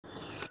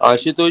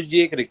आशुतोष जी,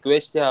 एक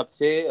रिक्वेस्ट है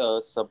आपसे,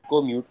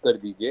 सबको म्यूट कर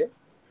दीजिए।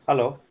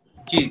 हेलो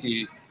जी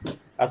जी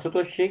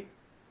आशुतोष जी।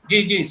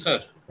 जी जी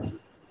सर।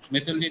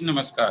 मितुल जी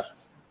नमस्कार।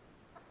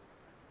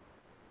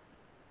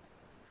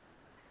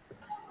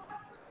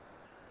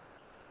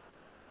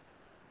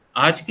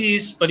 आज की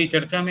इस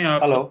परिचर्चा में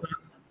आप सबका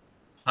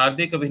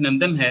हार्दिक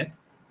अभिनंदन है,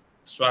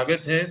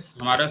 स्वागत है।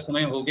 हमारा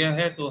समय हो गया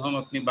है तो हम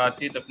अपनी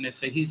बातचीत अपने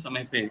सही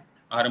समय पे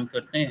आरंभ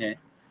करते हैं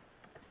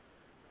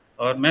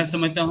और मैं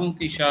समझता हूं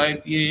कि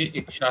शायद ये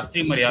एक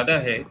शास्त्रीय मर्यादा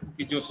है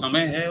कि जो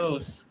समय है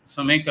उस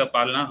समय का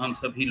पालना हम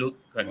सभी लोग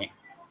करें।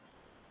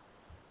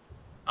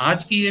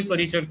 आज की ये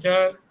परिचर्चा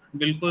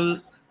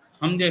बिल्कुल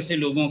हम जैसे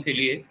लोगों के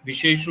लिए,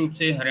 विशेष रूप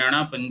से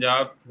हरियाणा,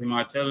 पंजाब,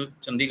 हिमाचल,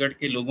 चंडीगढ़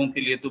के लोगों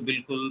के लिए तो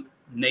बिल्कुल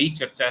नई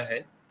चर्चा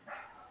है।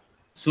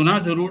 सुना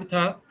जरूर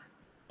था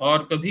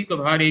और कभी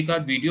कभार एक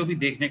आध वीडियो भी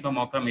देखने का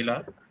मौका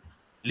मिला,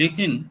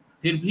 लेकिन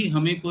फिर भी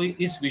हमें कोई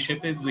इस विषय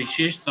पे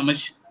विशेष समझ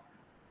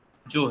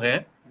जो है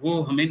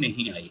वो हमें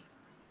नहीं आई।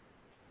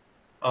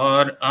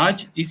 और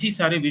आज इसी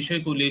सारे विषय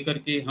को लेकर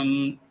के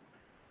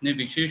हमने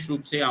विशेष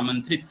रूप से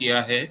आमंत्रित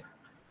किया है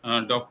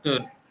डॉक्टर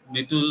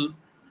मितुल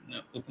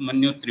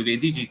उपमन्यु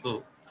त्रिवेदी जी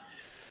को,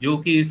 जो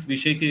कि इस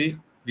विषय के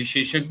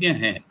विशेषज्ञ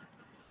हैं।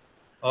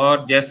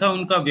 और जैसा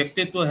उनका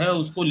व्यक्तित्व है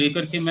उसको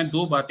लेकर के मैं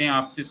दो बातें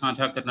आपसे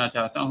साझा करना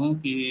चाहता हूं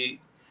कि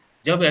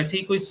जब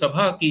ऐसी कोई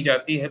सभा की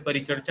जाती है,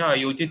 परिचर्चा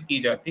आयोजित की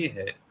जाती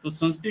है, तो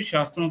संस्कृत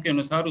शास्त्रों के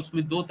अनुसार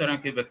उसमें दो तरह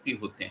के व्यक्ति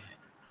होते हैं।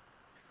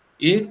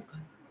 एक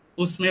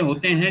उसमें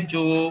होते हैं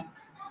जो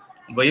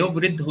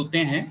वयोवृद्ध होते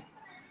हैं,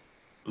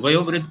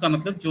 वयोवृद्ध का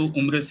मतलब जो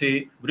उम्र से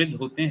वृद्ध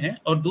होते हैं,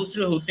 और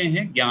दूसरे होते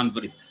हैं ज्ञान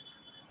वृद्ध।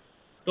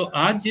 तो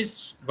आज जिस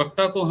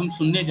वक्ता को हम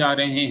सुनने जा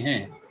रहे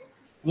हैं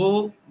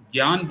वो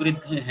ज्ञान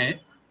वृद्ध हैं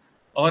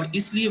और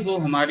इसलिए वो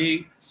हमारे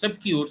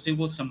सबकी ओर से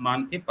वो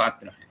सम्मान के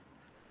पात्र हैं।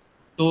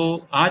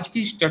 तो आज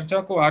की इस चर्चा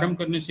को आरंभ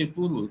करने से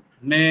पूर्व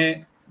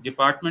मैं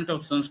department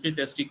of Sanskrit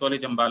ST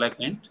college Ambala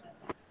cantt,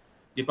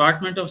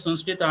 department of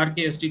Sanskrit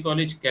RKSD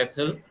college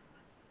Kaithal,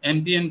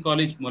 MPN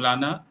college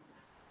Mullana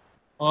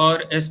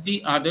और एसडी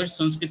आदर्श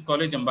संस्कृत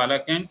कॉलेज अम्बाला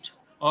कैंट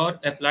और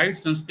अप्लाइड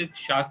संस्कृत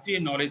शास्त्रीय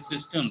knowledge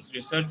systems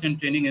research and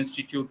training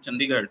institute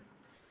Chandigarh,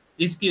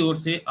 इसकी ओर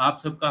से आप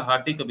सबका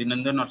हार्दिक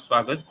अभिनंदन और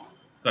स्वागत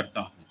करता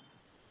हूं।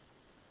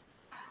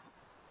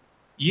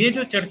 ये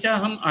जो चर्चा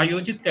हम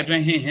आयोजित कर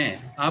रहे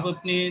हैं, आप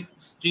अपने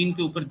स्क्रीन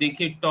के ऊपर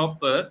देखिए टॉप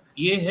पर,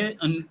 ये है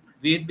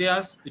वेद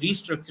व्यास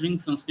रिस्ट्रक्चरिंग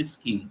संस्कृत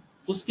स्कीम।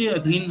 उसके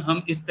अधीन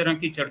हम इस तरह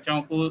की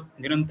चर्चाओं को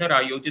निरंतर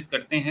आयोजित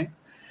करते हैं,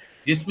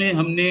 जिसमें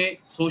हमने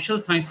सोशल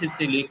साइंसेस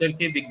से लेकर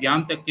के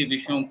विज्ञान तक के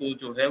विषयों को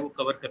जो है वो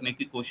कवर करने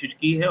की कोशिश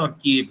की है और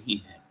किए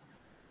भी हैं,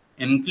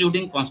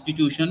 इंक्लूडिंग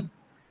कॉन्स्टिट्यूशन।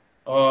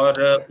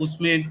 और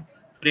उसमें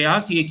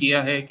प्रयास ये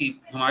किया है कि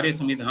हमारे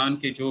संविधान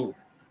के जो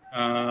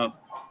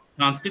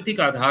सांस्कृतिक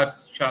आधार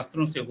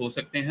शास्त्रों से हो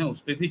सकते हैं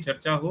उस पर भी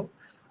चर्चा हो,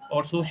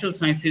 और सोशल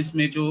साइंसेस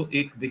में जो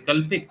एक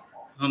वैकल्पिक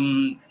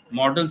हम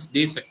मॉडल्स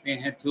दे सकते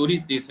हैं,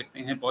 थ्योरीज दे सकते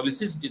हैं,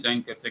 पॉलिसीज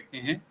डिजाइन कर सकते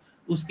हैं,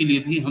 उसके लिए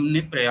भी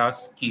हमने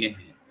प्रयास किए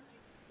हैं।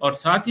 और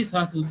साथ ही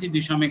साथ उसी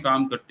दिशा में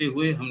काम करते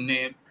हुए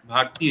हमने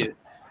भारतीय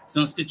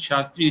संस्कृत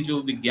शास्त्रीय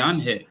जो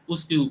विज्ञान है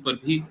उसके ऊपर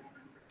भी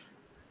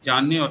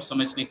जानने और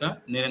समझने का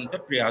निरंतर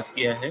प्रयास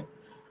किया है।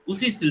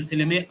 उसी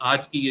सिलसिले में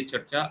आज की ये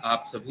चर्चा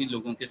आप सभी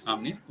लोगों के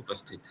सामने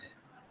उपस्थित है।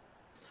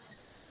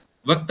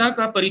 वक्ता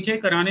का परिचय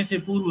कराने से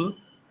पूर्व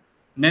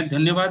मैं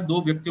धन्यवाद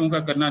दो व्यक्तियों का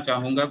करना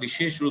चाहूँगा,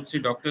 विशेष रूप से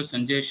डॉक्टर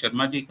संजय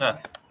शर्मा जी का,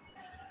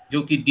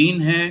 जो कि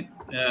डीन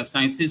है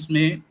साइंसेस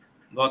में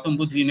गौतम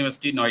बुद्ध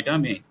यूनिवर्सिटी नोएडा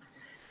में।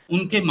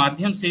 उनके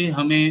माध्यम से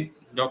हमें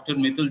डॉक्टर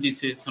मितुल जी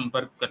से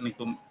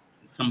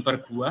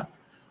संपर्क हुआ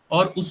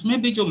और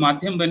उसमें भी जो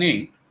माध्यम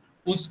बने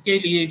उसके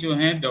लिए जो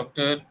हैं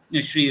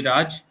डॉक्टर श्री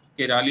राज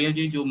केरालिया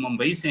जी जो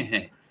मुंबई से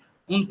हैं,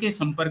 उनके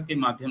संपर्क के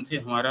माध्यम से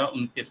हमारा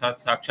उनके साथ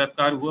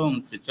साक्षात्कार हुआ,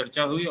 उनसे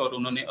चर्चा हुई और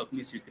उन्होंने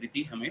अपनी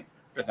स्वीकृति हमें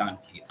प्रदान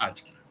की आज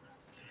की।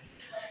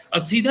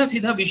 अब सीधा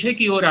सीधा विषय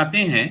की ओर आते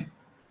हैं।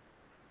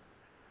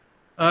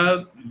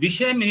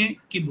 विषय में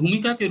की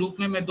भूमिका के रूप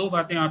में मैं दो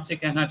बातें आपसे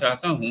कहना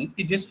चाहता हूं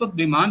कि जिस वक्त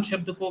विमान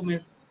शब्द को मैं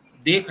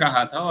देख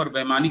रहा था और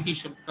वैमानिकी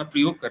शब्द का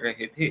प्रयोग कर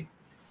रहे थे,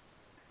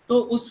 तो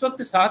उस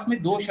वक्त साथ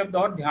में दो शब्द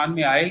और ध्यान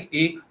में आए,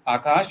 एक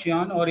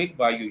आकाशयान और एक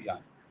वायुयान।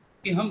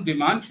 कि हम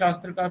विमान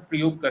शास्त्र का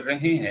प्रयोग कर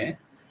रहे हैं,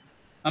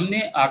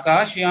 हमने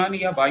आकाशयान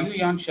या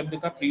वायुयान शब्द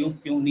का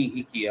प्रयोग क्यों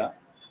नहीं किया,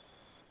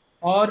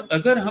 और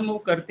अगर हम वो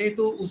करते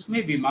तो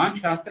उसमें विमान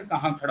शास्त्र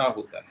कहाँ खड़ा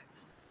होता है।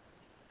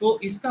 तो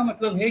इसका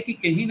मतलब है कि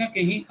कहीं ना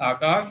कहीं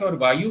आकाश और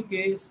वायु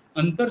के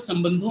अंतर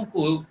संबंधों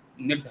को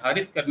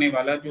निर्धारित करने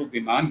वाला जो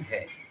विमान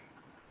है,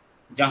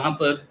 जहाँ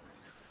पर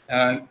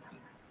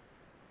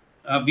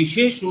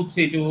विशेष रूप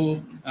से जो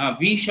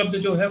वी शब्द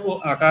जो है वो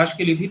आकाश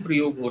के लिए भी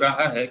प्रयोग हो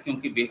रहा है,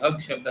 क्योंकि विहग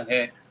शब्द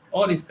है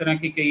और इस तरह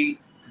की कई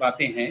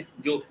बातें हैं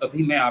जो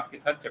अभी मैं आपके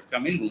साथ चर्चा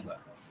में लूंगा।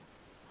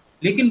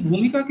 लेकिन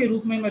भूमिका के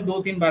रूप में मैं दो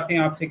तीन बातें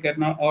आपसे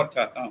करना और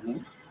चाहता हूँ।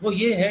 वो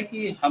ये है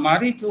कि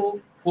हमारी जो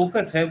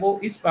फोकस है वो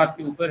इस बात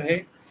के ऊपर है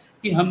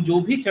कि हम जो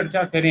भी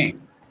चर्चा करें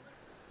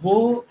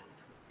वो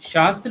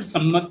शास्त्र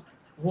सम्मत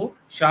हो,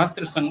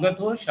 शास्त्र संगत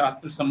हो,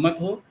 शास्त्र सम्मत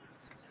हो,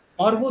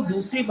 और वो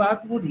दूसरी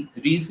बात वो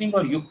रीजनिंग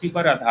और युक्ति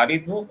पर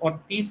आधारित हो,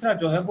 और तीसरा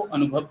जो है वो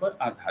अनुभव पर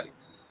आधारित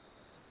हो।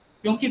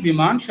 क्योंकि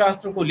विमान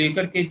शास्त्र को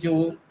लेकर के जो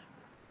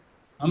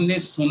हमने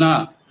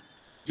सुना,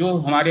 जो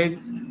हमारे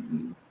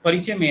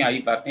परिचय में आई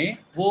बातें,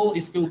 वो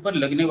इसके ऊपर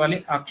लगने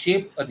वाले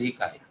आक्षेप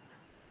अधिक आए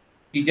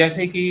कि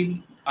जैसे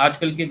कि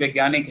आजकल के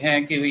वैज्ञानिक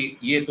हैं कि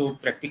ये तो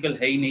प्रैक्टिकल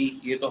है ही नहीं,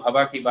 ये तो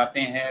हवा की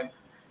बातें हैं,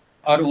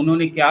 और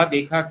उन्होंने क्या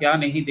देखा क्या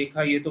नहीं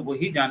देखा ये तो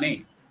वही जाने।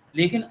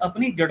 लेकिन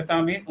अपनी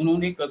जड़ता में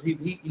उन्होंने कभी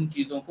भी इन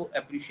चीज़ों को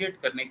अप्रिशिएट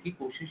करने की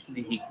कोशिश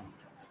नहीं की।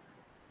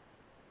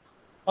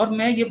 और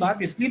मैं ये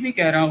बात इसलिए भी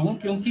कह रहा हूँ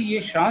क्योंकि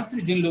ये शास्त्र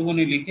जिन लोगों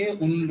ने लिखे,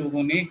 उन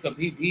लोगों ने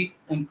कभी भी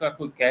उनका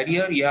कोई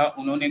कैरियर या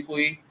उन्होंने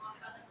कोई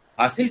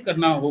हासिल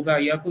करना होगा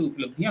या कोई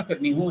उपलब्धियां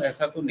करनी हो,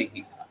 ऐसा तो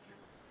नहीं था।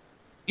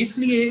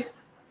 इसलिए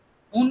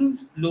उन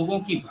लोगों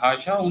की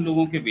भाषा, उन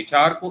लोगों के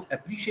विचार को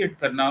अप्रिशिएट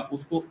करना,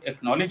 उसको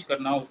एक्नॉलेज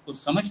करना, उसको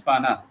समझ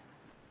पाना,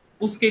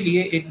 उसके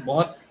लिए एक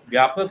बहुत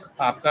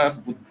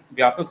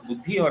व्यापक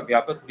बुद्धि और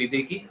व्यापक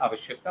हृदय की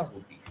आवश्यकता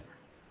होती है।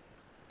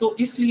 तो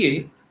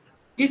इसलिए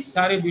इस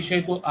सारे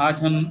विषय को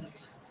आज हम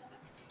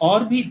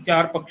और भी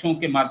 4 पक्षों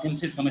के माध्यम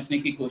से समझने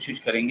की कोशिश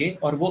करेंगे,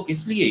 और वो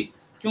इसलिए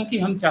क्योंकि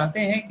हम चाहते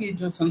हैं कि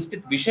जो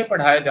संस्कृत विषय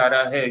पढ़ाया जा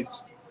रहा है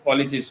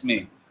कॉलेजेस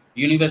में,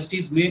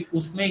 यूनिवर्सिटीज में,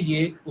 उसमें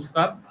ये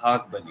उसका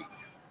भाग बने।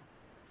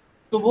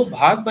 तो वो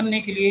भाग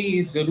बनने के लिए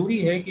ये ज़रूरी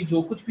है कि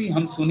जो कुछ भी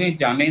हम सुने,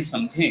 जाने,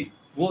 समझें,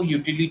 वो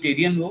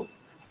यूटिलिटेरियन हो,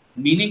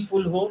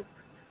 मीनिंगफुल हो,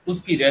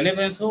 उसकी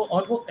रेलेवेंस हो,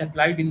 और वो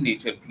अप्लाइड इन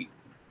नेचर भी।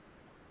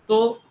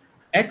 तो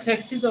एक्स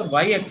एक्सिस और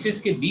वाई एक्सिस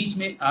के बीच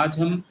में आज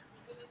हम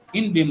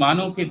इन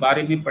विमानों के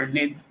बारे में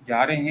पढ़ने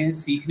जा रहे हैं,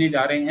 सीखने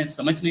जा रहे हैं,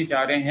 समझने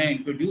जा रहे हैं,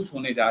 इंट्रोड्यूस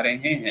होने जा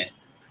रहे हैं।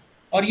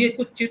 और ये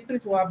कुछ चित्र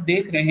जो आप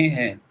देख रहे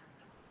हैं,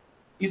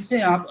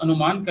 इससे आप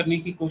अनुमान करने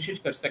की कोशिश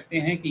कर सकते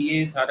हैं कि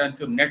ये सारा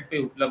जो नेट पे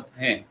उपलब्ध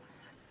हैं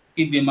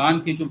कि विमान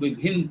के जो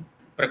विभिन्न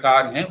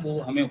प्रकार हैं वो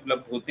हमें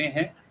उपलब्ध होते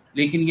हैं,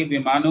 लेकिन ये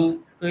विमानों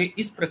के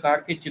इस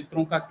प्रकार के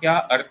चित्रों का क्या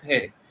अर्थ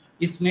है,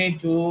 इसमें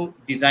जो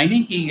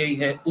डिज़ाइनिंग की गई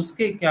है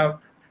उसके क्या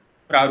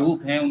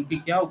प्रारूप हैं, उनकी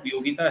क्या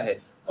उपयोगिता है,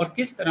 और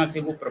किस तरह से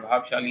वो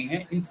प्रभावशाली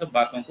हैं, इन सब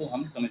बातों को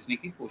हम समझने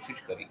की कोशिश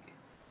करेंगे।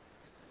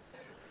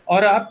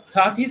 और आप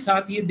साथ ही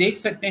साथ ये देख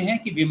सकते हैं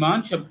कि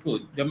विमान शब्द को,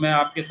 जब मैं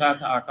आपके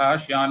साथ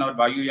आकाशयान और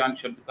वायुयान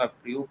शब्द का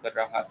प्रयोग कर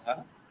रहा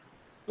था,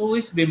 तो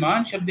इस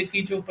विमान शब्द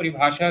की जो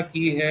परिभाषा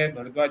की है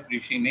भरद्वाज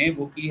ऋषि ने,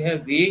 वो की है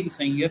वेग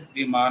संयत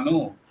विमानो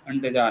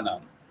अंडजानाम।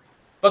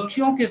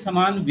 पक्षियों के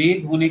समान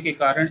वेग होने के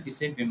कारण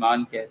इसे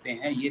विमान कहते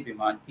हैं। ये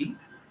विमान की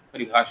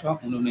परिभाषा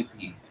उन्होंने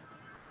दी है।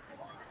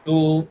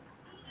 तो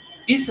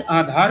इस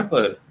आधार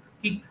पर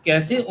कि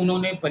कैसे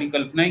उन्होंने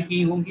परिकल्पनाएं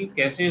की होंगी,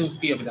 कैसे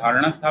उसकी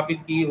अवधारणा स्थापित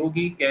की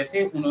होगी,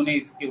 कैसे उन्होंने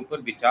इसके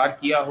ऊपर विचार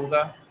किया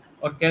होगा,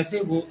 और कैसे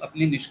वो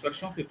अपने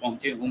निष्कर्षों पे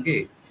पहुंचे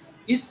होंगे,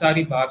 इस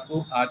सारी बात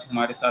को आज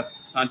हमारे साथ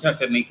साझा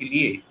करने के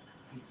लिए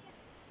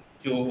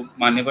जो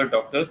मान्यवर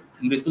डॉक्टर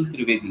मृतुल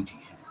त्रिवेदी जी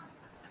हैं।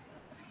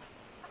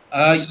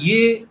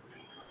 ये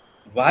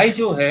वाई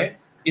जो है,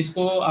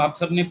 इसको आप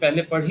सबने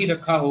पहले पढ़ ही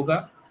रखा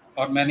होगा,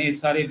 और मैंने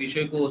इस सारे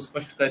विषय को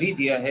स्पष्ट कर ही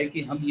दिया है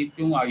कि हम ये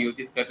क्यों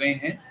आयोजित कर रहे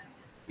हैं।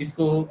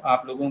 इसको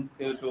आप लोगों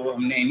को जो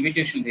हमने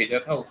इनविटेशन भेजा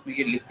था उसमें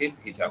ये लिख के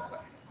भेजा हुआ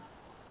है।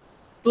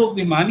 तो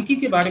विमानिकी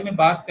के बारे में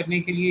बात करने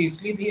के लिए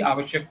इसलिए भी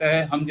आवश्यकता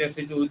है, हम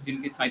जैसे जो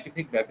जिनकी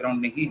साइंटिफिक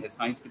बैकग्राउंड नहीं है,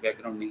 साइंस की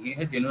बैकग्राउंड नहीं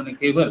है, जिन्होंने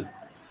केवल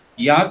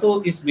या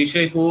तो इस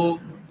विषय को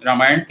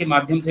रामायण के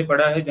माध्यम से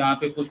पढ़ा है जहाँ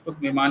पे पुष्पक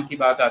विमान की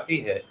बात आती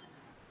है,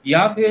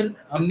 या फिर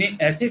हमने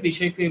ऐसे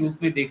विषय के रूप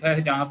में देखा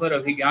है जहाँ पर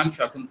अभिज्ञान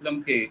शाकुंतलम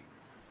के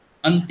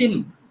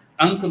अंतिम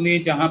अंक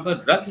में जहाँ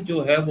पर रथ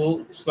जो है वो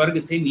स्वर्ग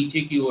से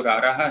नीचे की ओर आ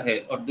रहा है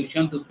और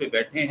दुष्यंत उस पर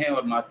बैठे हैं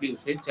और मातली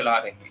उसे चला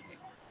रहे हैं,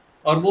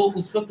 और वो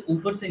उस वक्त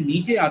ऊपर से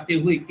नीचे आते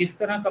हुए किस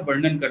तरह का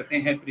वर्णन करते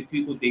हैं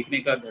पृथ्वी को देखने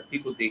का, धरती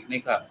को देखने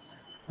का,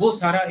 वो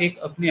सारा एक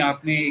अपने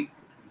आप में एक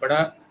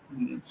बड़ा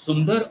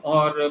सुंदर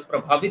और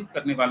प्रभावित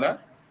करने वाला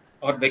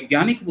और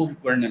वैज्ञानिक वो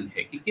वर्णन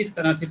है कि किस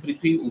तरह से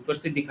पृथ्वी ऊपर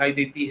से दिखाई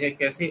देती है,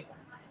 कैसे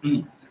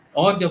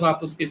और जब आप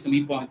उसके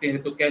समीप पहुंचते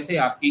हैं तो कैसे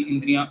आपकी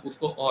इंद्रियां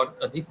उसको और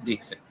अधिक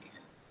देख सकती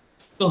हैं।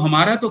 तो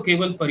हमारा तो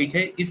केवल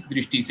परिचय इस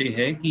दृष्टि से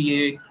है कि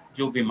ये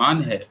जो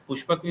विमान है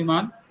पुष्पक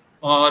विमान,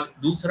 और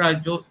दूसरा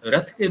जो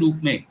रथ के रूप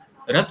में,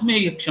 रथ में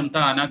ये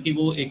क्षमता आना कि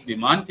वो एक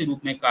विमान के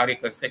रूप में कार्य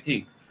कर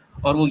सके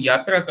और वो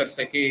यात्रा कर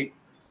सके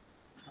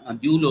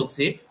द्यूलोक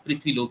से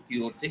पृथ्वी लोक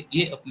की ओर से,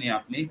 ये अपने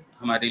आप में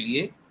हमारे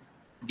लिए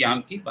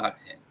ज्ञान की बात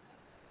है।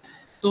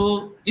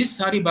 तो इस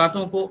सारी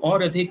बातों को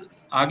और अधिक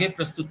आगे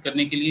प्रस्तुत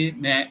करने के लिए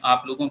मैं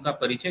आप लोगों का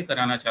परिचय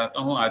कराना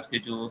चाहता हूं। आज के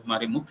जो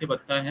हमारे मुख्य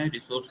वक्ता हैं,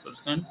 resource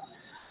person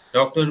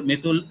doctor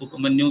Mitul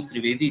Upmanyu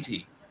Trivedi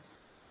ji,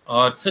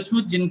 और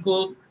सचमुच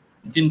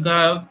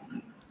जिनका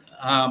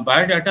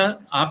बायोडाटा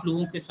आप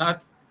लोगों के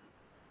साथ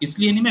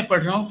इसलिए नहीं मैं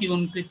पढ़ रहा हूँ कि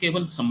उनके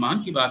केवल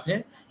सम्मान की बात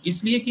है,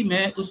 इसलिए कि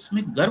मैं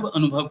उसमें गर्व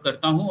अनुभव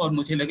करता हूँ, और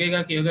मुझे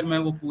लगेगा कि अगर मैं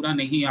वो पूरा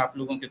नहीं आप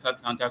लोगों के साथ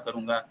साझा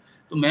करूँगा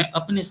तो मैं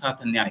अपने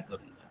साथ अन्याय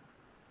करूँगा।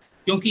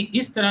 क्योंकि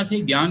इस तरह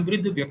से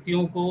ज्ञानवृद्ध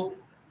व्यक्तियों को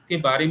के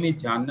बारे में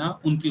जानना,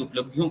 उनकी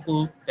उपलब्धियों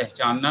को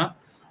पहचानना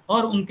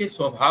और उनके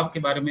स्वभाव के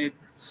बारे में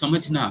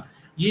समझना,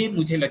 ये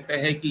मुझे लगता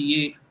है कि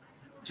ये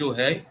जो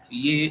है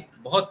ये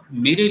बहुत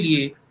मेरे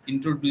लिए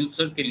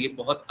इंट्रोड्यूसर के लिए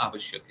बहुत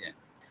आवश्यक है।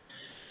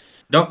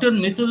 डॉक्टर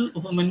मितुल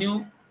उपमन्यु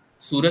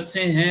सूरत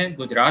से हैं,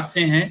 गुजरात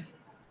से हैं,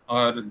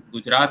 और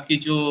गुजरात की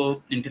जो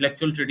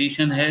इंटेलेक्चुअल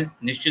ट्रेडिशन है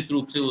निश्चित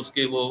रूप से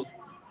उसके वो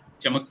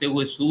चमकते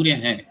हुए सूर्य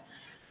हैं।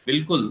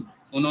 बिल्कुल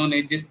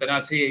उन्होंने जिस तरह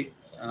से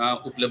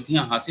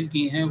उपलब्धियां हासिल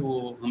की हैं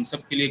वो हम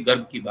सब के लिए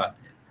गर्व की बात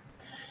है।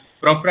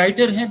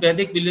 प्रोप्राइटर हैं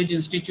वैदिक विलेज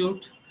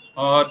इंस्टीट्यूट,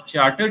 और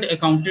चार्टर्ड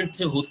अकाउंटेंट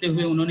से होते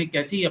हुए उन्होंने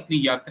कैसी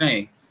अपनी यात्राएं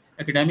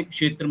एकेडमिक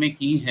क्षेत्र में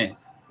की हैं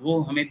वो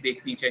हमें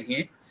देखनी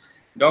चाहिए।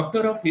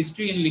 Doctor of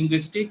history in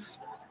linguistics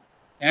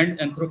and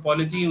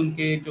anthropology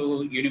उनके जो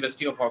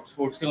यूनिवर्सिटी ऑफ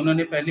ऑक्सफोर्ड से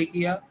उन्होंने पहले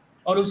किया,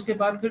 और उसके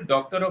बाद फिर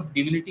doctor of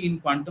divinity in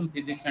quantum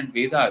physics and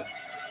Vedas,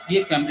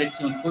 ये कैम्ब्रिज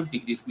से उनको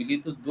डिग्रीज मिली।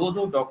 तो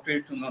दो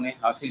डॉक्टरेट उन्होंने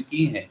हासिल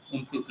की हैं।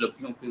 उनकी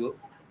उपलब्धियों को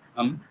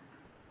हम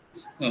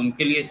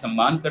उनके लिए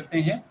सम्मान करते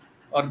हैं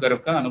और गर्व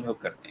का अनुभव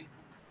करते हैं।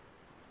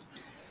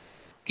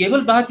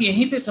 केवल बात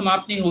यहीं पे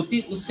समाप्त नहीं होती,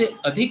 उससे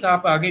अधिक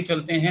आप आगे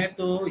चलते हैं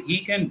तो he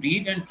can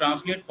read and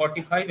translate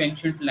 45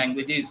 ancient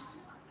languages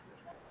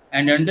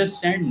and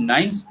understand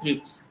 9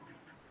 scripts.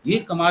 ये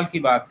कमाल की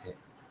बात है।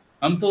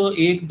 हम तो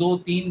 1, 2,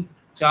 3,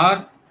 4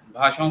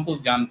 भाषाओं को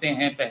जानते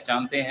हैं,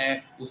 पहचानते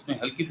हैं, उसमें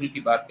हल्की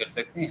फुल्की बात कर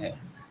सकते हैं,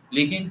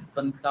 लेकिन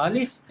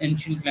 45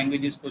 एंशिएंट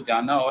लैंग्वेजेस को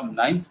जानना और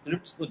 9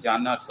 स्क्रिप्ट्स को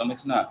जानना और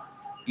समझना,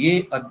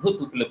 ये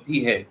अद्भुत उपलब्धि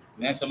है।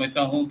 मैं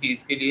समझता हूँ कि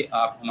इसके लिए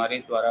आप हमारे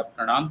द्वारा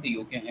प्रणाम के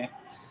योग्य हैं।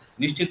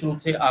 निश्चित रूप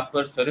से आप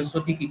पर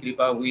सरस्वती की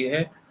कृपा हुई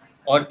है,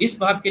 और इस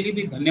बात के लिए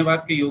भी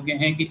धन्यवाद के योग्य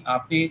हैं कि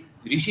आपने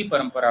ऋषि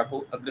परंपरा को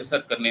अग्रसर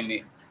करने में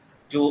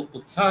जो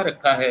उत्साह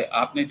रखा है,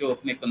 आपने जो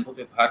अपने कंधों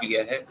पे भार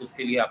लिया है,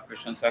 उसके लिए आप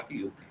प्रशंसा के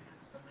योग्य हैं।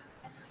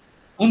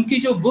 उनकी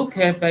जो बुक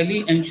है,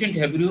 पहली ancient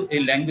Hebrew a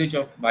language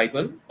of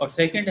Bible, और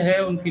सेकंड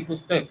है उनकी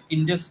पुस्तक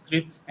Indus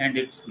scripts and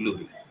it's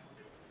glory.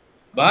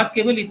 बात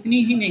केवल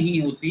इतनी ही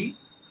नहीं होती,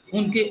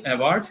 उनके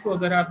अवार्ड्स को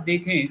अगर आप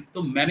देखें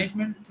तो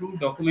मैनेजमेंट थ्रू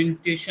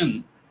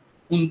डॉक्यूमेंटेशन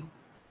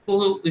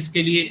उनको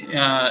इसके लिए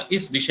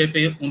इस विषय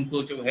पे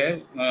उनको जो है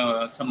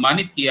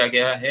सम्मानित किया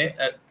गया है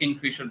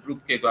किंगफिशर ग्रुप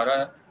के द्वारा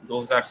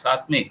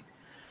 2007 में,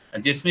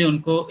 जिसमें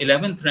उनको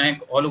 11th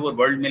rank all over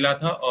world मिला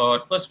था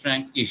और फर्स्ट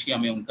रैंक एशिया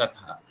में उनका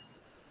था।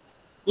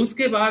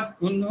 उसके बाद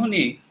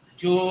उन्होंने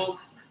जो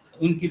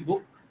उनकी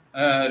बुक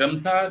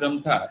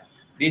रमता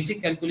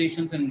basic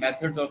calculations and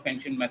methods of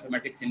ancient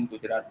mathematics इन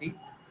गुजराती,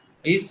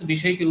 इस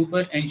विषय के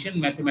ऊपर ancient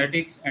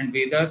mathematics and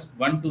Vedas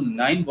 1 to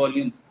 9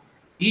 volumes,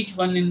 each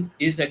one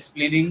is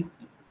explaining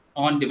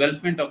on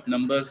development of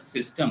numbers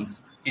systems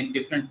in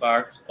different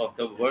parts of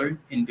the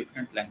world in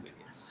different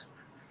languages।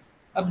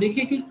 अब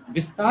देखिए कि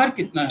विस्तार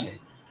कितना है,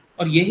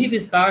 और यही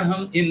विस्तार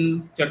हम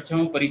इन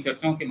चर्चाओं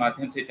परिचर्चाओं के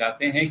माध्यम से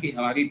चाहते हैं कि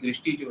हमारी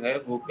दृष्टि जो है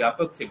वो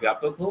व्यापक से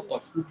व्यापक हो और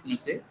सूक्ष्म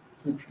से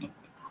सूक्ष्म हो।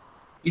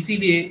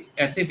 इसीलिए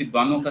ऐसे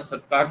विद्वानों का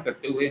सत्कार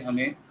करते हुए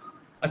हमें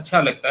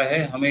अच्छा लगता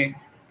है, हमें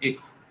एक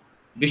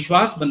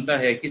विश्वास बनता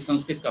है कि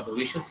संस्कृत का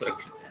भविष्य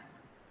सुरक्षित है।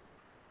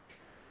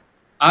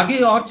 आगे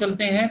और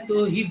चलते हैं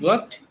तो he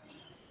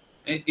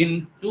worked in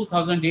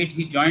 2008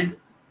 he joined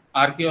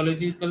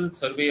archaeological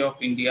survey of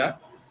India.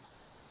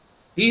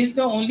 He is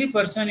the only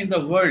person in the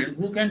world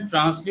who can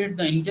translate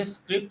the Indus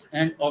script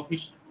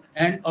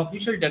and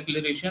official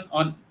declaration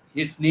on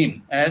his name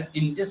as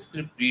Indus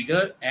script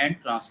reader and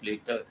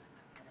translator।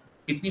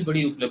 कितनी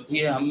बड़ी उपलब्धि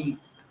है, हम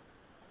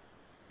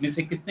में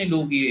से कितने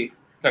लोग ये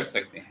कर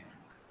सकते हैं।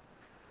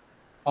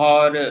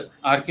 और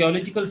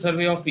आर्कियोलॉजिकल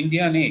सर्वे ऑफ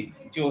इंडिया ने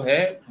जो है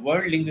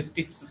वर्ल्ड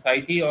लिंग्विस्टिक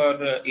सोसाइटी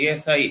और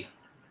ASI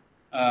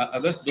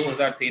अगस्त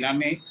 2013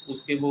 में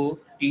उसके वो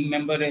टीम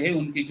मेंबर रहे।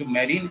 उनकी जो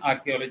मैरीन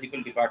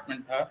आर्कियोलॉजिकल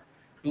डिपार्टमेंट था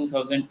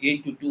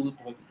 2008 to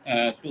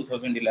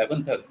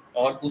 2011 तक,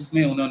 और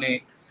उसमें उन्होंने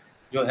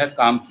जो है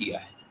काम किया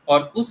है।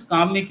 और उस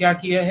काम में क्या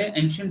किया है,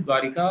 एंशिएंट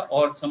द्वारिका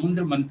और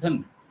समुद्र मंथन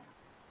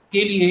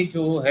के लिए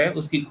जो है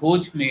उसकी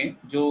खोज में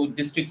जो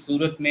डिस्ट्रिक्ट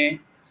सूरत में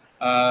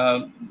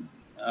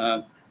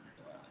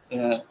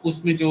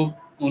उसमें जो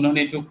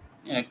उन्होंने जो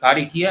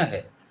कार्य किया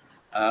है,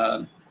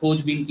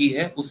 खोजबीन की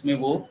है, उसमें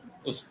वो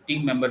उस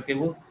टीम मेंबर के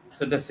वो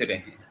सदस्य रहे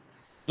हैं।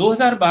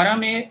 2012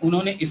 में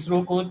उन्होंने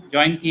इसरो को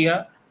ज्वाइन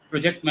किया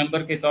प्रोजेक्ट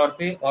मेंबर के तौर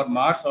पे, और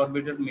मार्स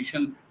ऑर्बिटर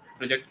मिशन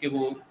प्रोजेक्ट के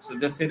वो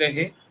सदस्य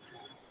रहे।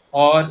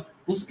 और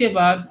उसके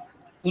बाद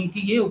उनकी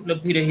ये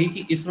उपलब्धि रही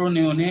कि इसरो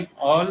ने उन्हें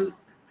all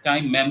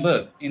time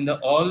member in the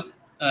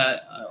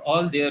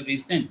all there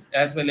recent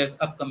as well as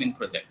upcoming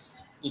projects,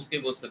 उसके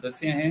वो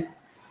सदस्य हैं।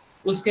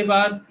 उसके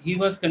बाद he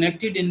was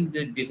connected in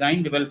the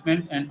design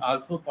development and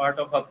also part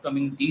of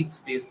upcoming deep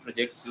space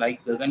projects like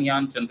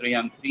Gaganyaan,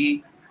 Chandrayaan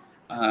 3,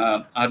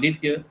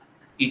 Aditya,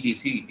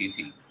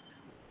 etc।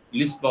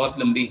 List बहुत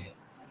लंबी है।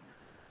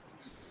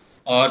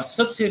 और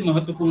सबसे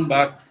महत्वपूर्ण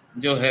बात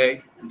जो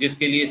है,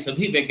 जिसके लिए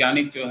सभी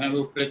वैज्ञानिक जो हैं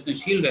वो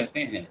प्रयत्नशील रहते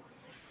हैं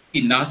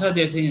कि नासा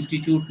जैसे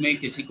इंस्टीट्यूट में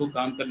किसी को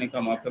काम करने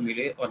का मौका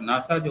मिले, और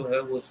नासा जो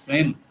है वो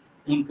स्वयं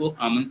उनको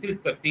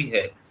आमंत्रित करती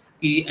है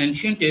कि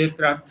एंशिएंट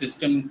एयरक्राफ्ट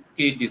सिस्टम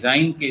के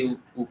डिज़ाइन के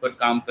ऊपर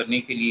काम करने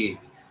के लिए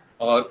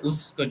और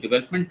उसका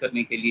डेवलपमेंट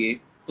करने के लिए,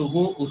 तो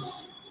वो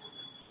उस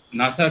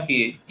नासा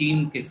के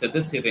टीम के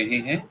सदस्य रहे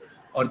हैं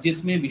और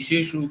जिसमें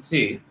विशेष रूप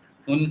से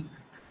उन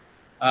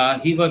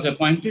he was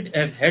appointed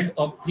as head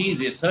of 3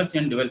 research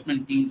and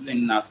development teams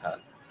in NASA.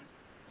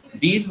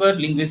 These were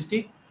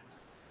linguistic,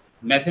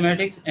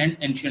 mathematics, and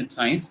ancient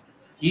science.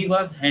 He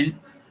was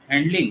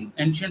handling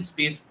ancient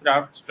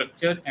spacecraft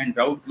structure and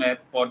route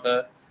map for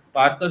the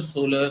Parker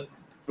Solar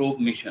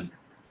Probe mission.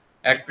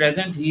 At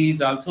present, he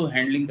is also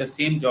handling the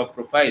same job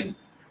profile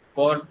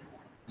for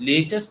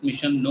latest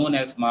mission known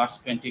as Mars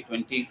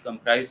 2020,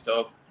 comprised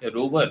of a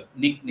rover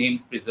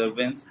nicknamed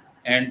Perseverance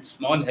and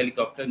small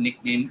helicopter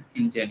nicknamed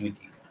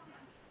Ingenuity.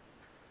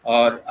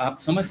 और आप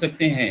समझ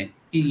सकते हैं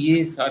कि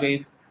ये सारे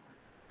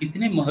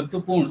इतने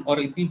महत्वपूर्ण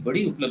और इतनी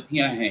बड़ी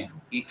उपलब्धियां हैं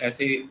कि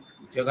ऐसे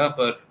जगह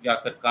पर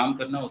जाकर काम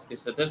करना, उसके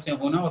सदस्य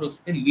होना और उस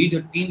पर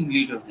लीडर, टीम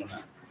लीडर होना,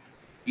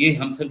 ये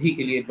हम सभी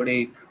के लिए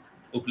बड़े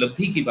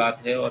उपलब्धि की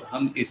बात है और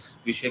हम इस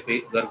विषय पे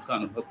गर्व का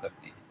अनुभव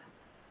करते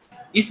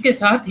हैं। इसके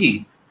साथ ही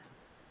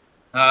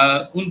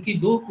उनकी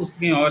 2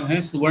 पुस्तकें और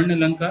हैं, सुवर्ण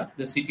लंका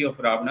द सिटी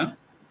ऑफ रावणा,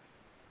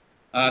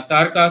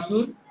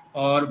 तारकासुर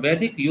और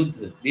वैदिक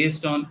युद्ध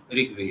बेस्ड ऑन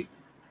ऋग्वेद।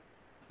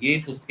 ये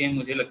पुस्तकें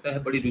मुझे लगता है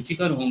बड़ी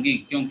रुचिकर होंगी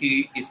क्योंकि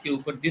इसके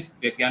ऊपर जिस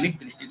वैज्ञानिक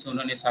दृष्टि से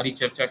उन्होंने सारी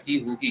चर्चा की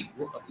होगी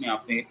वो अपने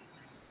आप में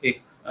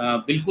एक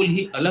बिल्कुल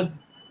ही अलग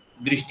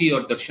दृष्टि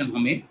और दर्शन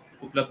हमें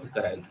उपलब्ध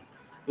कराएगी।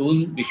 तो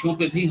उन विषयों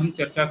पे भी हम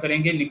चर्चा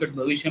करेंगे निकट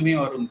भविष्य में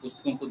और उन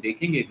पुस्तकों को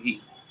देखेंगे भी।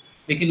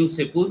 लेकिन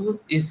उससे पूर्व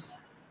इस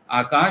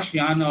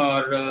आकाशयान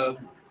और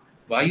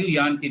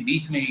वायुयान के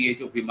बीच में ये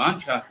जो विमान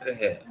शास्त्र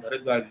है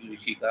भरद्वाज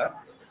ऋषि का,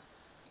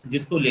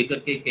 जिसको लेकर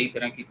के कई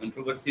तरह की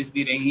कंट्रोवर्सीज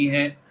भी रही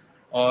हैं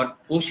और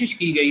कोशिश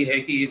की गई है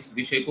कि इस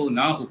विषय को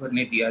ना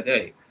उभरने दिया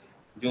जाए,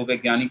 जो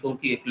वैज्ञानिकों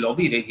की एक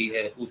लॉबी रही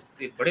है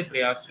उसके बड़े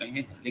प्रयास रहे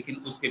हैं। लेकिन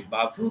उसके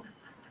बावजूद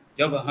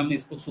जब हम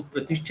इसको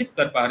सुप्रतिष्ठित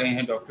कर पा रहे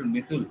हैं डॉक्टर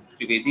मितुल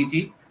त्रिवेदी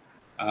जी,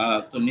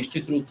 तो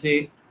निश्चित रूप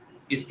से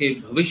इसके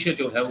भविष्य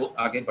जो है वो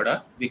आगे बड़ा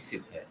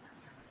विकसित है।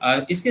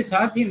 इसके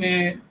साथ ही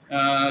मैं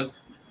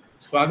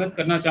स्वागत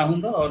करना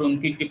चाहूँगा और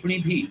उनकी टिप्पणी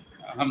भी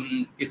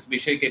हम इस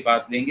विषय के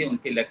बाद लेंगे,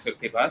 उनके लेक्चर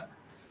के बाद।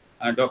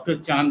 डॉक्टर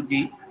चांद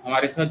जी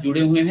हमारे साथ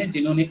जुड़े हुए हैं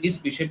जिन्होंने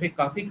इस विषय पे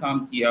काफ़ी काम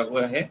किया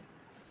हुआ है।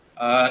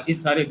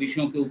 इस सारे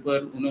विषयों के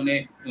ऊपर उन्होंने,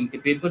 उनके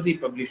पेपर भी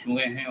पब्लिश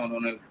हुए हैं,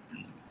 उन्होंने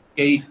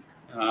कई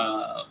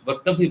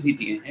वक्तव्य भी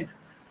दिए हैं,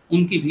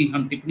 उनकी भी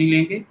हम टिप्पणी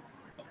लेंगे।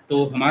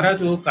 तो हमारा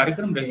जो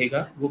कार्यक्रम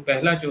रहेगा वो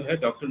पहला जो है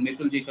डॉक्टर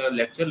मितुल जी का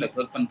लेक्चर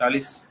लगभग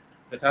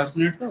 45-50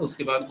 मिनट का,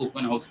 उसके बाद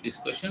open house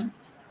discussion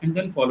and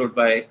then followed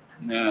by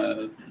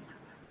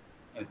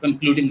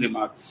concluding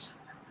remarks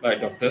by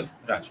Dr.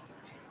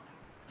 Rajpoot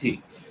ji.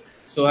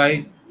 So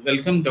I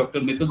welcome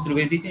Dr. Mitul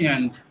Trivedi ji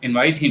and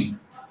invite him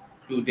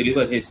to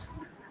deliver his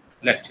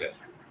lecture.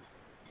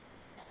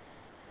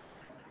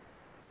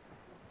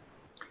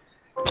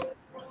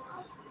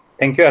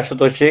 Thank you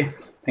Ashutosh ji,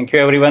 thank you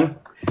everyone.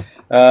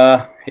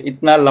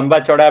 इतना लंबा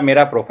चौड़ा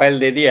मेरा profile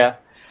दे दिया,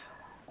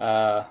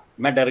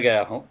 मैं डर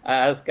गया हूँ,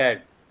 I was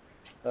scared,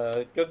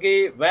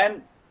 क्योंकि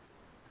when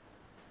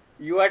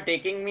you are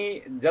taking me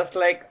just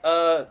like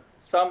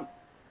some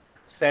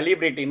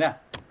celebrity na,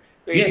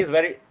 so Yes. it is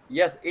very,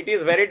 yes, it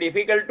is very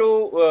difficult to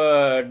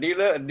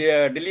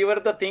deliver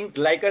the things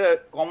like a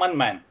common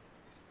man.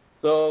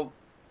 So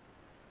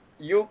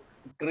you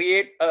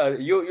create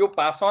you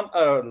pass on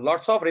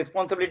lots of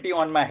responsibility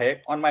on my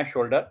head, on my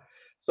shoulder.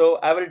 So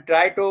I will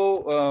try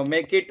to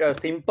make it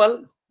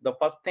simple, the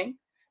first thing,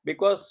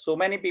 because so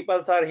many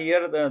people are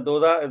here,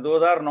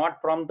 those are not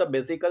from the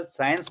basic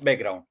science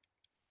background.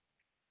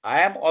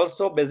 I am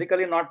also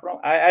basically not from,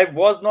 I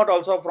was not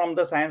also from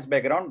the science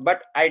background,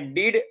 but I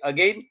did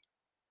again,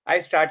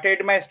 I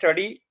started my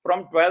study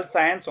from 12th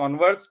science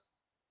onwards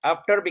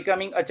after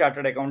becoming a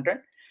chartered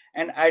accountant,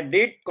 and I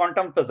did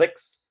quantum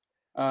physics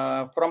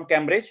from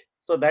Cambridge.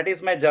 So that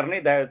is my journey.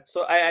 That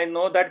so I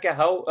know that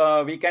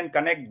how we can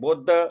connect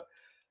both the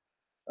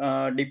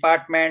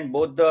department,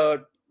 both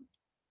the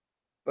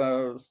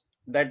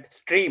that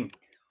stream,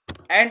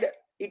 and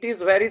it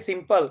is very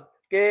simple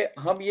कि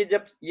हम ये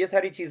जब ये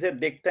सारी चीजें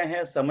देखते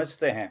हैं,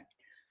 समझते हैं,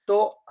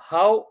 तो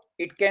how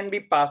it can be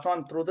passed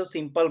on through the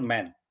simple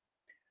man.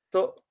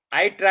 So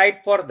I tried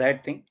for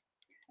that thing,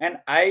 and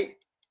I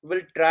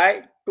will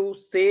try to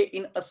say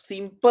in a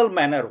simple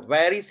manner,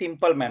 very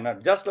simple manner,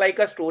 just like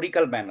a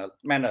historical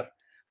manner,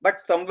 but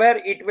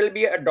somewhere it will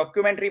be a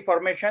documentary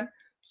formation.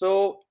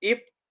 So if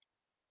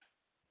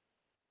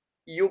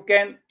you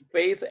can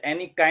face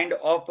any kind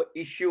of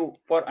issue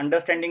for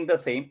understanding the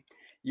same,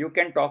 you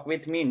can talk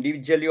with me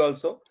individually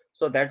also.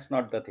 So that's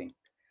not the thing.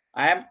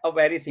 I am a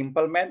very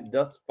simple man.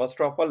 Just first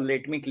of all,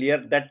 let me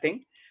clear that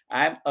thing.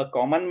 I am a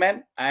common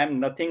man. I am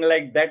nothing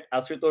like that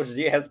Ashutosh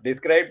ji has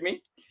described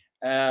me.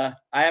 I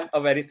am a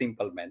very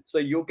simple man. So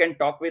you can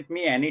talk with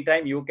me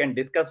anytime. You can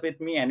discuss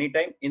with me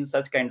anytime in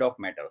such kind of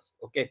matters.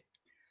 Okay.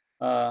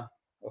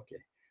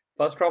 Okay.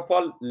 First of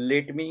all,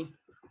 let me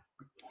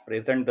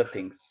present the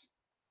things.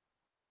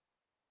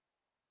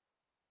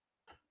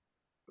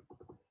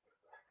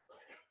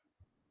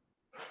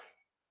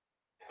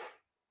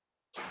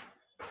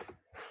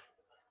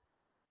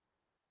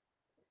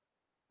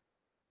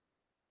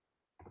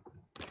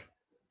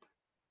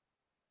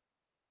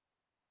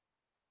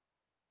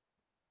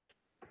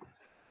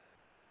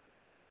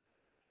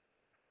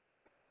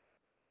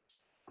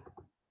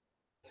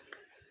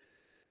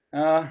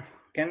 Can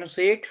you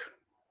see it?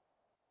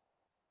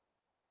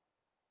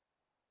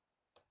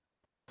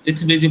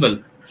 It's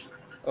visible.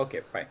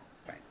 Okay, fine.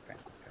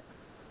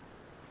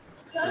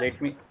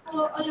 Let me.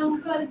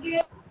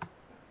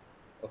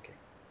 Okay.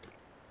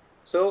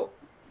 So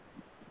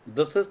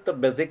this is the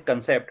basic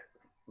concept,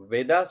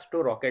 Vedas to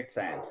rocket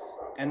science,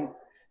 and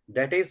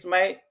that is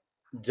my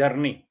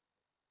journey.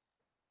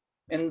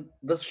 In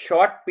this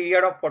short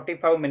period of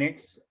 45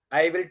 minutes,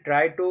 I will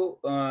try to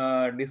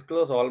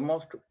disclose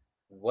almost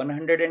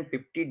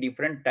 150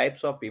 different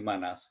types of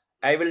Vimanas.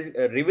 I will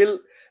reveal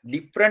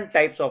different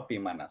types of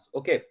Vimanas.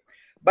 Okay.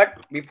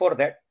 But before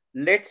that,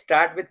 let's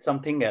start with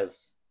something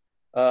else.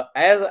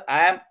 As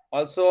I am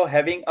also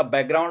having a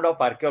background of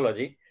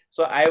archaeology,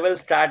 so I will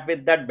start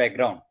with that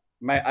background,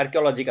 my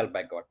archaeological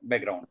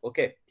background.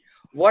 Okay.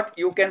 What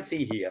you can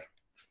see here,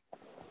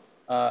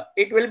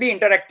 it will be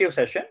interactive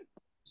session.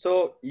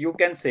 So you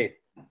can say,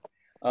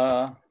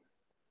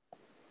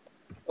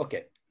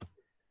 okay,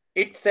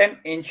 it's an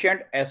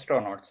ancient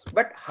astronauts,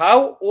 but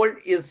how old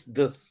is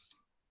this?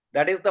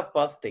 That is the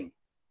first thing.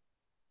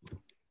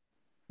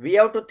 We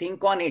have to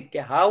think on it.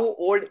 How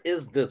old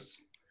is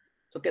this?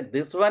 Okay,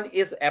 this one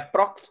is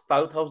approx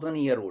 5,000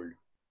 year old.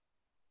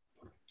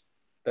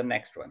 The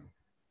next one.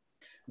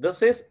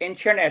 This is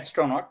ancient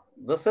astronaut.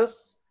 This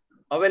is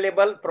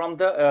available from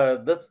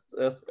the, this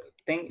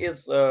thing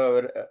is, we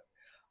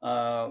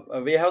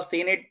have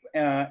seen it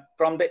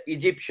from the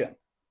Egyptian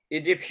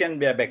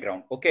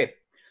background. Okay.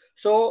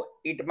 So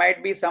it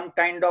might be some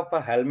kind of a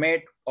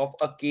helmet of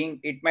a king.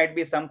 It might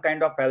be some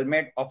kind of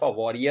helmet of a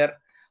warrior.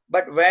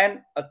 But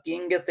when a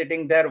king is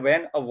sitting there,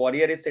 when a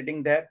warrior is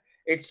sitting there,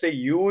 it's a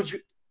huge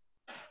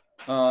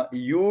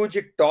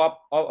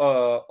top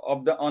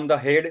of the on the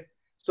head.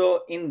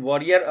 So in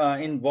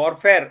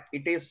warfare,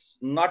 it is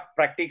not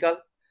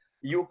practical.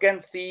 You can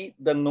see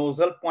the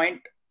nozzle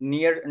point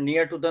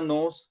near to the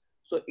nose.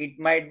 So it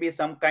might be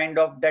some kind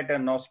of that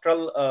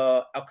nostril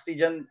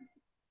oxygen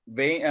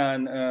vein,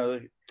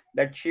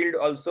 that shield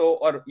also,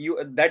 or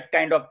that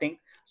kind of thing.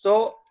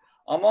 So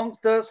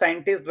amongst the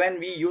scientists, when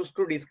we used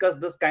to discuss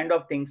this kind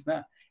of things,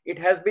 it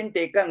has been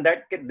taken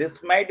that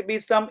this might be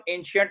some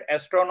ancient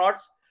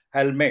astronauts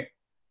helmet.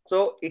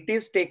 So it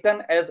is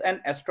taken as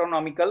an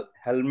astronomical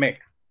helmet.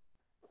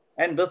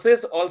 And this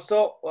is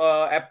also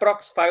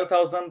approx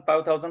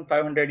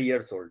 5,500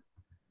 years old.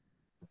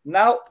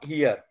 Now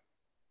here,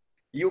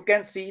 you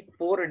can see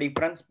four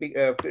different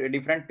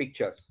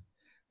pictures.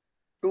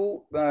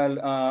 Two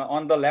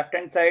on the left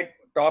hand side,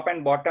 top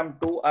and bottom,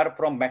 two are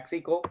from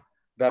Mexico.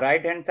 The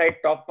right hand side,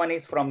 top one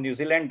is from New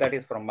Zealand, that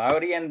is from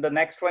Maori, and the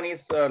next one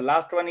is,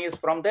 last one is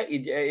from the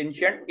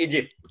ancient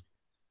Egypt.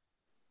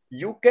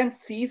 You can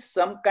see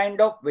some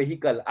kind of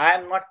vehicle. I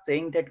am not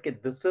saying that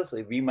this is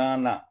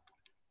Vimana.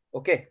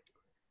 Okay.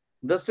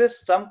 This is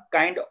some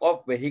kind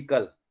of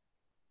vehicle.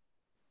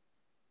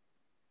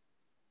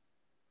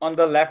 On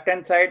the left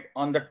hand side,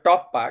 on the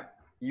top part,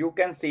 you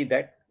can see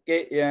that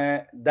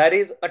there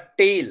is a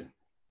tail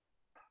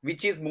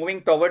which is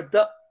moving towards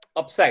the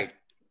upside.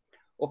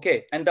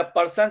 Okay. And the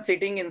person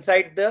sitting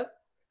inside the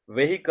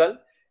vehicle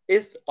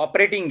is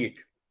operating it.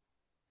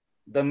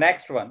 The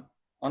next one,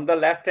 on the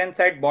left hand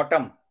side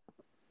bottom,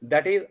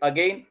 that is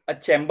again a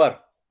chamber.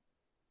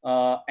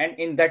 And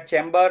in that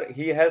chamber,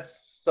 he has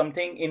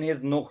something in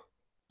his nose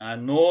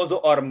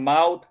or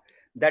mouth.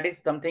 That is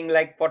something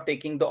like for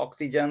taking the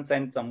oxygens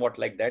and somewhat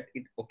like that.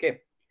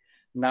 Okay.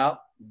 Now,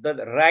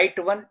 the right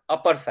one,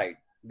 upper side,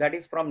 that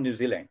is from New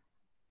Zealand.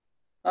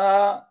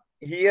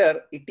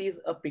 Here, it is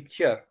a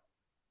picture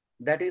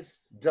that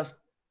is just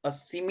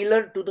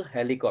similar to the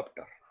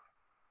helicopter.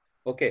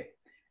 Okay.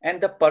 And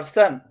the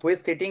person who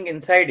is sitting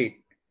inside it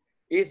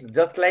is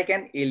just like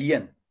an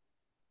alien.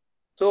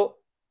 So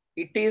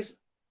it is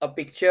a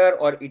picture,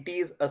 or it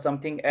is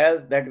something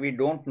else that we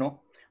don't know,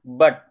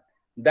 but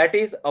that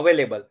is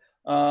available.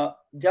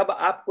 जब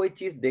आप कोई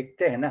चीज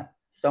देखते हैं ना,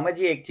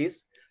 समझिए एक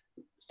चीज,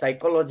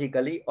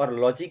 साइकोलॉजिकली और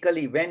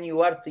logically, when you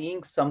are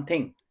seeing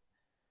something,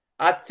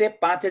 आज से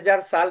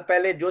 5,000 साल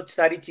पहले जो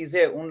सारी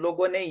चीजें उन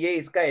लोगों ने ये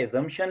इसका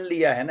एजम्पशन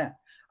लिया है ना.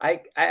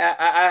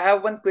 I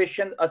have one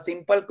question, a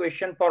simple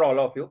question for all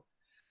of you.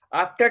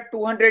 After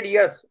 200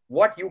 years,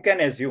 what you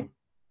can assume?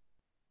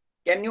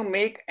 Can you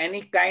make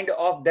any kind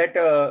of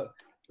that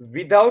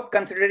without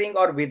considering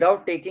or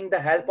without taking the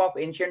help of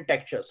ancient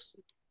textures?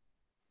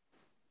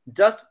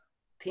 Just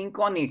think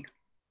on it.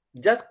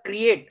 Just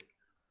create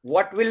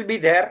what will be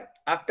there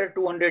after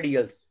 200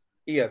 years.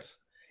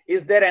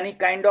 Is there any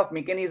kind of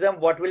mechanism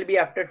what will be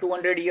after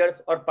 200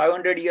 years or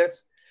 500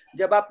 years?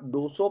 जब आप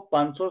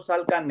 200-500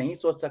 साल का नहीं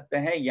सोच सकते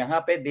हैं,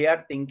 यहाँ पे they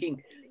are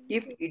thinking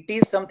if it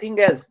is something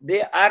else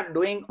they are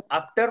doing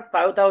after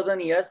 5,000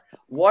 years,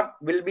 what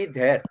will be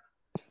there?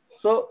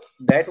 So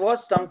that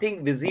was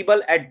something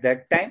visible at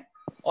that time,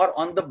 or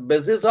on the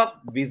basis of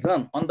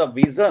vision, on the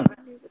vision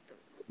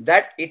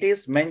that it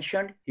is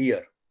mentioned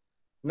here.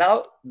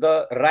 Now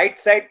the right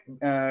side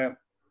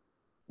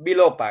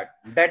below part,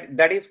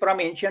 that is from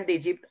ancient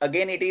Egypt.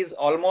 Again, it is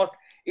almost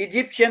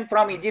Egyptian,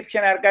 from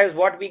Egyptian archives.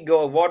 What we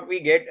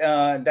get,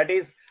 that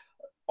is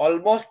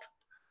almost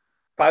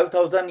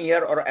 5,000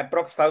 year or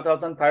approx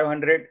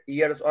 5,500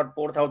 years or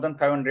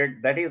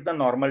 4,500. That is the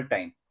normal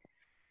time.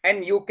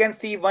 And you can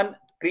see one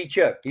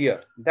creature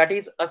here. That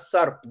is a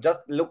serp,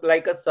 just look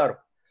like a serp.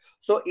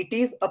 So it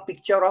is a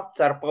picture of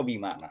Sarpa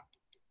Vimana.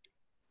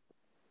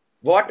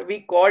 What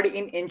we called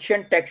in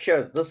ancient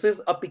textures, this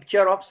is a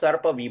picture of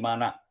Sarpa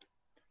Vimana.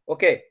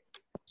 Okay,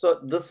 so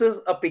this is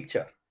a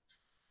picture.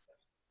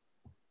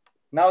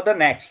 Now the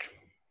next,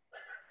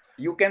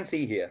 you can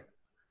see here.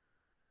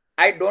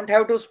 I don't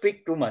have to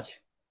speak too much.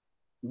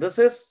 This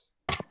is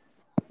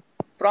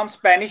from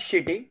Spanish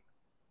city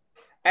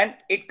and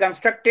it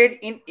constructed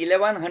in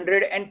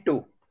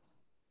 1102.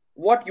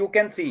 What you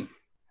can see,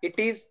 it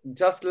is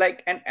just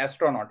like an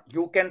astronaut.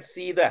 You can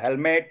see the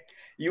helmet,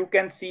 you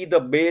can see the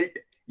belt,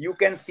 you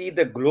can see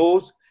the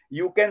gloves,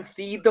 you can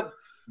see the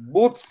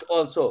boots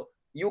also.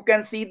 You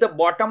can see the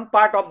bottom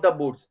part of the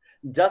boots,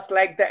 just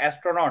like the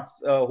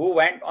astronauts who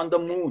went on the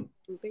moon.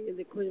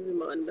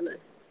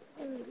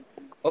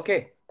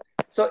 Okay,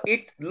 so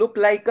it's look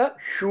like a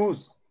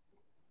shoes.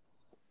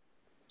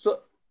 So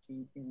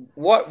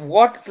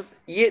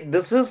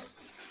this is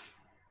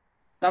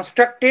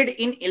constructed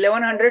in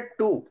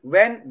 1102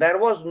 when there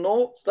was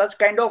no such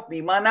kind of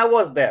Vimana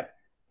was there.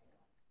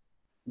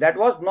 That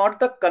was not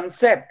the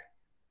concept.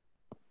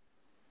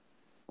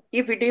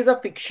 If it is a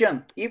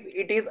fiction, if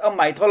it is a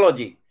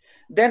mythology,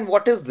 then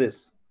what is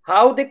this?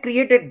 How they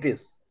created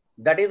this?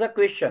 That is a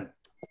question.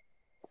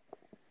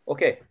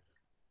 Okay.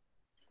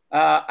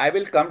 I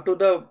will come to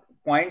the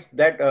points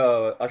that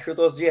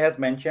Ashutosh ji has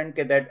mentioned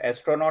that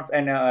astronauts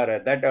and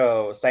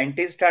that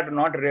scientists are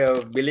not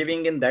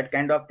believing in that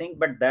kind of thing,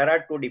 but there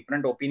are two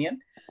different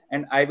opinions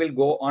and I will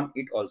go on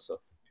it also.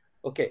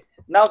 Okay,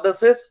 now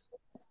this is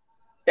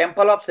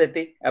Temple of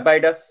Seti,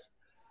 Abydos.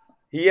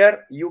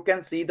 Here you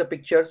can see the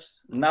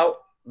pictures. Now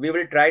we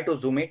will try to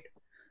zoom it.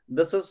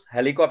 This is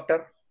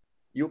helicopter.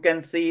 You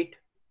can see it.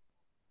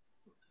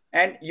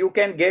 And you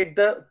can get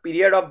the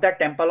period of the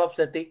Temple of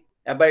Seti,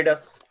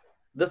 Abydos.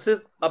 This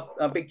is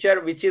a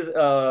picture which is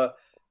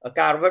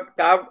carved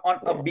on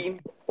a beam.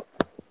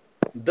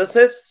 This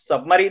is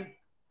submarine.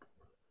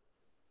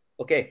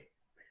 Okay.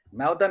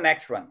 Now the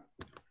next one.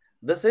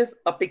 This is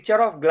a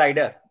picture of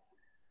glider.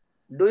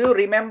 Do you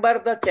remember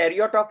the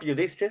chariot of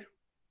Yudhishthir?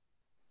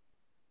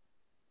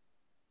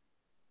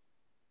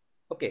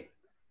 Okay.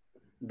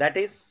 That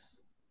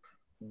is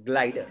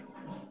glider.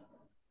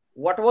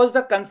 What was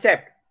the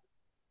concept?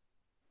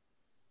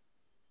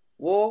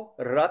 वो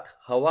रथ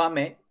हवा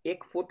में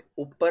 1 foot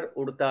ऊपर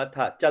उड़ता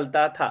था,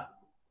 चलता था.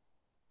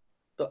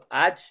 तो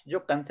आज जो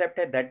कंसेप्ट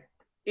है that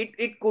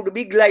it could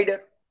be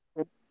glider.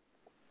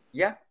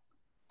 Yeah,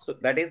 so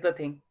that is the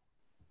thing.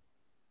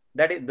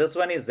 That is, this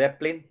one is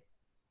Zeppelin.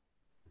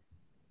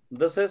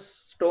 This is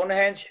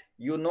Stonehenge.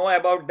 You know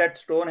about that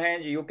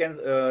Stonehenge. You can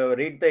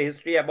read the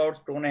history about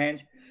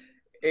Stonehenge.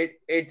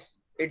 It's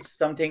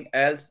something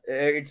else.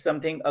 It's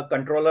something, a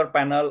controller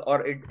panel,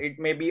 or it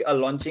may be a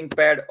launching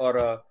pad or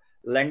a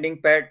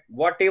landing pad,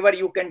 whatever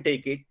you can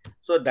take it.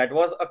 So that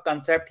was a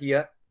concept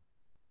here.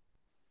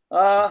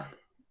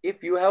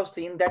 If you have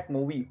seen that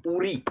movie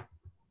Uri,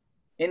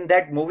 in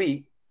that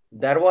movie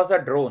there was a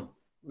drone.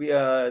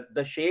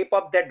 The shape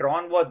of that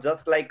drone was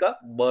just like a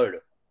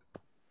bird.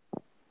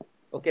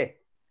 Okay,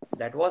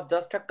 that was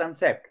just a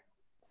concept.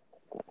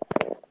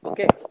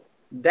 Okay,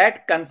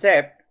 that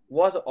concept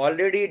was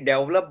already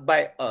developed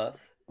by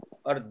us,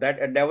 or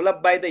that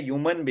developed by the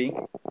human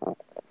beings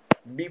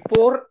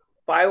before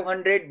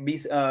 500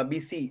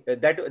 BC.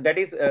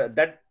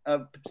 That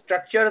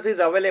structures is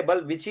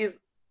available, which is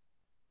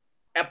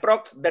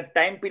approx the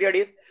time period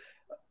is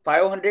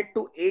 500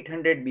 to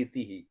 800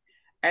 BCE,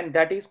 and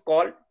that is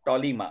called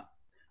Tolima.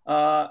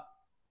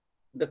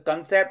 The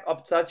concept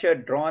of such a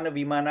drone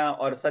Vimana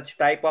or such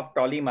type of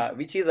Tolima,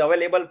 which is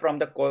available from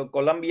the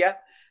Colombia,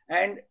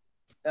 and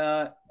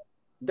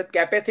the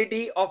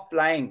capacity of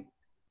flying,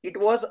 it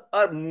was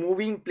a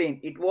moving plane.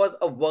 It was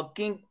a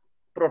working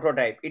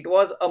prototype. It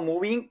was a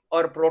moving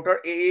or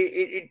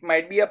it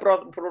might be a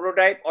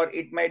prototype, or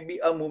it might be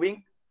a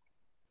moving.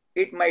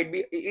 It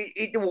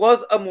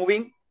was a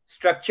moving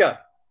structure.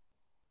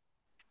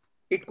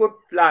 It could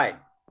fly.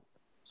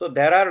 So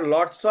there are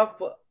lots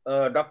of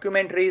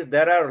documentaries.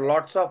 There are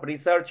lots of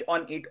research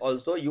on it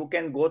also. You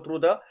can go through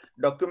the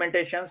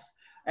documentations.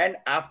 And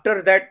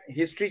after that,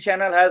 History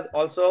Channel has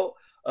also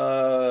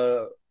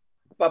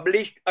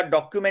published a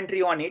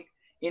documentary on it,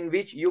 in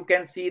which you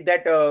can see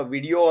that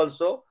video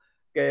also,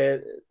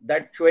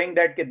 that showing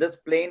that this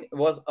plane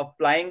was a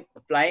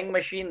flying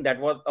machine, that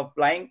was a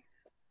flying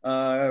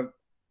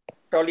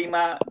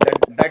Tolima,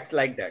 that's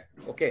like that.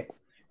 Okay,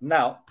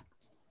 now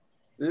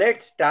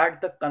let's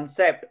start the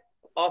concept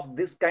of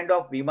this kind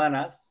of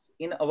Vimanas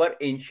in our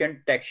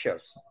ancient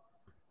textures.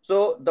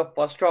 So the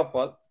first of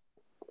all,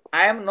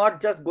 I am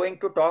not just going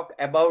to talk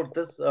about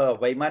this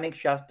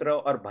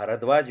Vimaan-Shaastra or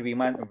Bharadwaj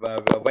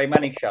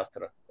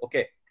Vimaan-Shaastra.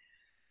 Okay,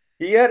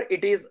 here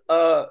it is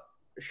a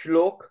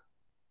shlok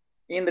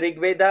in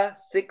Rigveda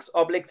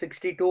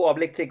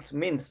 6/62/6,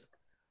 means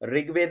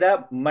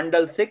Rigveda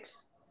Mandal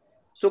 6,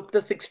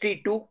 Sukta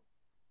 62,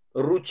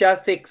 Rucha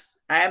 6.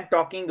 I am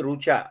talking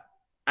Rucha.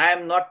 I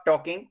am not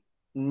talking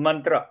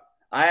mantra.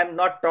 I am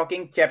not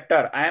talking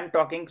chapter. I am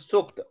talking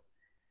sukt.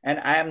 And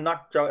I am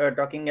not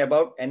talking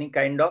about any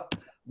kind of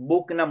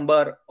book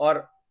number,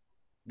 or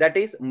that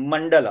is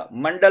mandala.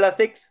 Mandala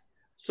 6,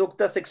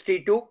 Sukta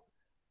 62,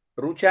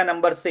 Rucha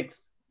number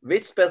 6,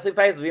 which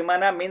specifies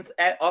Vimana means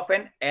of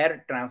an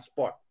air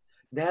transport.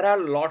 There are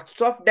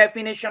lots of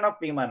definition of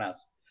Vimanas.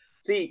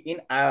 See, in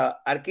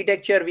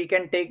architecture, we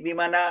can take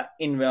Vimana.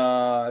 In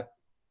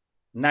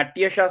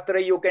Natya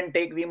Shastra, you can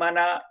take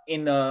Vimana.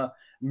 In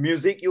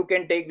music, you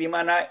can take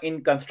Vimana.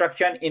 In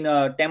construction, in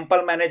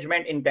temple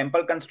management, in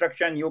temple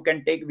construction, you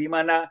can take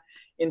Vimana.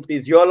 In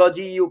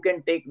physiology, you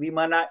can take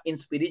Vimana. In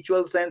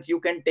spiritual sense, you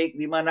can take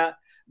Vimana.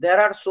 There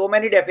are so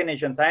many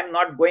definitions. I am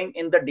not going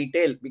in the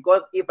detail,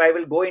 because if I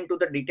will go into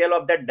the detail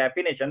of that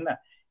definition,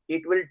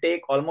 it will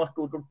take almost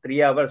 2 to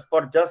 3 hours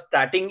for just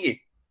starting it.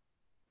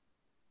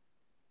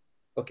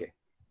 Okay.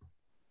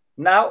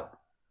 Now,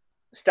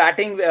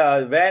 starting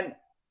when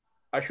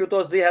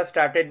Ashutosh ji has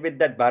started with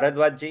that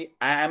Bharadwaj ji,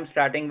 I am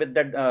starting with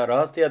that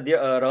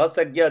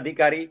Rahasagya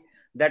Adhikari,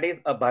 that is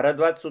a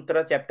Bharadwaj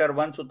Sutra, chapter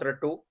 1, Sutra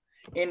 2,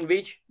 in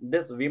which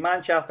this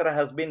Vimaan-Shaastra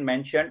has been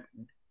mentioned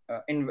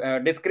in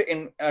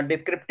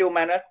descriptive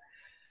manner.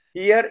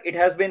 Here it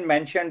has been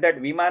mentioned that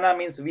Vimana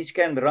means which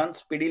can run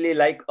speedily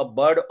like a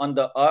bird on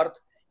the earth,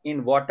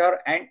 in water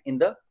and in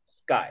the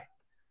sky.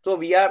 So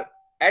we are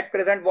at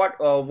present,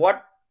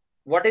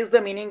 what is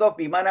the meaning of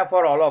Vimana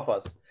for all of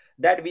us?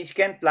 That which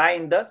can fly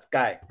in the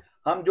sky.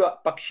 हम जो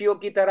पक्षियों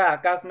की तरह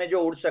आकाश में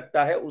जो उड़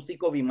सकता है उसी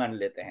को विमान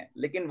लेते हैं.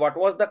 लेकिन what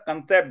was the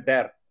concept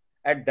there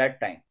at that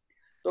time?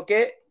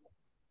 Okay,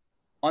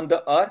 on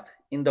the earth,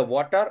 in the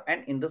water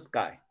and in the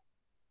sky,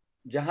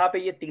 जहां पे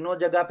ये तीनों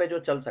जगह पे जो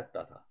चल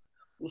सकता था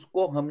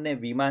उसको हमने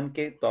विमान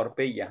के तौर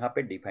पे यहाँ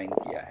पे डिफाइन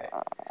किया है.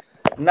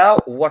 Now,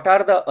 what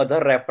are the other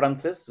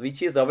references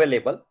which is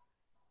available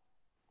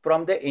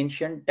from the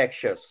ancient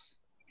textures?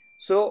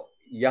 So,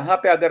 यहाँ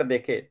पे अगर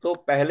देखें तो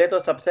पहले तो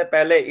सबसे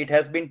पहले it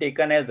has been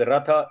taken as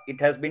ratha,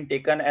 it has been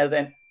taken as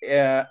an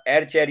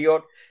air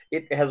chariot,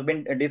 it has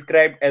been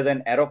described as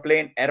an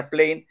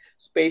airplane,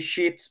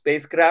 spaceship,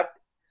 spacecraft,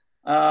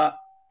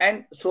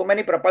 and so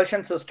many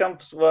propulsion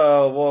systems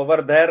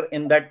were there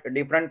in that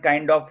different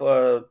kind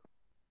of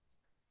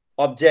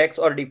objects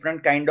or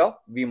different kind of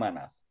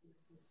vimanas.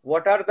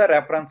 What are the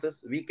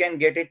references? We can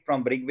get it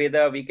from Rig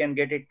Veda, we can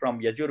get it from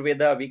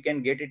Yajurveda, we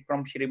can get it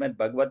from Srimad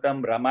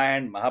Bhagavatam,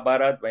 Ramayana,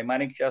 Mahabharata,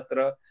 Vaimanik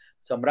Shastra,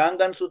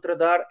 Samrangan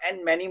Sutradhar,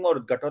 and many more,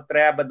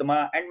 Gatotraya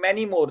Badma, and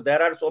many more.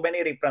 There are so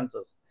many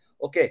references.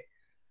 Okay,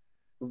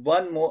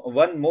 one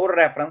more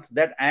reference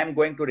that I am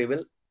going to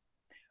reveal.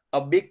 A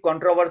big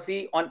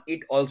controversy on it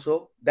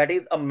also, that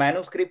is a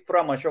manuscript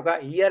from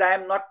Ashoka. Here I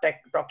am not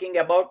talking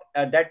about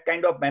that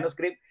kind of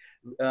manuscript.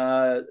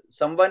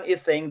 Someone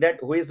is saying that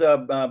who is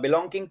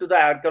belonging to the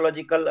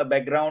archaeological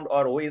background,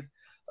 or who is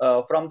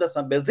from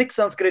the basic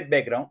Sanskrit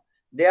background,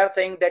 they are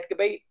saying that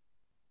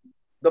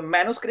the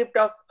manuscript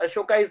of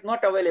Ashoka is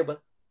not available.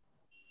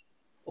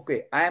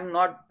 Okay, I am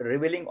not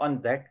revealing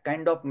on that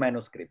kind of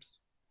manuscripts.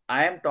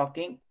 I am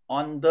talking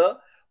on the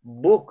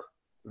book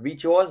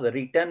which was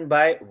written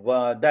by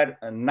the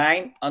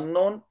 9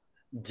 unknown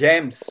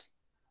gems.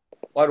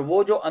 और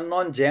वो जो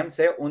unknown gems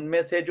है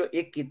उनमें से जो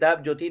एक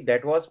किताब जो थी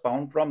that was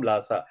found from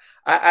Lhasa.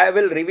 I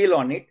will reveal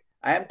on it.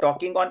 I am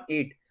talking on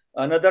it.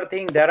 Another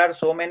thing, there are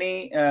so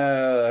many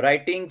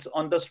writings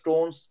on the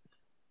stones.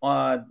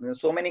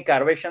 So many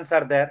carvations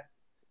are there.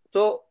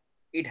 So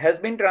it has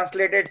been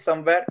translated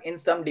somewhere in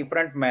some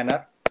different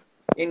manner.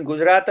 In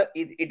Gujarat,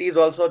 it is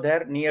also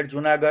there near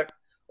Junagadh.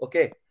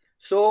 Okay,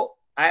 so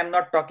I am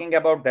not talking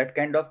about that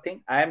kind of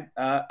thing.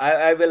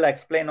 I will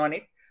explain on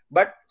it.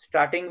 But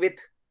starting with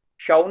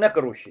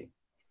Shaunak Rishi,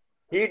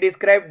 he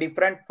described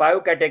different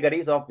 5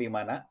 categories of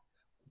Vimana.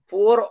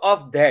 4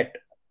 of that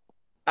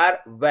are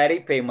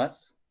very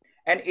famous,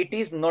 and it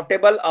is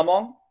notable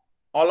among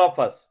all of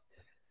us.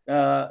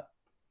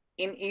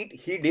 In it,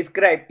 he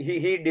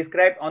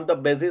described on the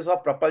basis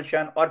of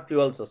propulsion or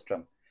fuel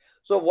system.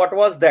 So what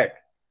was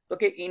that?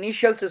 Okay,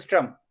 initial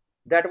system,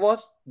 that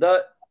was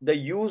the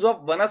use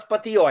of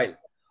vanaspati oil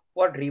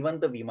for driven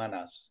the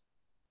Vimanas.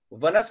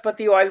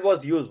 वनस्पति oil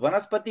was use.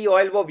 वनस्पति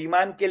oil वो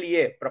विमान के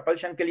लिए,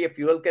 propulsion के लिए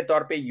fuel के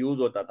तौर पे यूज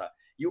होता था.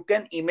 You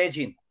can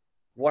imagine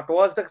what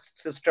was the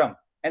system,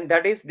 and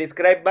that is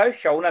described bye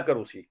Shaunak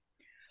Rishi.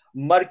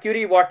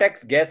 Mercury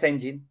vortex gas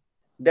engine,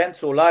 then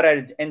solar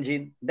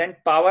engine, then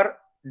power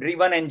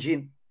driven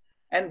engine,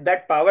 and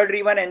that power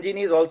driven engine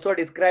is also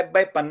described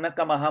by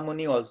Pannaka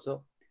Mahamuni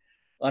also.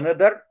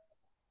 Another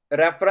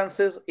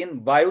references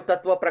in Vayu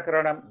Tattva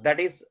Prakaranam, that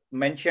is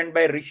mentioned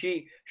by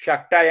Rishi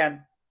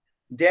Shaktayan.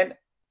 Then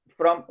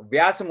from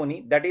Vyas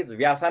Muni, that is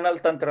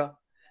Vyasanal Tantra.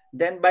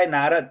 Then by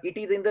Narad, it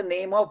is in the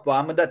name of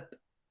Vamadat,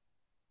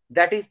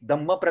 that is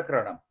Dhamma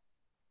Prakaranam.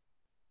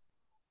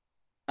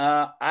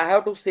 I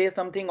have to say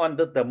something on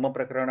this Dhamma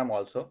Prakaranam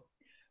also.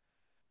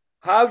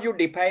 How you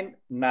define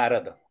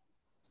Narad?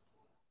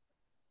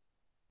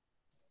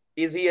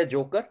 Is he a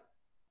joker?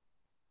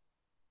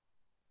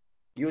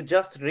 You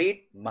just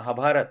read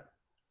Mahabharata,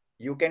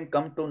 you can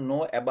come to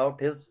know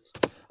about his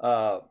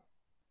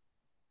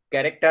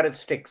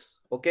characteristics.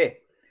 Okay,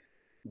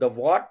 the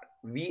what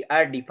we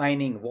are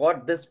defining,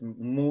 what this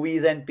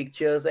movies and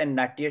pictures and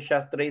Natya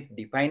Shastra is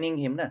defining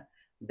him, na,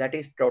 that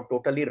is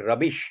totally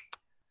rubbish.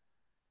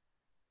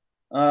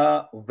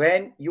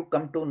 When you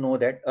come to know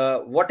that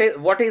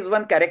what is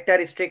one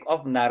characteristic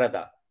of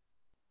Narada,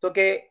 तो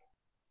के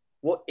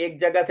वो एक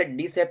जगह से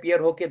disappear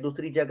होके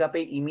दूसरी जगह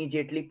पे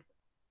इमीडिएटली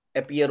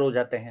अपीयर हो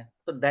जाते हैं.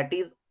 तो that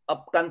is a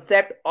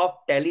concept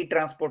of tele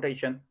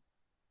transportation.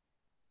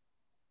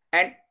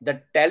 And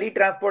the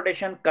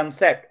teletransportation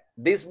concept,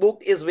 this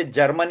book is with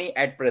Germany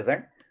at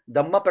present.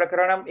 Dhamma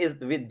Prakaranam is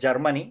with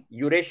Germany,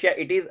 Eurasia.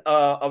 It is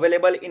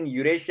available in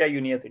Eurasia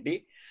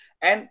University,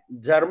 and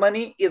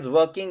Germany is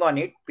working on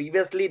it.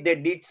 Previously, they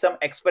did some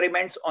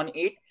experiments on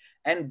it,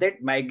 and they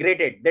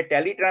migrated. They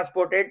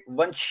teletransported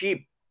one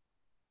sheep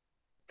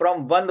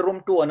from one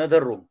room to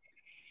another room.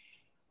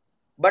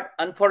 But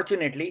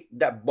unfortunately,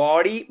 the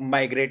body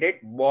migrated.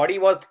 Body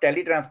was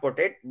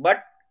teletransported,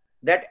 but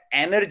that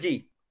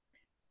energy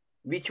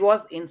which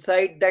was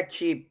inside that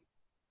sheep,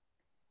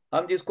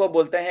 हम जिसको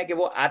बोलते हैं कि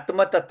वो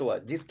आत्म तत्व,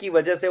 जिसकी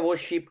वजह से वो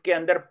sheep के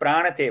अंदर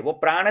प्राण थे, वो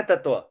प्राण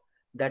तत्व,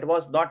 that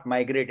was not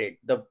migrated.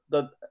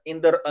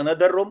 In the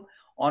another room,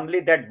 only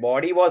that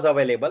body was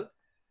available,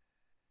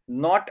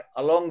 not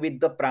along with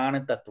the प्राण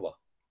तत्व.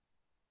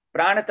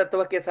 प्राण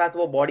तत्व के साथ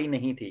वो body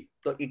नहीं थी,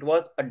 so it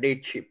was a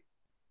dead sheep.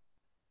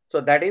 So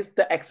that is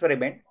the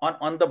experiment.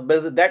 On the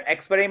basis, that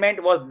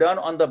experiment was done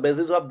on the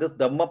basis of this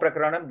Dhamma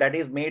Prakaranam that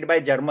is made by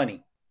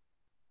Germany.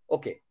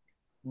 Okay,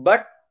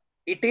 but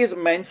it is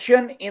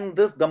mentioned in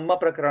this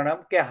Dhamma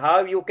Prakaranam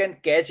how you can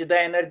catch the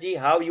energy,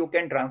 how you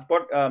can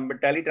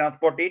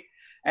teletransport it,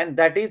 and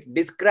that is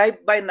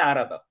described by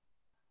Narada.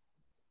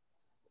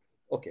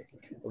 Okay,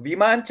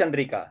 Viman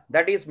Chandrika,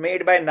 that is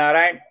made by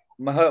Narayan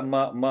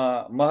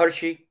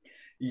Maharshi.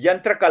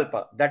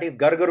 Yantrakalpa, that is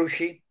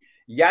Gargarushi.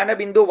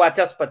 Yanabindu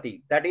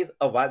Vachaspati, that is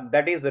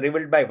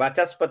revealed by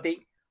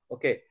Vachaspati.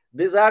 Okay,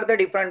 these are the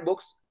different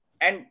books,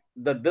 and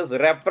this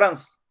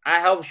reference I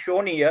have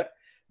shown here.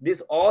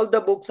 All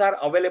the books are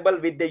available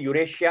with the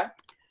Eurasia,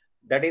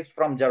 that is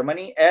from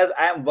Germany. As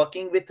I am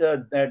working with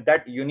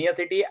that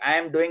university, I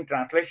am doing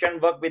translation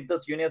work with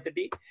this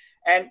university,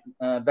 and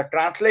the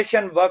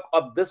translation work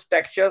of this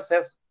textures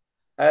has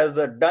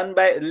done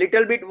by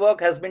little bit work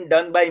has been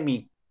done by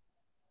me.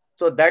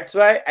 So that's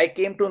why I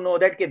came to know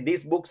that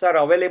these books are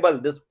available.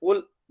 These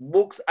full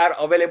books are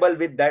available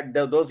with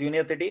those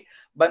university,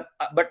 but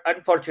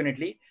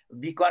unfortunately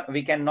we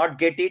cannot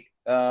get it.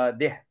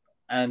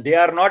 They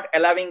are not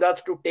allowing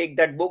us to take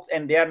that books,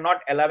 and they are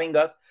not allowing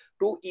us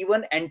to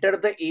even enter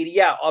the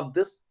area of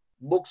this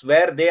books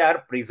where they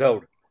are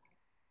preserved.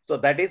 So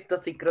that is the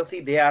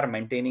secrecy they are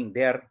maintaining,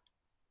 they are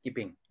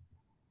keeping.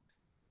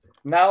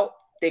 Now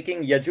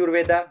taking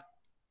Yajurveda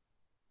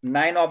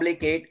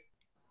 9/8,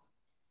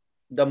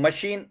 the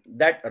machine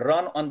that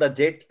run on the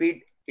jet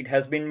speed, it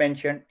has been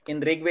mentioned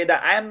in Rig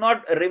Veda. I am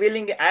not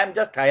revealing it, I am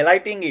just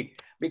highlighting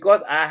it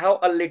because I have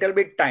a little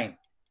bit time.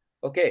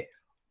 Okay,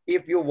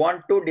 if you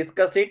want to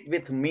discuss it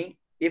with me,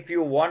 if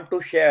you want to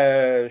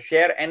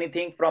share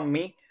anything from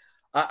me,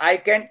 I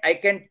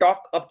can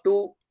talk up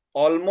to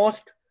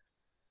almost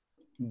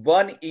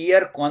 1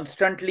 year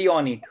constantly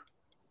on it.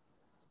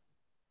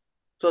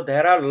 So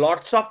there are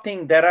lots of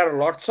things, there are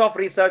lots of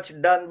research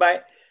done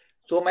by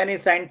so many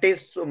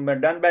scientists,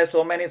 done by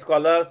so many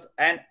scholars,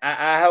 and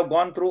I have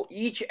gone through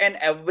each and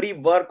every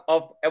work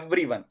of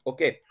everyone.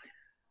 Okay,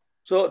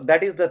 so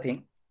that is the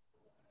thing.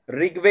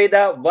 Rig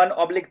Veda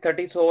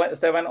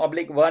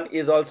 1/37/1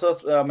 is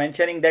also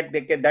mentioning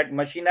that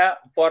machina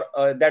for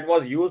that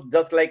was used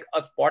just like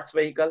a sports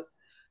vehicle.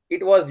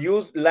 It was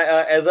used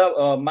as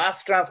a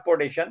mass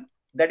transportation,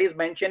 that is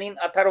mentioned in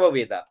Atharva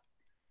Veda,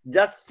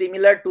 just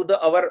similar to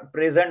our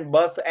present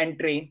bus and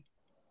train.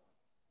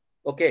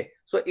 Okay,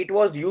 so it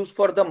was used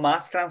for the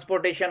mass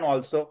transportation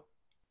also.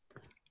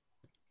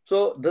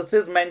 So this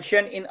is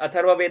mentioned in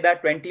Atharva Veda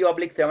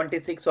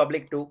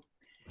 20/76/2.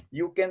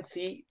 You can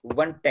see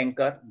one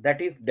tanker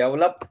that is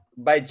developed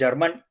by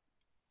German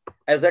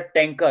as a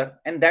tanker,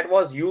 and that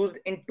was used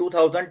in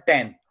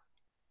 2010.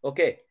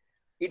 Okay,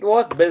 it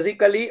was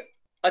basically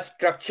a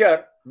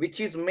structure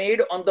which is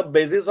made on the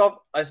basis of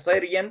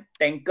Assyrian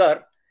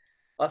tanker,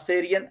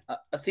 Assyrian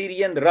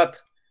Rath,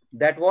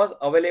 that was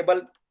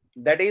available.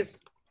 That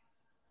is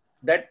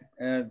that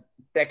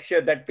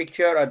texture, that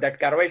picture, or that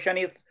carvation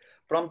is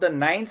from the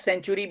 9th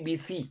century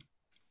BC.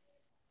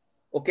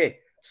 Okay,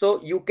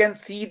 so you can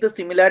see the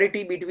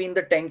similarity between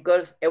the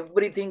tankers,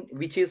 everything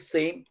which is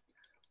same,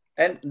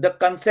 and the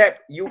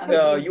concept you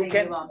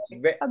can.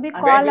 अभी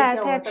call आया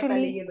था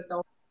actually.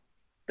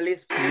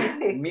 Please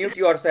mute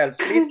yourself.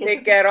 Please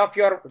take care of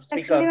your speaker.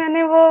 Actually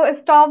मैंने वो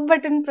stop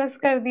button press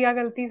कर दिया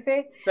गलती से,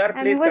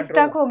 and वो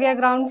स्टक हो गया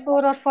ग्राउंड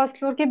फ्लोर और फर्स्ट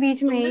फ्लोर के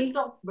बीच में ही.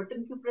 स्टॉप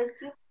बटन क्यों प्रेस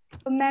किया?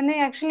 तो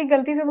मैंने एक्चुअली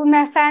गलती से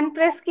मैं फैन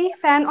प्रेस की,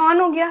 फैन ऑन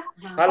हो गया.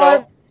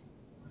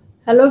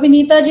 Hello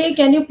Vinita ji,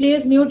 can you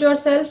please mute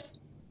yourself?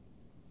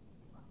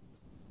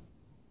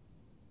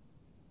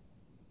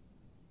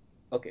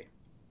 Okay,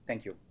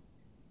 thank you.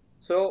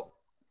 So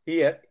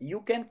here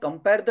you can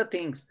compare the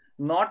things,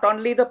 not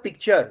only the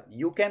picture,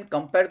 you can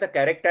compare the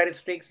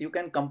characteristics, you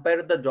can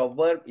compare the job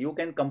work, you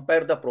can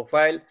compare the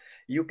profile,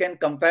 you can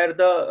compare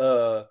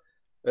the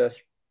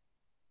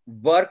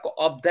work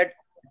of that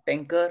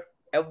tanker,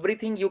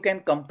 everything you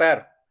can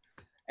compare,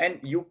 and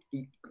you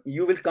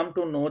will come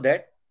to know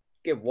that,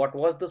 okay, what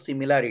was the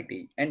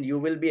similarity, and you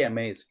will be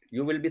amazed,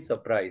 you will be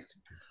surprised.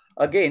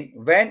 Again,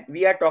 when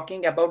we are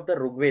talking about the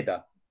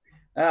Rigveda,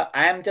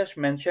 I am just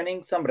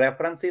mentioning some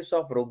references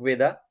of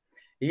Rigveda.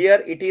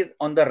 Here it is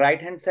on the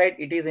right hand side,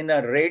 it is in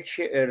a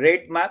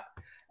red mark,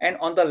 and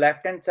on the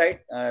left hand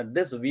side,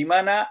 this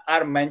Vimana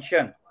are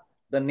mentioned.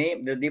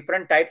 The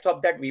different types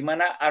of that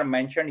Vimana are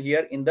mentioned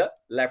here in the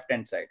left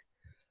hand side.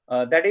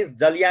 That is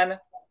Jalyan,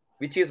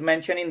 which is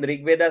mentioned in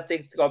Rigveda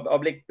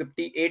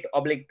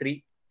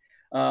 6/58/3.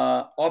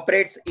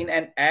 Operates in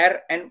an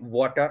air and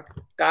water.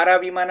 Kara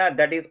Vimana,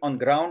 that is on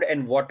ground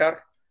and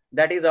water,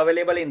 that is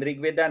available in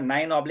Rigveda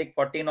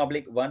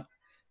 9/14/1.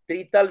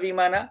 Trital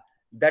Vimana,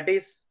 that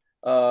is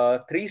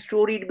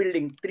three-storied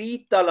building.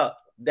 Tritala,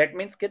 that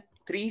means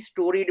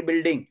three-storied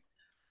building.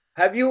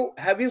 Have you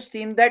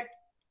seen that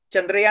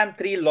Chandrayaan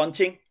 3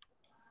 launching?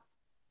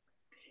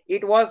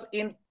 It was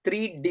in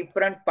 3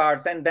 different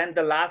parts, and then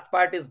the last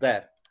part is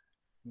there.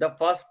 The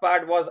first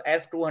part was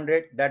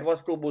S-200, that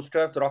was 2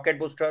 boosters, rocket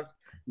boosters,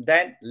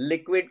 then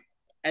liquid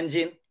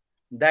engine,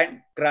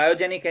 then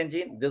cryogenic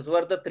engine. These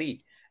were the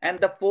 3. And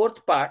the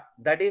fourth part,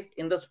 that is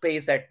in the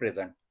space at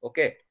present.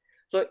 Okay.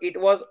 So it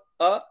was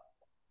a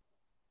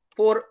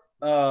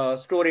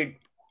 4-storied.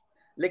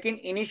 Lekin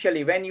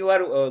initially, when you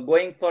are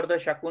going for the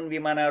Shakun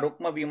Vimana,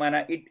 Rukma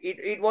Vimana,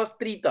 it was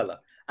 3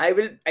 tala. I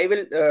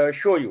will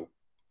show you.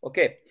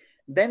 Okay.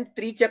 Then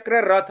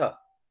Trichakra Ratha.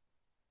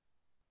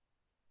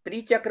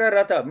 Trichakra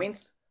Ratha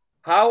means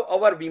how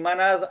our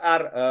Vimanas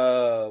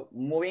are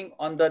moving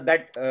on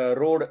that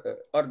road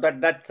or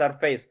that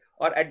surface,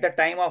 or at the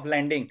time of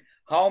landing.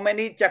 How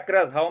many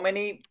chakras, how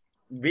many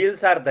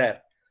wheels are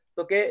there?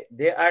 Okay,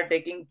 they are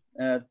taking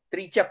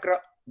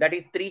Trichakra, that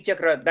is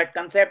Trichakra. That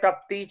concept of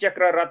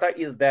Trichakra Ratha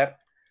is there.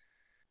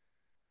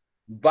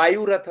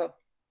 Vayu Ratha.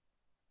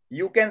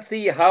 You can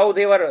see how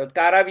they were,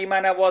 Kara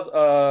Vimana was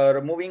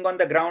moving on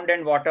the ground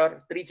and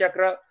water.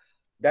 Trichakra,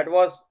 that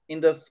was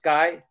in the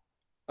sky.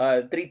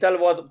 Trital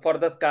was for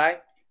the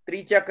sky.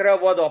 Trichakra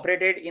was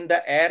operated in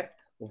the air.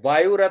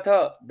 Vayu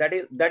Ratha,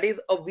 that is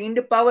a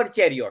wind power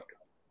chariot.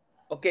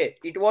 Okay,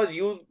 it was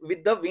used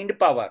with the wind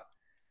power.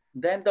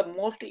 Then the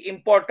most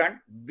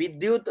important,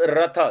 Vidyut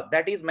Ratha,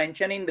 that is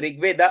mentioned in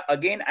Rigveda.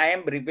 Again, I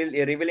am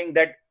revealing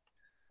that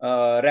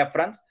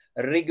reference.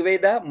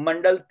 Rigveda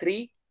Mandal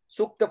 3,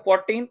 Sukta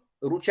 14,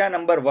 Rucha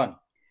number 1.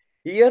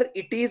 Here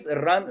it is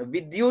run,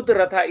 Vidyut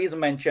Ratha is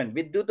mentioned.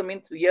 Vidyut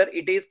means here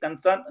it is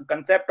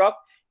concept of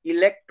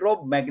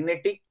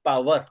electromagnetic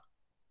power.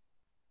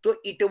 So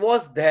it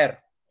was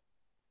there.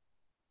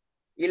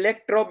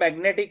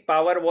 Electromagnetic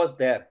power was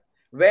there.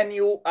 When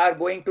you are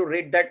going to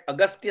read that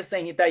Agastya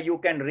Samhita, you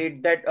can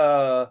read that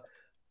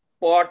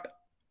pot,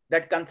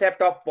 that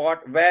concept of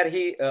pot, where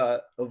he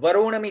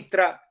Varuna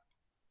Mitra,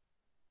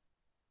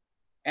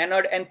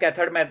 anode and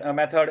cathode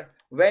method.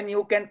 When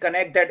you can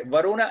connect that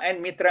Varuna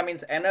and Mitra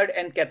means anode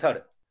and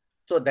cathode.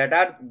 So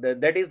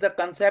that is the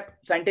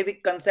concept,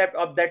 scientific concept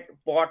of that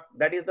pot.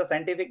 That is the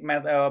scientific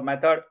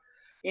method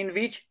in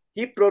which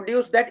he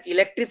produced that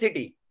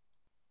electricity.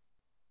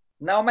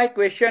 Now my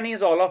question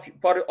is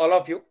for all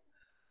of you,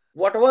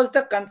 what was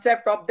the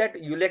concept of that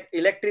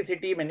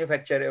electricity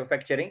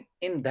manufacturing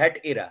in that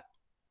era?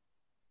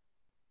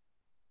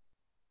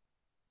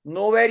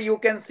 Nowhere you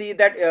can see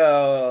that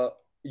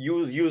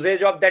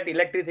usage of that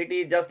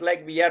electricity, just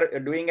like we are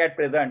doing at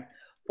present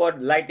for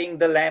lighting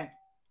the lamp,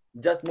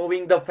 just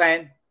moving the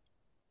fan,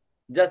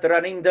 just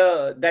running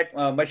that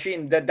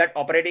machine, that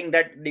operating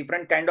that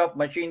different kind of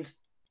machines.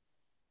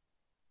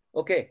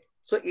 Okay,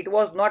 so it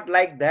was not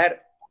like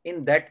that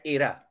in that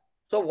era.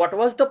 So what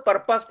was the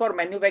purpose for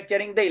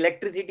manufacturing the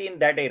electricity in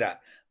that era?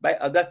 By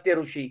Agastya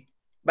Rishi,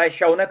 by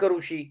Shaunaka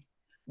Rishi,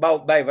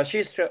 by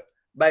Vasishtha,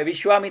 by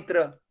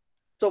Vishwamitra.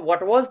 So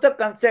what was the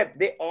concept?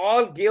 They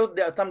all gave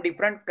some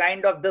different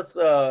kind of this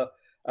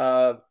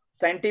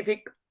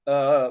scientific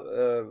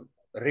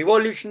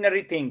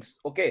revolutionary things.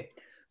 Okay,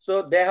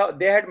 so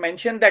they had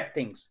mentioned that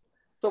things.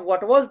 So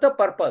what was the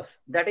purpose?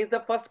 That is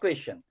the first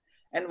question.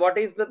 And what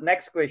is the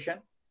next question?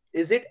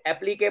 Is it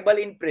applicable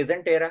in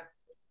present era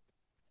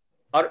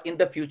or in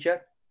the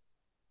future?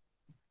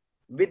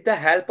 With the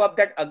help of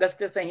that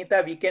Agastya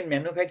Samhita, we can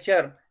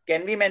manufacture.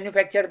 Can we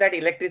manufacture that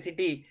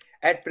electricity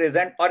at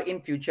present or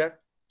in future?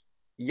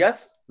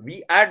 Yes,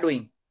 we are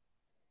doing.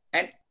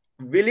 And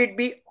will it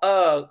be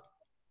a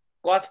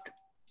cost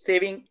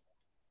saving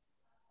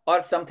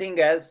or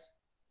something else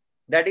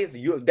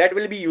that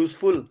will be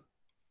useful,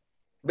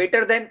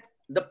 better than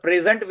the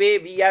present way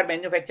we are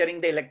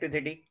manufacturing the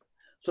electricity?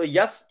 So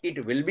yes,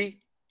 it will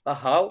be.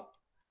 How?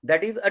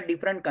 That is a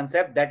different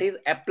concept. That is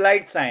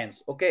applied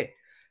science. Okay.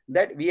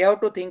 that we have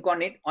to think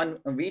on it, on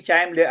which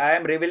I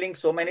am revealing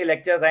so many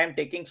lectures. I am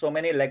taking so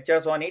many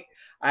lectures on it.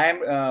 I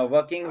am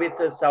working with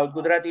South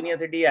Gujarat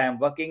University. I am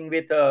working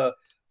with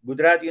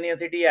Gujarat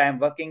University. I am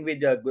working with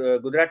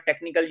Gujarat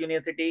Technical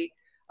University.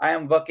 I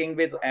am working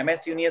with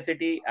MS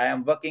University. I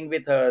am working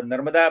with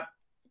Narmada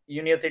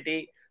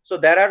University. So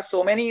there are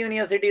so many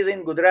universities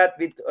in Gujarat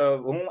with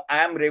whom I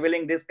am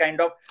revealing this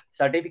kind of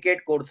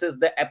certificate courses,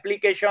 the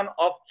application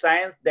of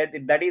science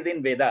that is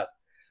in Vedas.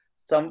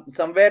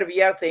 Somewhere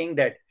we are saying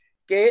that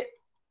के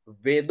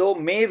वेदों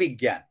में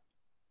विज्ञान,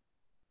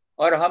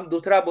 और हम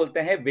दूसरा बोलते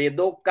हैं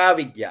वेदों का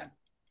विज्ञान.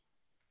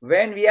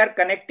 When we are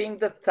connecting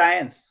the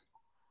science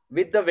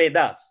with the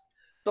Vedas,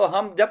 तो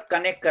हम जब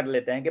कनेक्ट कर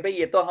लेते हैं कि भाई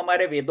ये तो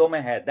हमारे वेदों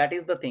में है, that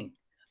is the thing.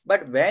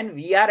 But when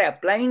we are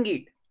applying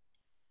it,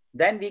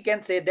 then we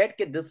can say that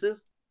कि this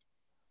is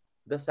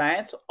the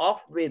science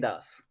of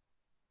Vedas.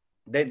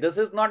 This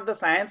is not the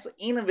science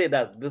in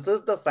Vedas. This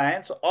is the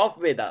science of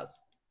Vedas.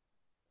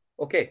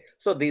 Okay,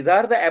 so these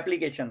are the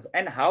applications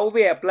and how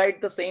we applied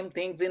the same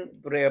things in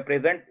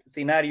present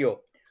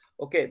scenario.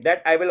 Okay,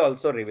 that I will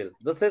also reveal.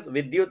 This is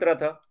Vidyut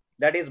Ratha,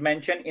 that is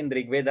mentioned in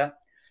Rigveda.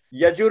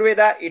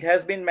 Yajurveda, it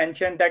has been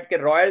mentioned that the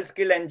royal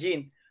skill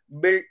engine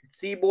built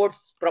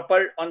seaboats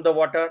propelled on the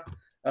water,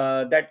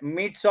 that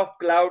midst of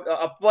cloud,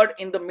 upward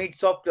in the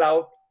midst of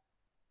cloud,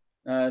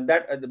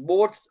 that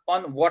boats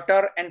on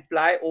water and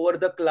fly over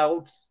the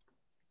clouds.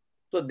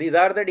 So these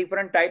are the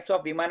different types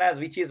of vimanas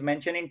which is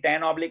mentioned in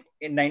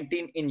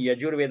 10/19 in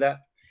Yajurveda.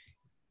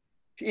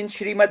 In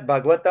Srimad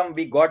Bhagavatam,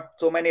 we got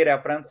so many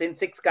references. In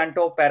 6th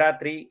canto, para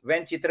 3,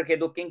 when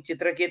Chitraketu, King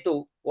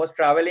Chitraketu was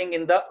traveling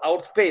in the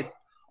outspace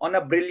on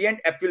a brilliant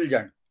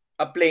effulgent,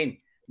 a plane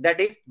that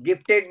is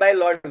gifted by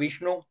Lord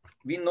Vishnu.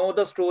 We know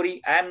the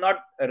story. I am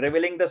not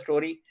revealing the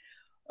story.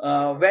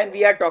 When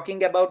we are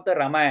talking about the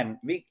Ramayana,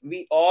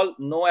 we all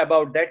know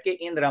about that.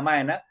 In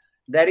Ramayana,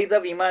 there is a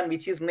Viman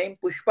which is named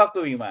Pushpak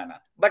Vimana.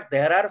 But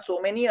there are so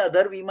many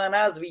other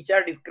Vimanas which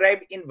are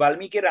described in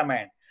Valmiki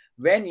Ramayana.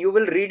 When you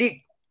will read it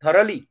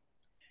thoroughly,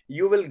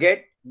 you will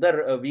get the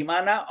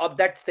Vimana of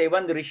that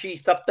 7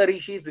 Rishis, Sapta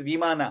Rishis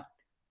Vimana.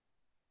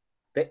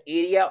 The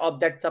area of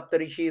that Sapta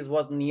Rishis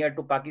was near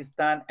to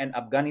Pakistan and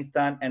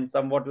Afghanistan and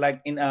somewhat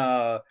like in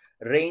a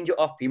range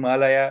of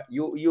Himalaya.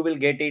 You will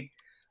get it.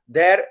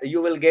 There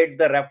you will get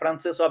the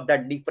references of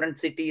that different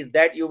cities,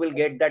 that you will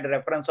get that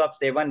reference of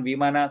 7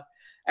 Vimanas.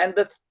 And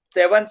the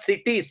 7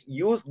 cities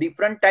use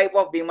different type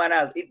of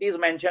Vimanas. It is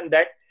mentioned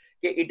that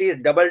it is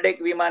double deck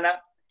Vimana,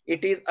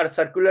 it is a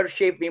circular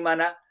shape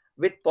Vimana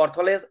with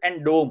portholes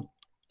and dome.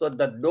 So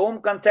the dome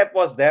concept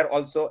was there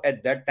also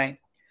at that time.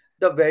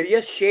 The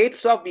various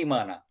shapes of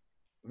Vimana,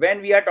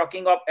 when we are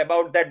talking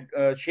about that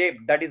shape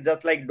that is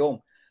just like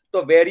dome,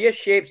 so various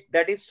shapes,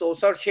 that is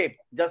saucer shape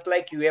just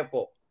like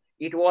UFO,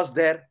 it was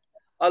there.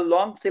 A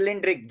long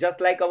cylindric just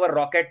like our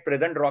rocket,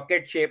 present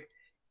rocket shape,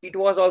 it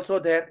was also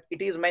there.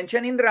 It is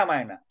mentioned in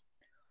Ramayana.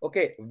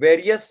 Okay,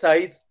 various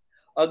size,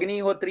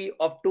 Agnihotri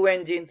of 2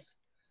 engines,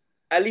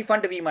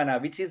 elephant Vimana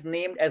which is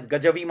named as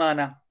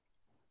Gajavimana.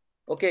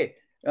 Okay,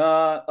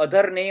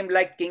 other name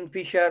like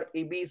Kingfisher,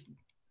 Ibis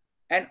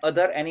and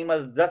other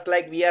animals, just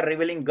like we are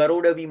revealing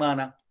Garuda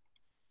Vimana,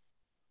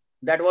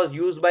 that was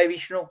used by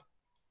Vishnu,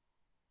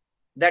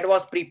 that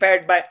was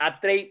prepared by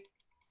Atreya,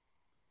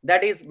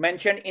 that is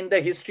mentioned in the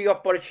history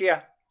of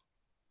Persia.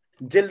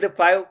 Jild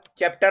 5,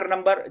 chapter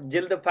number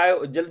Jild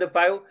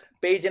 5,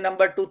 page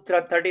number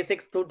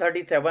 236 to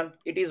 37.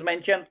 It is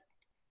mentioned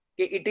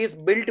it is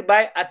built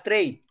by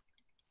Atreya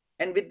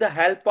and with the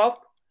help of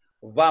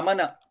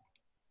Vamana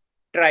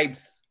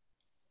tribes.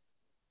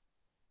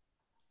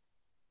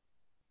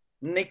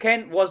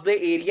 Nikhen was the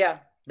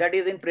area that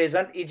is in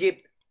present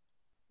Egypt.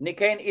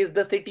 Nikhen is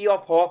the city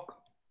of Hawk.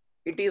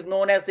 It is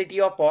known as city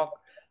of Hawk.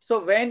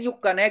 So when you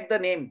connect the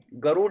name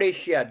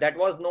Garudasia, that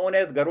was known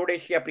as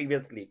Garudasia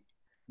previously,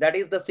 that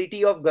is the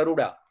city of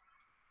Garuda,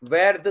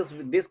 where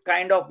this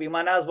kind of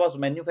Vimanas was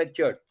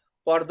manufactured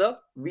for the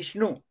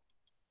Vishnu.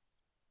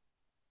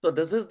 So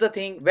this is the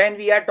thing. When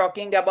we are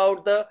talking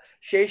about the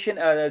Shesha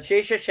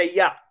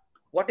Shayya,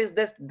 what is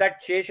this?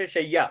 That Shesha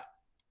Shayya,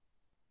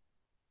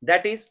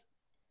 that is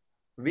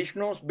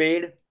Vishnu's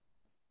bed.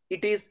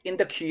 It is in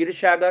the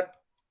Kshirshagar.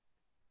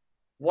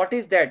 What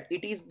is that?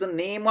 It is the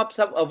name of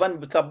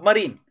one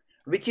submarine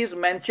which is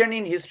mentioned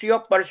in history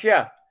of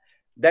Persia.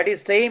 That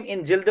is same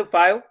in Jild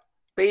 5,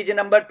 page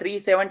number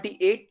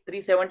 378,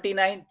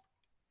 379.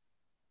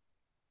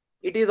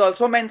 It is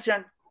also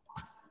mentioned.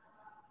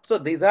 So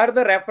these are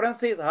the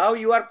references, how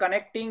you are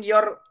connecting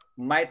your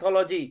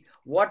mythology,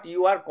 what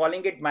you are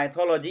calling it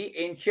mythology.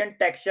 Ancient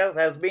textures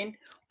has been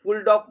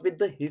filled up with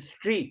the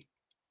history.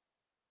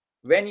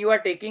 When you are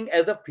taking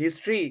as a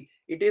history,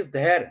 it is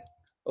there.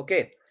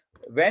 Okay.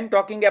 When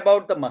talking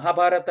about the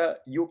Mahabharata,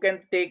 you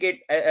can take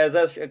it as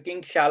a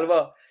King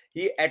Shalva.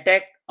 He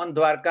attacked on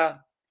Dwarka.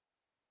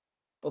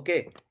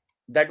 Okay.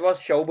 That was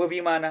Shaubha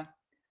Vimana.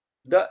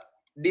 The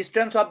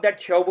distance of that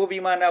Shaubha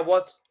Vimana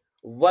was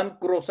 1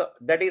 crore,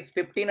 that is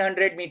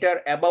 1500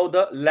 meter above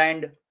the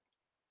land.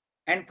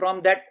 And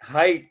from that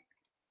height,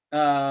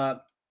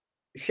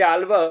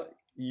 Shalva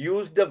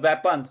used the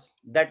weapons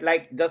that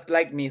just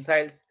like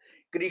missiles.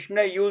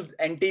 Krishna used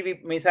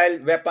anti-missile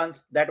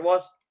weapons, that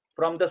was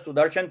from the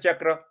Sudarshan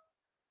Chakra.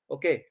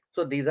 Okay,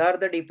 so these are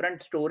the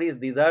different stories,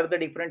 these are the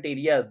different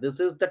areas, this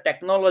is the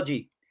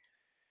technology.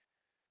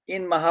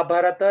 In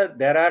Mahabharata,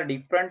 there are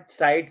different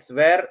sites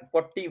where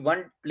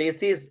 41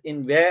 places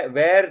in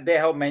where they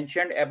have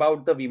mentioned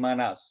about the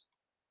Vimanas,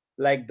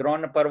 like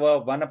Drona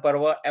Parva,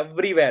 Vanaparva,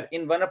 everywhere.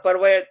 In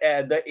Vanaparva,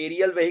 the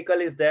aerial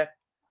vehicle is there.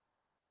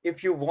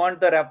 If you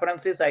want the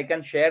references, I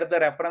can share the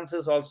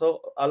references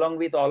also along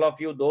with all of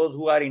you, those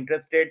who are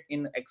interested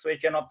in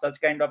expression of such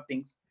kind of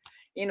things.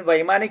 In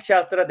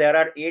Vimaan-Shaastra, there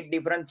are 8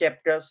 different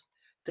chapters,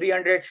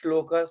 300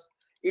 shlokas.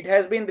 It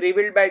has been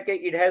revealed by,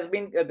 it has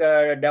been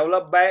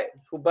developed by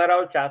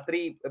Subbarao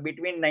Shastri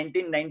between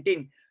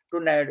 1919 to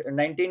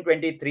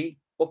 1923.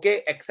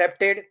 Okay,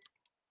 accepted.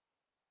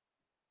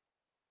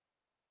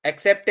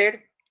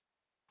 Okay,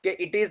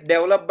 it is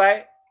developed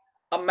by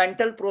a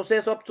mental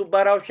process of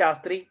Subbarao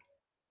Shastri.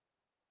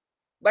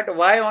 But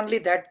why only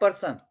that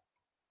person?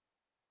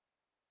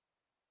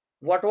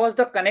 What was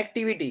the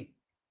connectivity?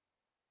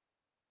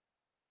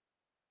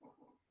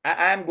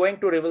 I am going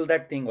to reveal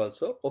that thing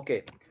also.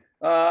 Okay.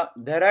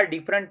 There are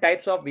different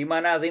types of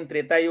Vimanas in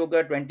Treta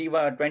Yuga,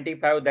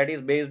 25, that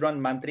is based on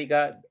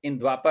Mantrika. In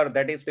Dwapar,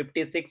 that is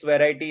 56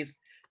 varieties.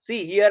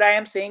 See, here I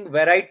am saying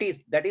varieties,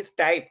 that is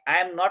type. I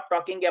am not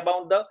talking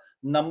about the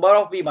number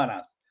of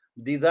Vimanas.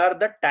 These are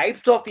the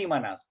types of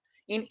Vimanas.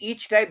 In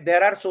each type,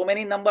 there are so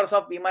many numbers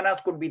of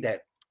Vimanas could be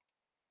there.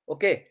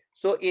 Okay,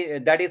 so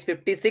that is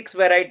 56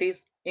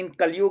 varieties. In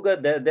Kali Yuga,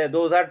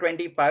 those are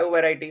 25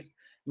 varieties.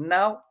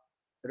 Now,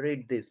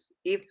 read this.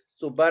 If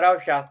Subbarao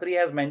Shastri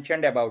has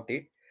mentioned about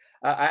it,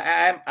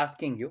 I am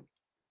asking you,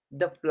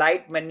 the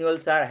flight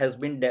manuals has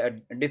been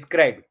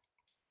described.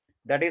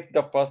 That is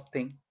the first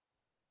thing.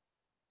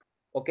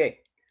 Okay,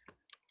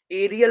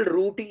 aerial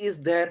route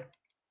is there.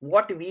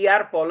 What we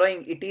are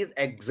following, it is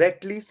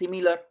exactly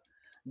similar.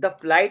 The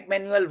flight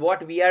manual,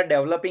 what we are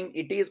developing,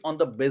 it is on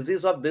the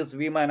basis of this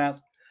Vimanas.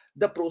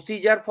 The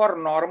procedure for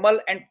normal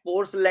and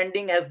forced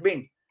landing has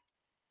been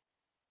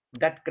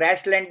that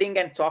crash landing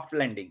and soft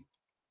landing.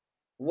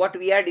 What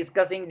we are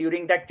discussing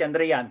during that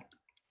Chandrayaan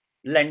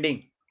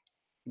landing,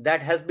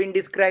 that has been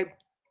described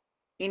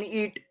in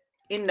it.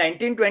 In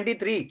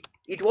 1923,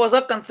 it was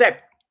a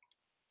concept.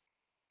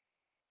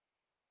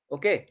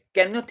 Okay,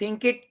 can you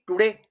think it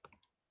today?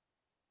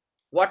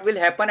 What will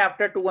happen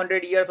after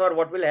 200 years or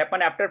what will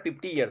happen after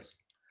 50 years?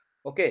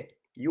 Okay,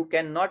 you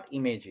cannot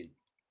imagine.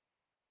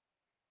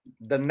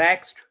 The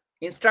next,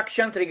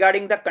 instructions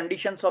regarding the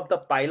conditions of the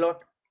pilot.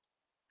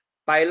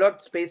 Pilot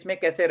space में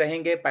कैसे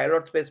रहेंगे,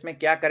 pilot space में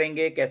क्या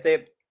करेंगे, कैसे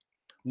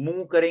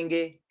move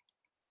करेंगे,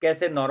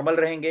 कैसे normal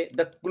रहेंगे,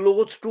 the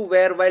clothes to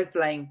where while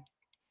flying,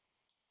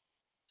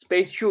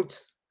 space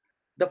shoots,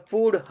 the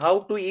food, how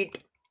to eat,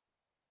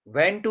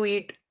 when to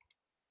eat,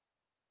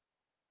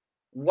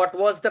 what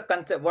was the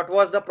concept, what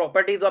was the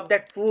properties of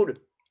that food.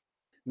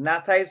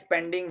 NASA is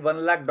spending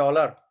 $1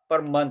 lakh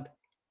per month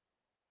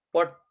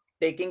for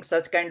taking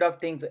such kind of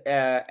things,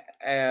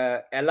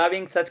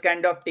 allowing such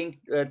kind of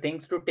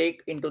things to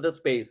take into the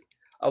space.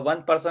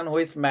 One person who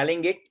is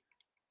smelling it,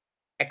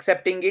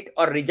 accepting it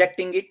or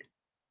rejecting it,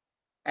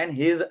 and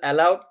he is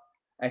allowed,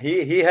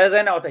 he has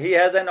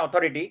an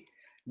authority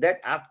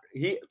that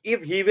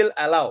if he will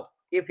allow,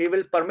 if he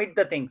will permit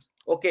the things,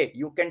 okay,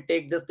 you can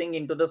take this thing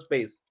into the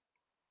space.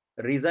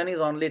 Reason is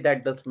only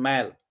that the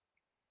smell.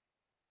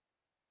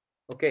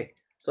 Okay,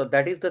 so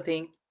that is the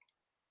thing.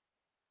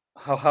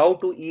 How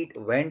to eat,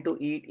 when to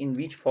eat, in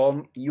which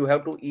form you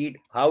have to eat,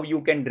 how you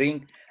can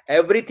drink,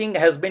 everything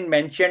has been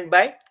mentioned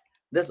by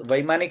this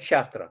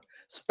Vimaan-Shaastra.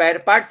 Spare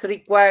parts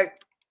required,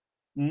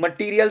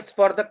 materials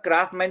for the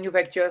craft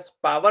manufacturers,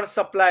 power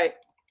supply,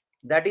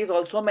 that is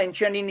also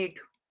mentioned in it.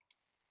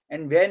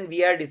 And when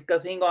we are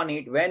discussing on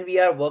it, when we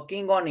are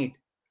working on it,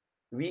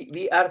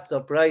 we are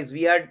surprised.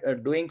 We are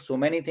doing so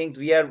many things,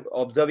 we are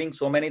observing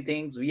so many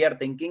things, we are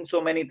thinking so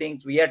many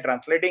things, we are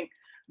translating,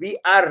 we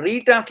are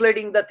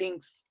retranslating the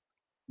things.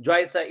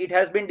 Joyce, it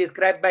has been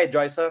described by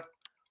Joyce,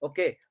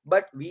 okay,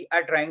 but we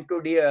are trying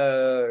to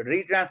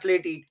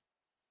retranslate it.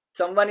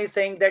 Someone is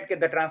saying that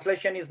the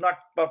translation is not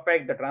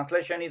perfect, the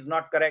translation is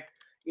not correct.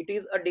 It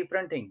is a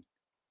different thing.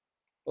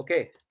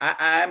 Okay,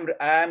 I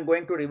am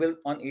going to reveal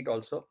on it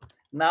also.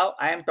 Now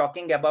I am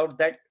talking about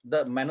that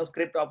the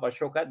manuscript of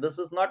Ashoka. This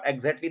is not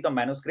exactly the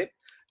manuscript,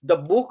 the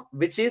book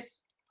which is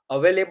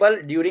available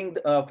during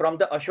from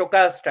the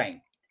Ashoka's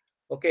time.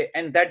 Okay,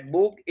 and that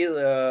book is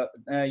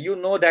you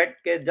know that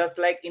just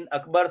like in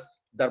Akbar's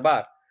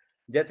Darbar,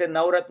 जैसे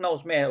नवरत्न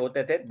उसमें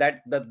होते थे,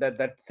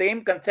 that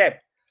same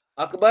concept,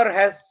 Akbar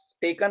has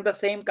taken the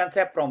same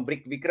concept from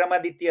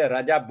Vikramaditya,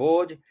 Raja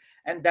Bhoj,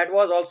 and that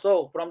was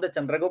also from the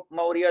Chandragupta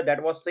Maurya,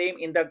 that was same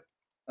in the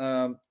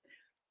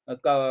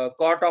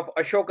court of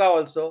Ashoka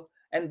also,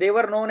 and they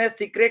were known as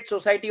secret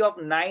society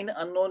of 9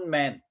 unknown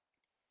men.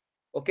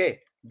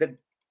 Okay,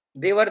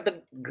 they were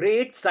the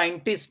great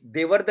scientists,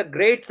 they were the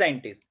great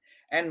scientists,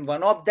 and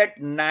one of that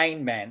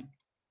 9 men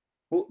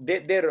who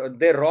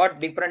they wrote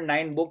different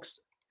 9 books.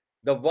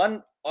 The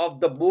one of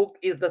the book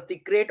is The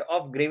Secret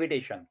of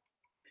Gravitation,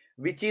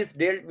 which is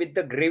dealt with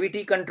the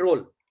gravity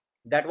control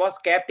that was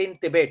kept in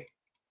Tibet.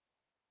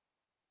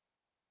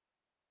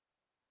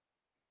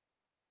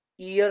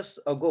 Years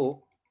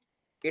ago,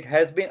 it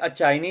has been a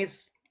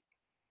Chinese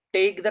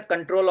take the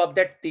control of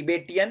that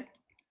Tibetan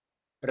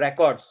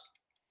records.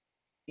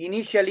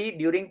 Initially,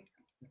 during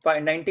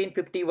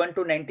 1951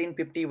 to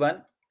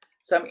 1951,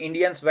 some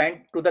Indians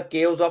went to the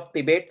caves of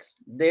Tibet.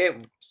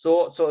 They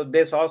saw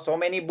so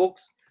many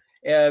books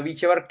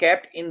which were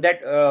kept in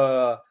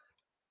that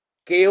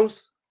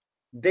caves.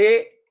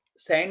 They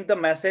sent the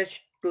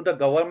message to the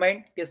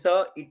government,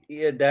 sir,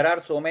 there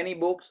are so many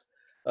books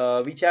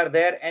which are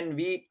there, and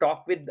we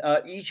talked with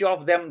each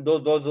of them,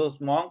 those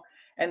monks,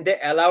 and they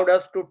allowed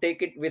us to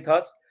take it with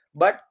us.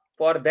 But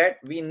for that,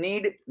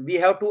 we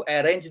have to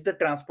arrange the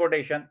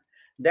transportation.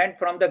 Then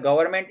from the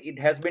government, it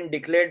has been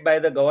declared by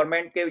the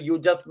government, you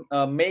just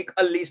make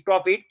a list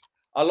of it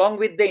along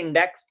with the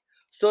index.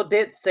 So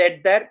they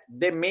said that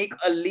they make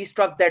a list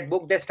of that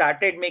book. They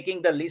started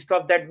making the list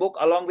of that book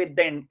along with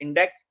the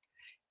index.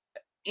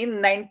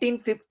 In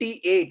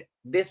 1958,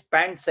 they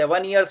spent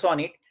 7 years on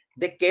it.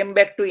 They came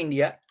back to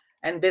India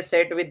and they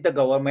sat with the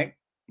government.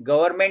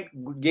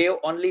 Government gave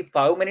only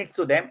 5 minutes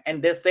to them,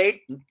 and they said,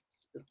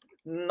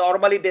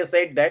 normally they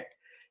said that,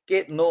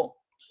 okay, no,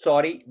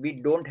 sorry, we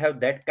don't have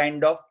that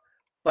kind of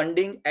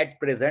funding at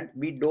present.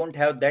 We don't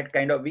have that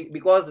kind of,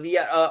 because we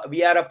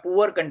are a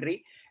poor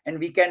country and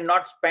we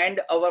cannot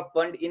spend our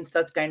fund in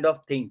such kind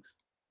of things.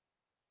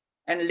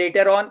 And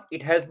later on,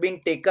 it has been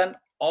taken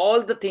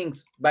all the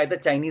things by the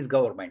Chinese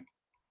government,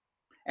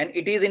 and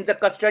it is in the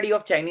custody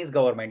of Chinese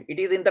government. It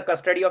is in the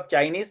custody of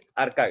Chinese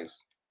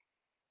archives.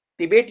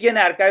 Tibetan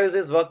archives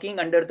is working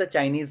under the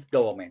Chinese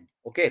government.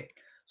 Okay,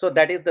 so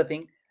that is the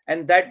thing.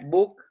 And that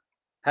book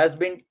has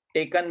been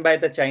taken by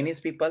the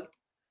Chinese people.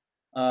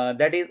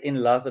 That is in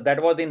Lhasa.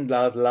 That was in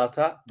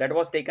Lhasa. That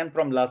was taken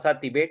from Lhasa,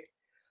 Tibet.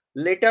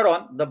 Later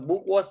on, the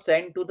book was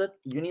sent to the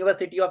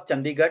University of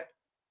Chandigarh.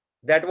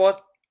 That was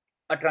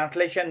a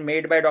translation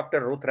made by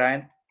Dr. Ruth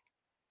Ryan.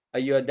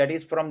 That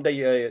is from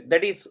the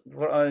that is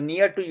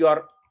near to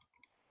your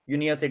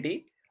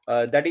university.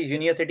 That is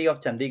University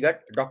of Chandigarh.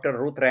 Dr.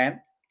 Ruth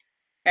Ryan,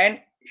 and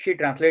she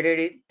translated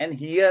it. And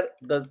here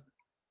the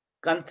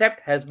concept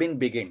has been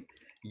begun.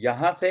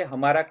 यहाँ से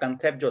हमारा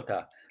concept जो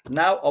था.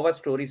 Now our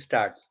story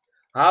starts.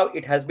 How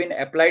it has been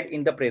applied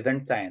in the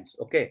present science.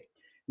 Okay,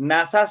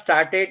 NASA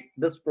started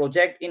this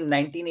project in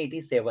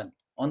 1987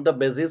 on the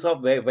basis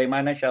of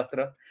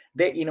Vimaan-Shaastra.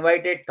 They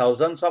invited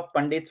thousands of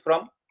pandits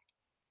from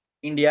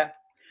India,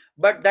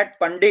 but that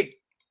pandit,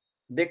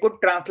 they could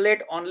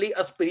translate only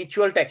a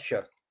spiritual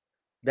texture.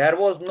 There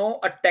was no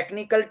a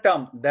technical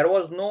term. There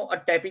was no a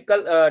technical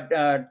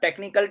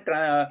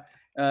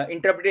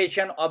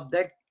interpretation of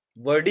that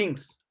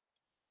wordings.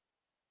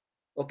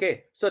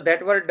 Okay, so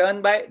that were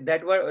done by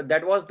that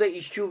was the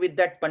issue with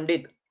that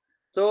pandit.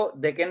 So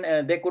they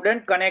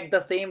couldn't connect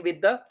the same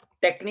with the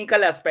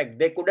technical aspect.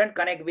 They couldn't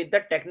connect with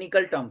the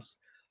technical terms.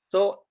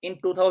 So in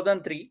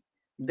 2003,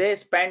 they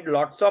spent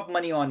lots of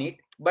money on it,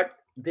 but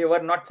they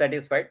were not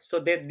satisfied. So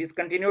they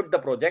discontinued the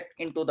project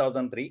in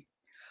 2003.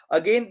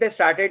 Again, they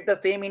started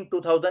the same in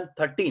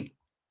 2013.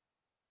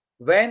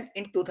 When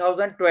in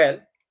 2012,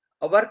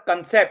 our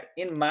concept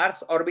in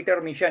Mars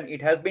Orbiter Mission,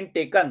 it has been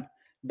taken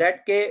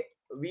that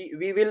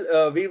we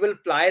will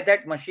fly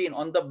that machine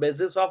on the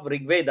basis of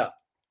Rigveda.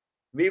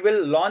 We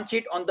will launch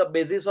it on the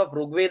basis of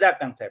Rigveda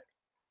concept.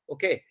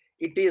 Okay,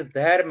 it is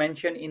there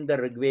mentioned in the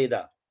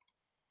Rigveda.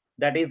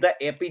 That is the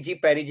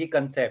APG perigi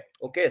concept.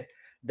 Okay,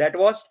 that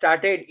was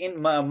started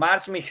in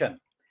Mars mission.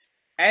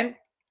 And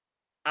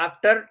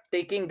after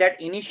taking that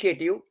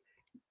initiative,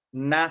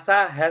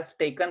 NASA has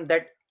taken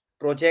that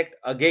project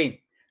again.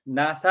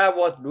 NASA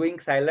was doing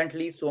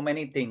silently so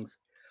many things.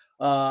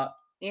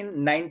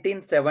 In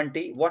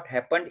 1970, what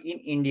happened in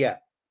India?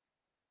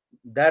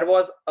 There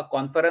was a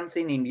conference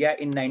in India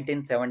in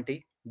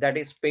 1970. That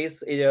is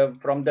space.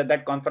 From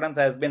that conference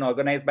has been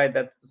organized by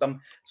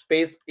some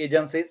space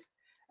agencies,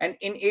 and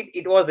in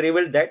it was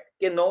revealed that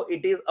no,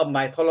 it is a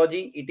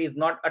mythology. It is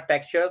not a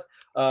texture.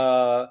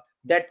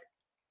 That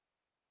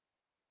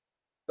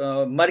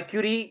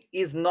Mercury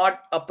is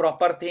not a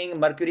proper thing.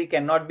 Mercury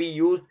cannot be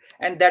used,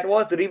 and that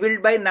was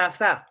revealed by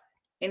NASA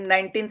in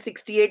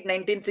 1968,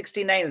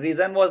 1969.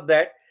 Reason was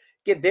that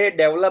they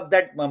developed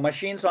that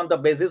machines on the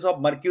basis of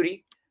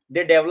Mercury.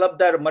 They developed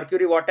the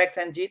Mercury vortex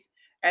engine,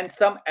 and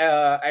some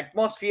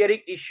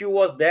atmospheric issue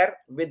was there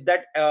with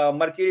that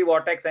Mercury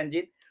vortex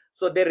engine.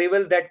 So they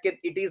revealed that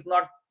it is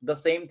not the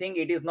same thing.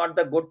 It is not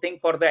the good thing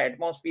for the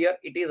atmosphere.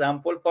 It is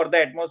harmful for the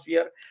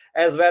atmosphere,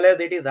 as well as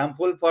it is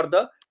harmful for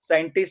the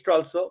scientists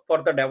also,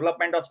 for the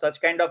development of such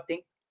kind of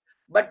things.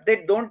 But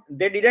they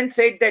didn't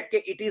say that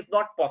it is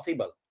not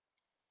possible.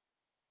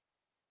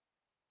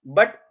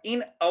 But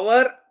in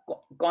our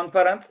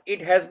conference,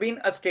 it has been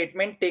a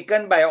statement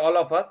taken by all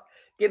of us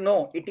that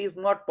no, it is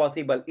not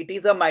possible. It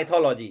is a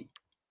mythology.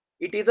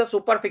 It is a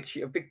super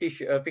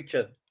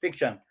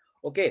fiction.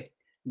 Okay,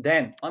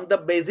 then on the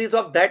basis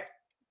of that,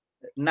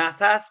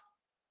 NASA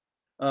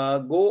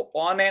go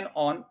on and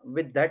on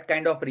with that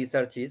kind of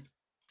researches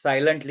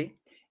silently.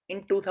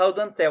 In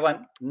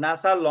 2007,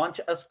 NASA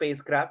launched a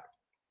spacecraft,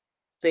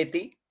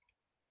 SETI,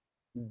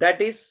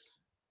 that is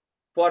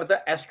for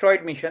the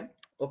asteroid mission.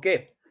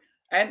 Okay,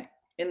 and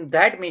in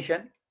that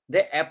mission,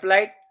 they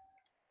applied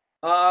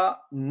a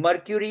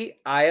mercury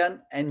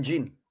ion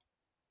engine,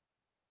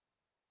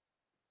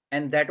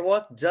 and that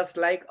was just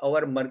like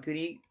our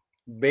mercury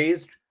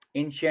based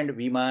ancient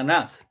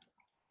Vimanas.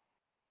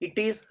 It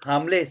is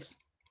harmless,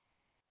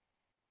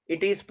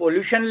 it is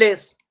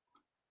pollutionless,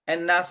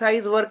 and NASA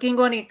is working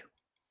on it.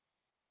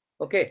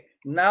 Okay,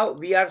 now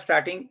we are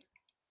starting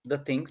the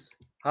things,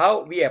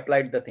 how we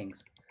applied the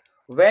things.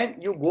 When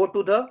you go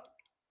to the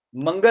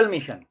Mangal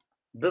mission,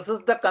 this is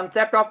the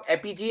concept of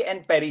apogee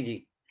and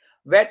perigee.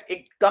 When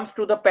it comes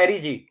to the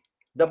perigee,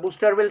 the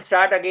booster will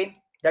start again,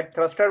 that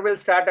thruster will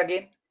start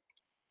again.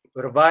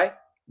 Why?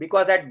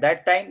 Because at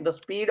that time the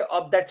speed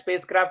of that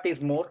spacecraft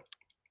is more.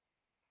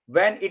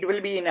 When it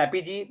will be in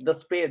apogee, the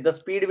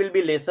speed will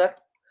be lesser.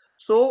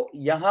 So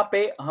यहाँ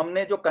पे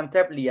हमने जो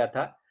concept लिया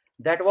था,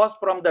 that was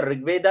from the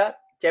Rigveda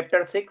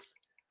chapter 6,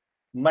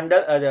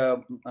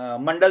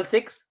 Mandal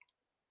 6,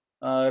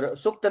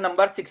 Sukta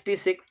number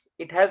 66.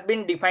 It has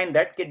been defined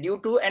that due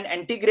to an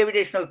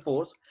anti-gravitational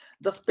force,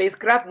 the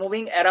spacecraft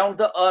moving around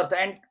the Earth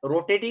and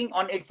rotating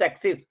on its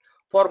axis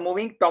for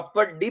moving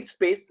topward deep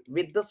space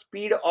with the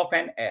speed of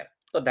an air.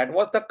 So that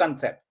was the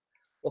concept.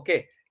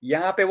 Okay,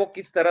 यहाँ पे वो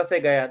किस तरह से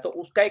गया, तो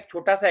उसका एक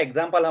छोटा सा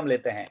एग्जांपल हम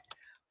लेते हैं.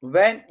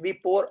 When we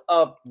pour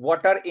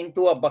water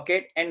into a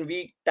bucket and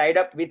we tied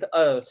up with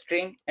a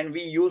string and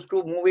we used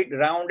to move it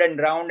round and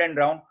round and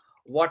round,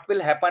 what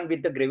will happen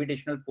with the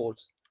gravitational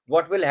force?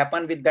 What will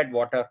happen with that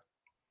water?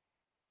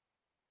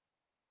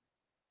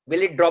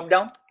 Will it drop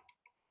down?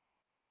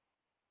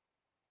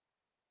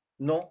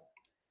 No,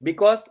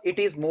 because it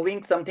is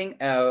moving something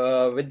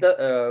with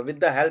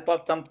the help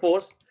of some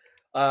force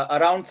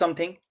around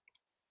something.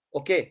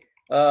 Okay,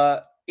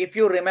 if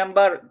you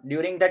remember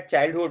during that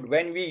childhood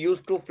when we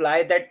used to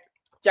fly that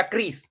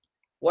chakris,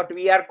 what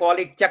we are call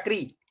it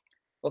chakri.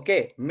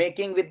 Okay,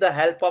 making with the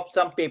help of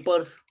some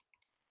papers,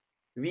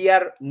 we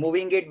are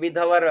moving it with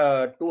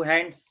our two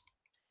hands,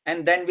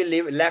 and then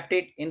we left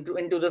it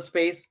into the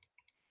space.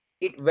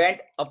 It went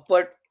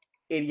upward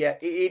area,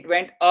 it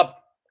went up,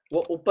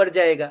 वो ऊपर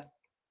जाएगा.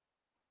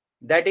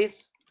 That is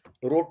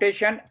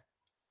rotation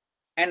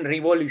and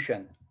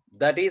revolution.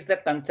 That is the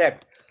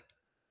concept.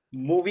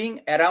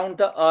 Moving around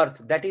the earth,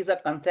 that is a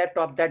concept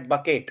of that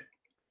bucket,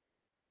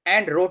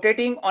 and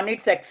rotating on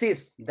its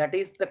axis, that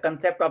is the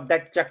concept of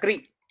that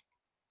chakri.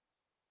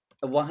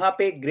 वहां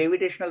पे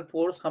gravitational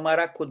force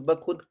हमारा खुद ब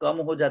खुद कम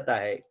हो जाता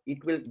है.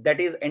 It will,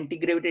 that is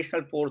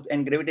anti-gravitational force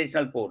and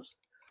gravitational force.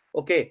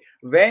 Okay,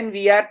 when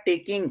we are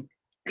taking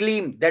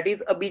Kleem, that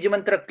is a Bij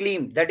Mantra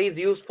Kleem, that is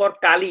used for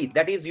Kali,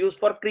 that is used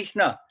for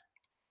Krishna.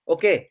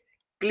 Okay,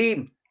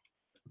 Kleem,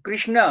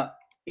 Krishna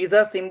is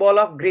a symbol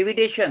of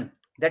gravitation,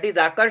 that is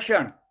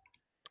Akarshan.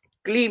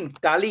 Kleem,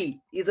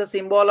 Kali, is a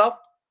symbol of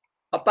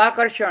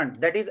Apakarshan,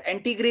 that is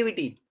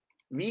anti-gravity.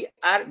 We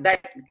are,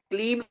 that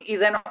Kleem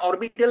is an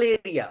orbital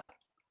area.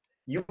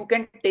 You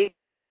can take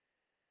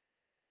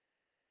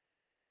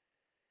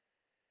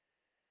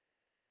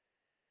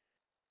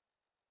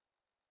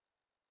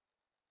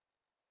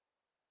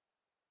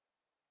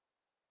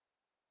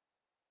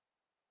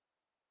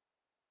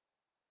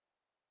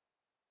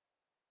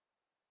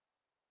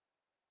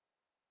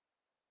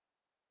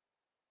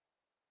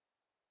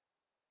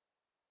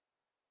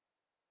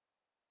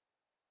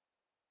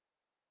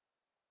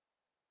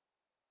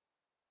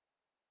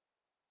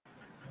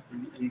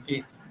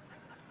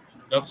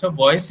Doctor,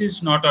 voice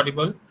is not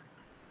audible.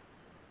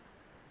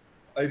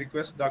 I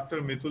request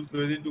Dr. Mitul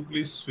Trivedi to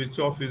please switch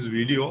off his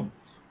video.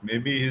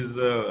 Maybe his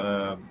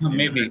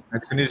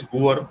connection is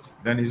poor,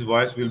 then his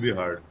voice will be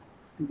heard.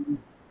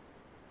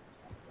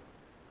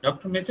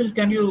 Dr. Mitul,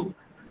 can you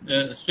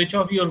switch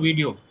off your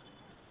video?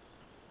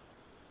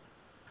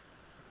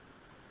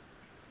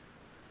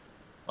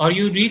 Or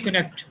you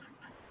reconnect?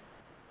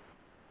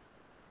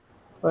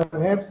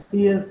 Perhaps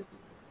he is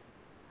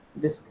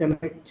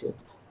disconnected.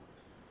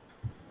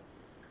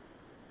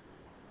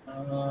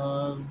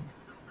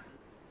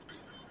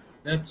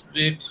 That's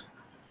it.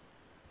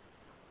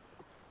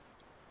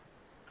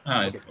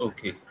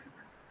 Okay.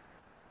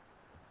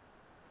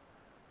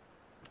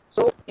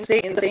 So in the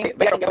same way,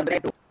 we are talking about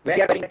Chandrayaan 2.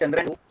 We are doing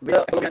Chandrayaan 2 with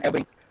the evolution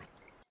everything.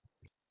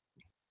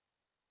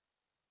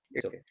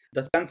 It's okay.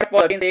 The concept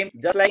was again same,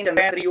 just like in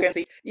Chandrayaan 3 you can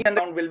see each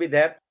round will be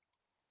there.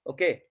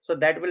 Okay, so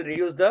that will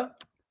reduce the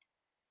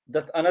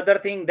another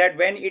thing, that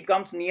when it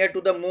comes near to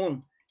the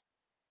moon,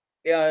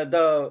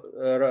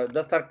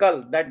 the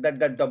circle, that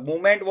the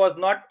movement was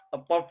not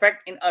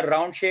perfect in a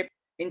round shape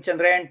in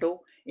Chandrayaan 2.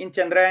 In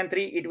Chandrayaan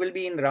 3 it will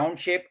be in round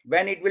shape.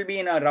 When it will be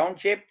in a round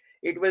shape,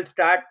 it will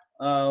start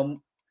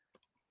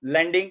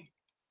landing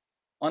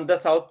on the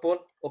South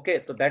Pole.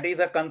 Okay, so that is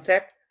a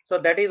concept. So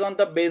that is on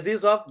the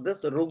basis of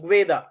this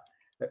Rigveda,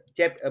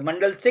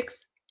 Mandal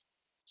 6,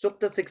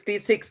 Sukta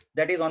 66,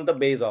 that is on the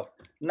base of.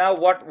 Now,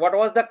 what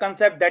was the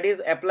concept that is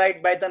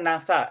applied by the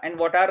NASA, and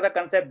what are the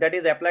concept that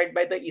is applied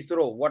by the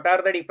ISRO? What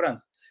are the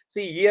difference?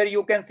 See, here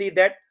you can see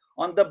that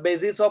on the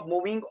basis of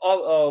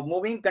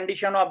moving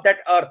condition of that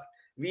Earth,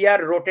 we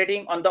are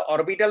rotating on the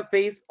orbital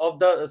phase of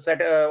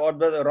the or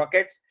the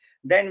rockets.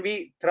 Then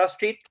we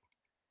thrust it.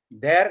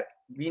 There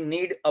we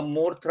need a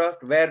more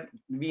thrust, where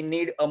we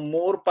need a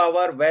more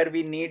power, where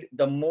we need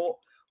the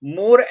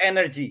more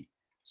energy.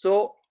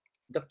 So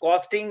the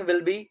costing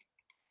will be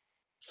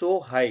so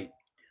high.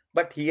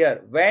 But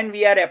here, when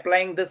we are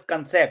applying this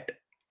concept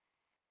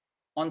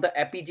on the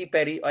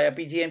APG or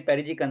APG and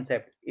perigee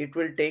concept, it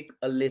will take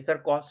a lesser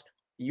cost.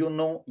 You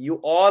know,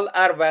 you all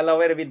are well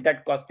aware with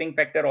that costing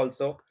factor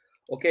also.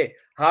 Okay.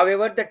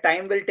 However, the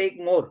time will take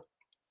more,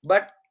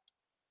 but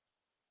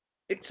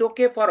it's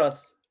okay for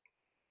us.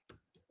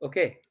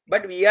 Okay.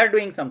 But we are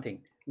doing something.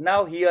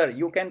 Now here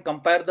you can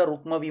compare the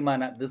Rukma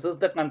Vimana. This is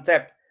the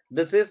concept.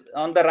 This is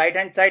on the right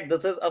hand side.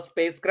 This is a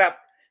spacecraft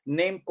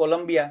named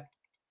Columbia.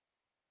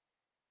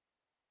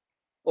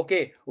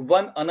 Okay,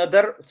 one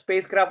another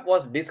spacecraft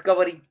was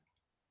Discovery.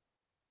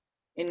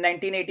 In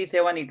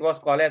 1987, it was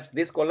collapsed.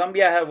 This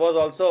Columbia was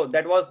also,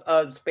 that was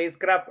a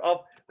spacecraft of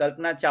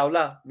Kalpana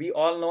Chawla. We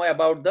all know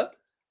about the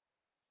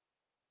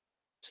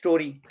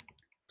story.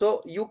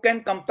 So you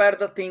can compare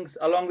the things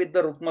along with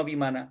the Rukma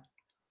Vimana.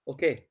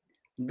 Okay,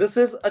 this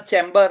is a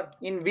chamber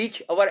in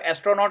which our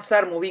astronauts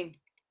are moving.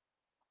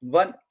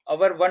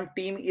 Our one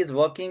team is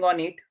working on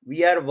it.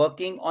 We are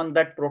working on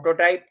that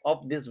prototype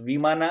of this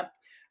Vimana.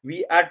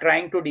 We are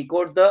trying to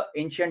decode the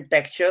ancient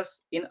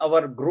textures in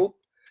our group,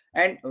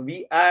 and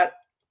we are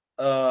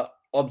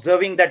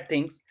observing that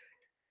things.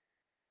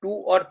 2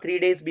 or 3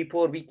 days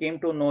before, we came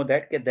to know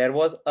that there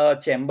was a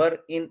chamber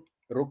in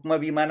Rukma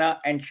Vimana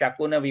and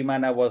Shakuna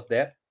Vimana was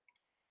there,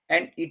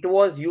 and it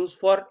was used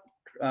for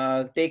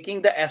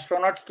taking the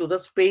astronauts to the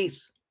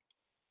space.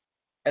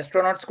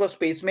 Astronauts को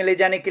space में ले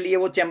जाने के लिए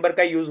वो chamber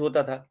का use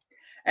होता था.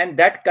 And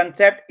that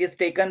concept is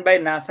taken by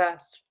NASA.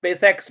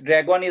 SpaceX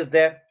Dragon is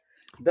there.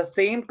 The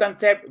same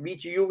concept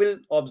which you will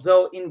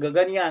observe in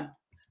Gaganyaan.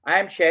 I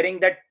am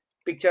sharing that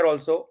picture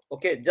also.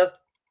 Okay, just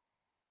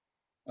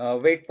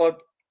wait for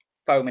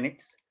 5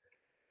 minutes.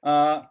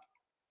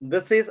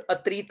 This is a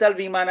Trital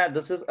Vimana.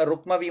 This is a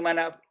Rukma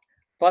Vimana.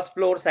 First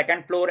floor,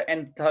 second floor,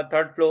 and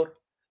third floor.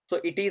 So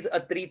it is a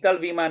Trital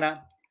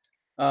Vimana.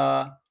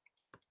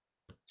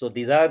 So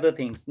these are the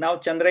things. Now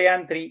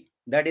Chandrayaan 3,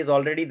 that is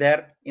already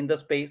there in the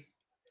space.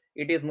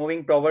 It is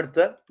moving towards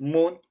the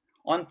moon.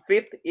 On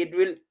 5th, it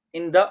will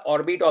in the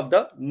orbit of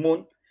the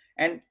moon,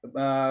 and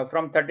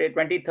from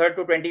 23rd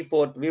to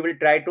 24th, we will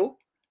try to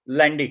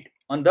land it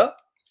on the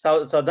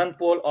southern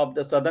pole of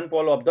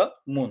the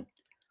moon.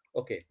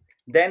 Okay.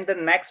 Then the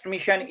next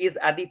mission is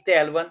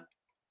Aditya L1.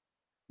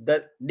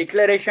 The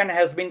declaration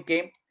has been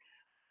came.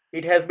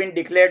 It has been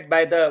declared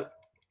by the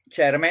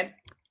chairman.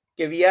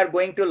 Okay, we are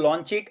going to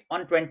launch it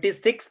on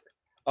 26th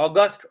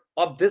August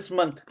of this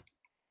month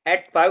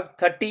at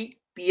 5:30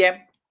 p.m.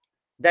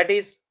 That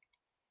is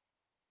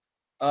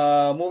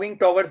moving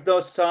towards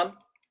the sun.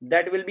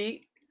 That will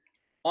be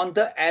on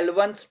the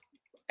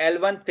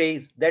L1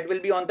 phase. That will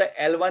be on the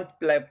L1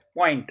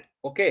 point.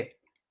 Okay,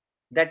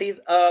 that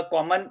is a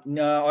common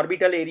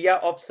orbital area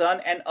of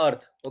sun and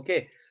earth.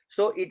 Okay,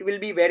 so it will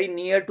be very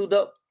near to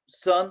the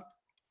sun.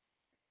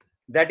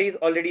 That is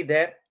already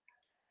there.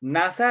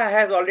 NASA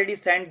has already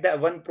sent the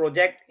one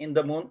project in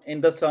the moon,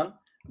 in the sun,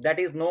 that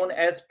is known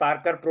as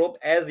Parker probe.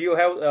 As you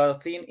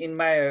have seen in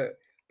my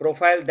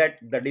profile, that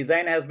the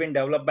design has been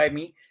developed by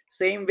me.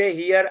 Same way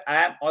here, I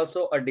am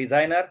also a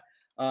designer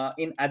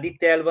in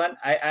Aditya L1.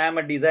 I am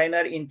a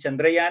designer in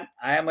Chandrayaan.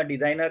 I am a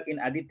designer in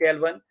Aditya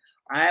L1.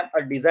 I am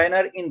a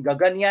designer in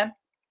Gaganyaan.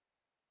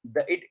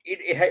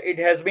 It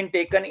has been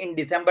taken in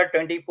December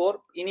 24.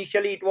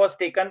 Initially, it was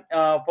taken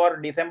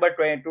for December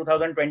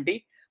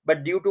 2020,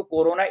 but due to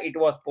Corona, it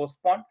was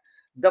postponed.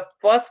 The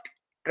first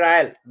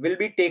trial will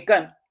be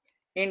taken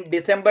in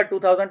December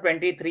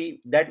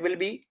 2023. That will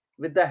be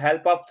with the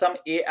help of some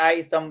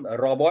AI, some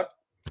robot.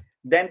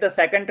 Then the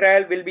second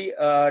trial will be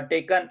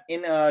taken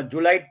in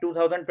July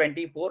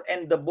 2024,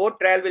 and the both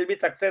trial will be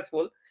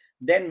successful.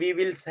 Then we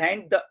will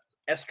send the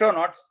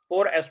astronauts,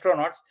 4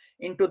 astronauts,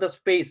 into the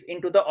space,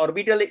 into the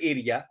orbital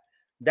area.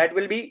 That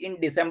will be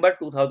in December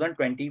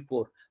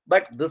 2024.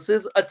 But this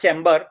is a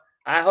chamber.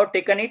 I have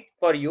taken it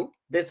for you.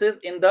 This is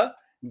in the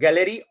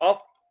gallery of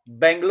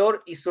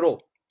Bangalore ISRO.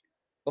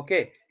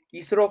 Okay,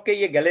 ISRO के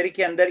ये gallery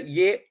के अंदर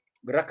ये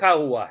रखा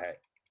हुआ है.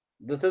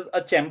 This is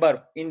a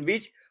chamber in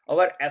which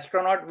our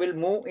astronaut will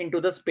move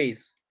into the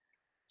space.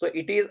 So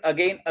it is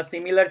again a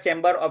similar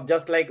chamber of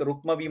just like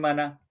Rukma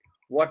Vimana,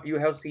 what you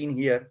have seen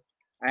here.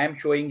 I am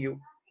showing you.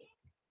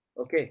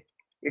 Okay,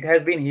 it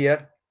has been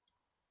here.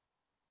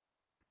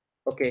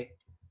 Okay,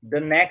 the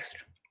next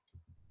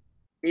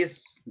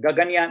is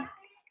Gaganyaan,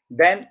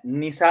 then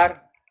Nisar,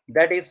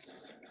 that is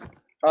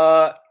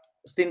a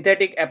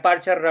synthetic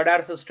aperture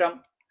radar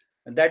system.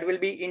 That will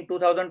be in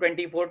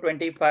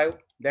 2024-25.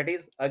 That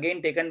is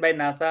again taken by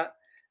NASA.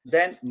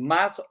 Then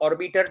Mars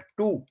Orbiter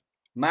 2,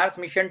 Mars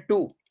Mission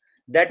 2.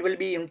 That will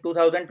be in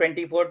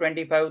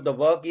 2024-25. The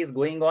work is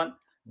going on.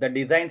 The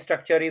design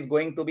structure is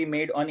going to be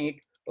made on it.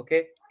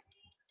 Okay.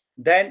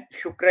 Then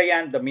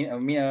Shukrayaan, the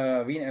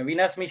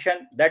Venus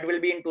mission, that will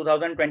be in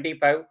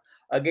 2025.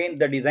 Again,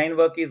 the design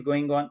work is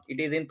going on. It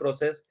is in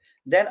process.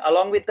 Then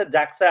along with the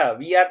JAXA,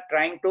 we are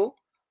trying to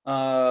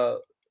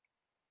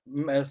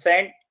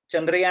send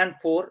Chandrayaan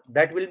 4.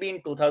 That will be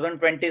in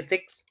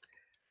 2026.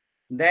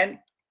 Then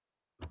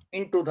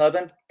in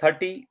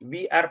 2030,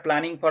 we are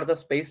planning for the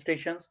space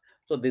stations.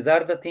 So these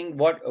are the things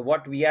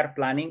what we are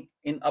planning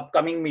in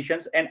upcoming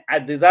missions. And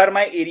these are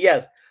my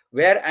areas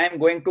where I am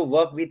going to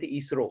work with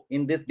ISRO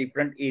in these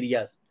different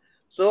areas.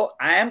 So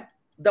I am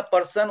the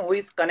person who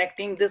is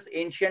connecting this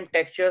ancient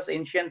textures,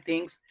 ancient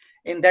things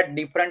in that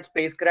different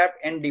spacecraft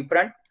and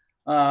different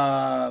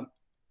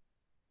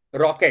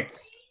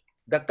rockets.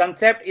 The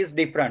concept is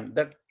different.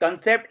 The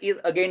concept is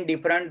again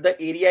different. The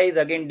area is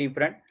again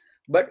different.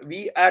 But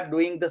we are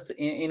doing this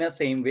in a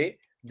same way,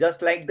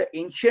 just like the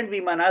ancient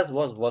Vimanas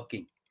was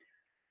working.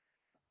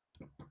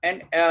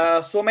 And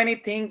so many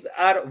things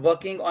are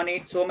working on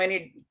it. So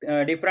many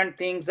different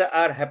things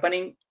are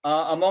happening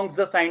amongst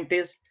the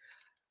scientists.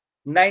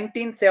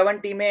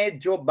 1970 में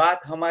जो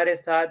बात हमारे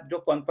साथ जो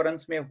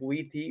conference में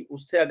हुई थी,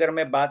 उससे अगर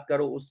मैं बात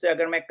करूं, उससे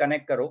अगर मैं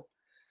कनेक्ट करूं,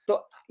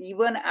 तो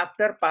even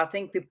after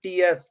passing 50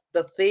 years,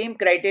 the same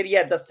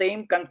criteria, the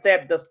same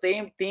concept, the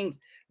same things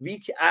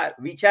which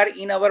are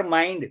in our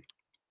mind,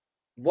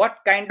 what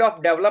kind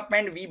of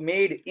development we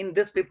made in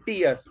this 50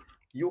 years,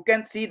 you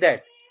can see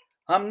that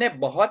हमने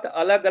बहुत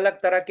अलग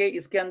अलग तरह के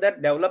इसके अंदर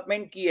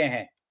development किए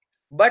हैं,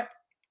 but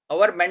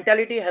our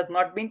mentality has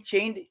not been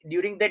changed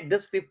during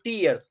this 50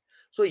 years.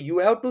 So you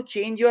have to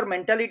change your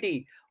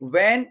mentality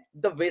when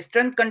the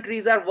Western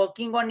countries are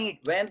working on it,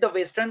 when the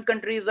Western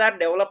countries are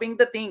developing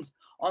the things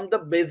on the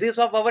basis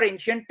of our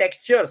ancient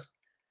textures.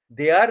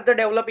 They are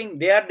developing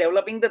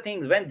the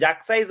things. When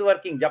JAXA is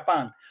working,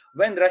 Japan,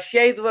 when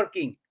Russia is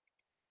working,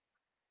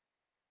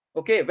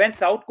 okay, when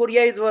South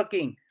Korea is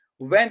working,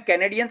 when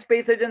Canadian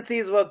Space Agency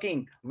is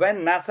working,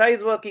 when NASA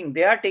is working,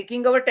 they are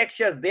taking our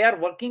textures, they are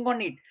working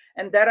on it,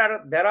 and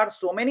there are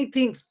so many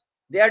things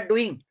they are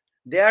doing.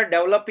 They are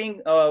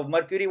developing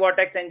Mercury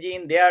Vortex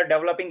engine, they are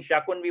developing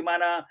Shakun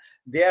Vimana,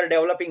 they are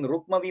developing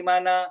Rukma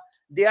Vimana,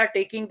 they are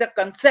taking the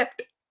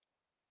concept.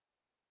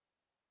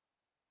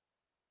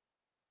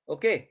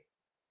 Okay,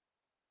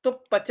 तो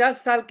 50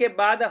 साल के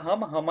बाद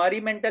हम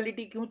हमारी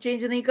mentality क्यों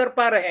change नहीं कर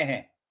पा रहे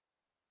हैं?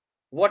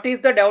 What is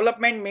the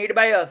development made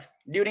by us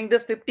during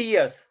this 50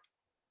 years?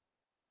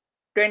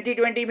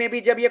 2020 में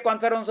भी जब ये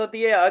कॉन्फ्रेंस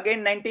होती है,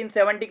 अगेन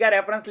 1970 का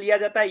रेफरेंस लिया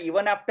जाता है,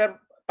 even after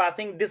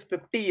passing this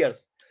 50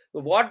 years.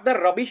 What the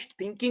rubbish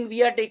thinking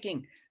we are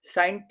taking?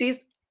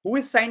 Scientists, who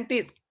is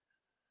scientist?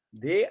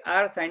 They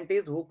are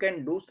scientists who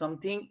can do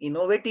something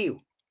innovative.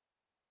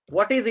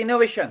 What is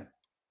innovation?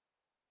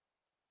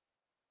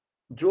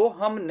 जो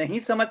हम नहीं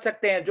समझ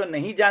सकते हैं, जो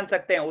नहीं जान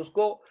सकते हैं,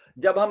 उसको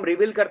जब हम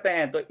रिवील करते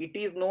हैं तो इट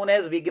इज नोन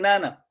एज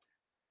विज्ञान.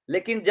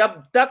 लेकिन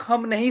जब तक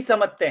हम नहीं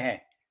समझते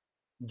हैं,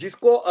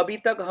 जिसको अभी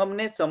तक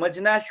हमने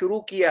समझना शुरू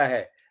किया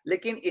है,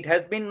 लेकिन it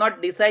has been not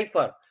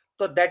decipher,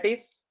 तो दैट इज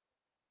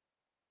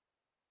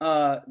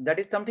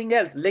समथिंग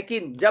एल्स.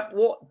 लेकिन जब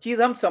वो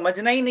चीज हम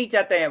समझना ही नहीं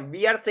चाहते हैं,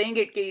 वी आर सेइंग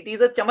इट कि इट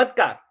इज अ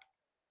चमत्कार.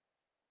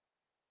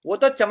 वो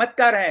तो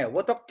चमत्कार है,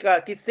 वो तो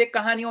किस्से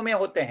कहानियों में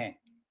होते हैं.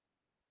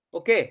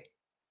 Okay,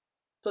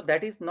 so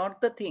that is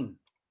not the thing.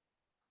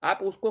 आप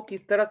उसको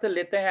किस तरह से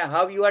लेते हैं,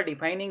 how you are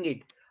defining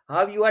it,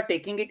 how you are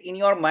taking it in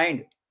your mind,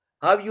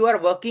 how you are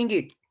working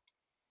it.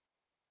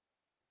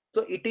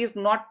 So it is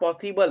not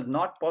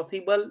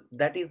possible.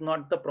 That is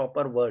not the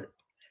proper word.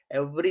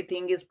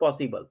 Everything is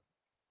possible.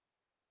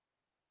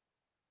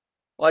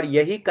 और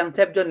यही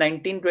concept जो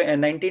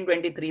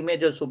 1923 में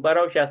जो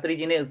सुब्बाराव शास्त्री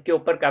जी ने उसके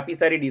ऊपर काफी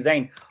सारी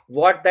design,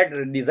 what that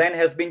design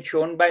has been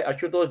shown by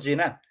Ashutosh ji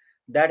na,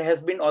 that has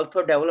been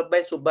also developed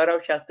by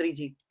Subbarav Shastri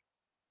ji,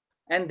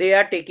 and they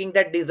are taking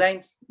that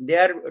designs, they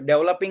are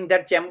developing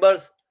their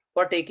chambers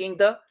for taking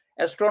the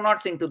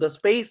astronauts into the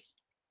space.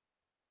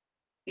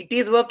 It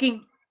is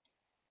working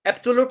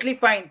absolutely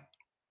fine.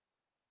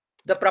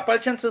 The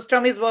propulsion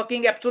system is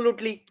working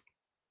absolutely.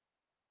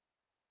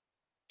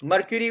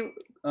 Mercury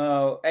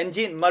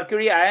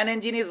ion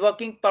engine is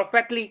working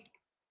perfectly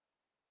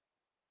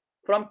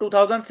from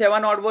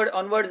 2007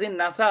 onwards in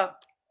NASA.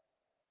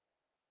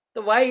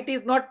 So why it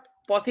is not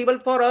possible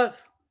for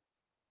us?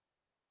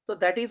 So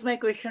that is my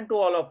question to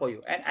all of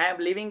you, and I am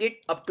leaving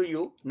it up to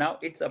you. Now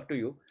it's up to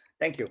you.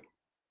 Thank you.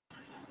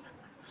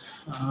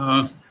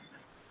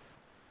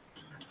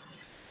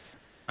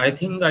 I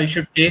think I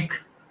should take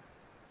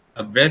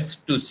a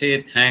breath to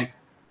say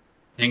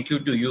thank you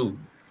to you,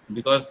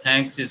 because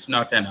thanks is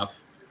not enough.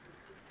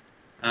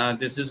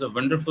 This is a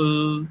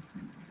wonderful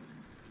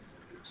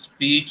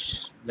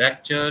speech,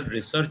 lecture,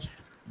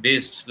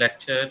 research-based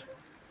lecture,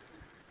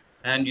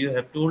 and you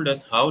have told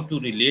us how to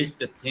relate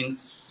the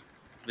things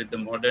with the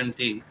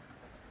modernity,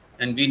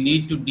 and we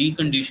need to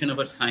decondition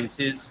our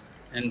sciences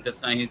and the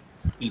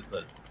science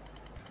people.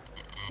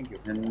 Thank you.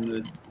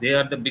 And they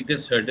are the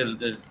biggest hurdle.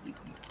 The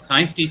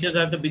science teachers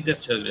are the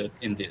biggest hurdle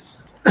in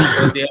this.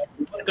 because they are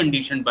over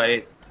conditioned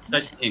by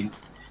such things.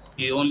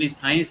 Only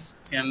science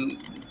can,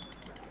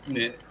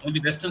 only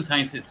Western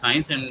science is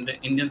science, and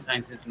Indian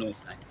science is no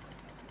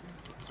science.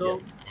 So,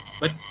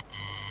 but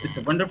it's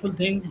a wonderful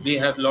thing. We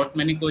have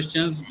many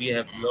questions. We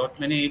have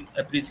many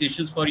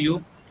appreciations for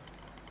you.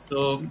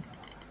 So,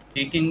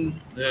 taking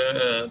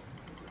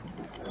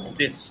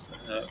this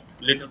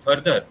little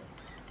further,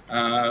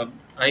 let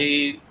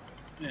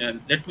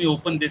me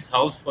open this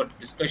house for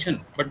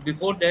discussion. But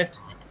before that,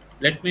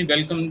 let me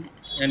welcome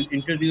and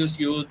introduce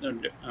you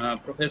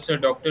Professor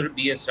Dr.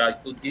 B.S.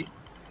 Rajpoot ji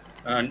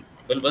and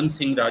Balwant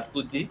Singh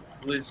Rajpoot ji,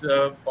 who is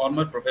a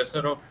former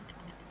professor of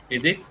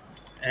physics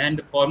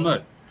and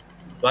former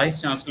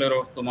Vice Chancellor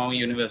of Kumaaoun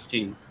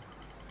University.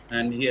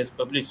 And he has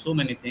published so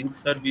many things.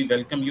 Sir, we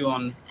welcome you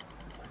on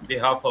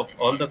behalf of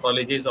all the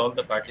colleges, all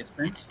the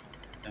participants.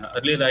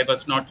 Earlier, I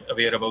was not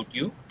aware about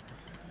you,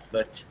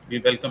 but we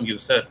welcome you,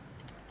 sir.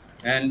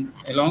 And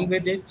along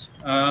with it,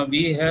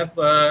 we have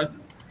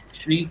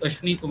Shri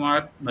Ashwini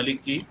Kumar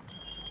Malik ji,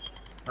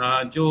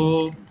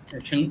 जो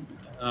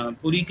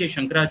पुरी के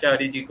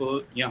शंकराचार्य जी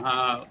को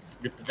यहाँ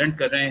represent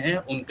कर रहे हैं.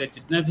 उनका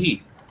जितना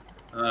भी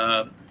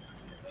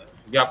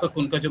व्यापक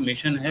उनका जो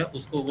मिशन है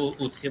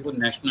उसके वो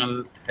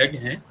नेशनल हेड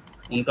हैं.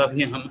 उनका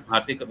भी हम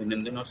हार्दिक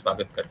अभिनंदन और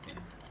स्वागत करते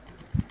हैं.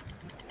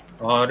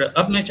 और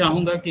अब मैं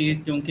चाहूँगा कि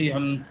क्योंकि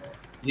हम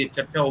ये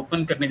चर्चा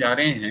ओपन करने जा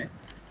रहे हैं,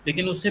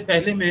 लेकिन उससे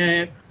पहले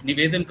मैं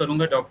निवेदन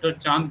करूँगा डॉक्टर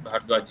चांद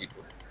भारद्वाज जी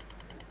को,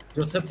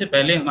 जो सबसे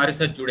पहले हमारे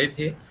साथ जुड़े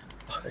थे.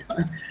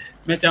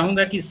 मैं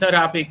चाहूँगा कि सर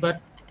आप एक बार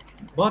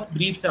बहुत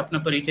ब्रीफ से अपना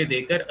परिचय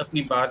देकर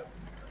अपनी बात,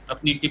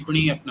 अपनी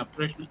टिप्पणी, अपना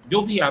प्रश्न,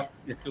 जो भी आप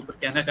इसके ऊपर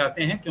कहना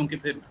चाहते हैं, क्योंकि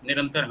फिर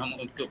निरंतर हम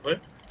उसके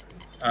ऊपर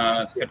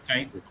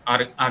चर्चाएं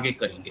आगे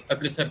करेंगे,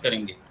 अग्रसर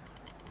करेंगे.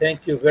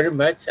 Thank you very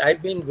much.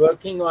 I've been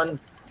working on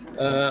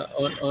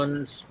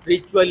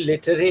spiritual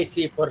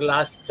literacy for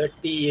last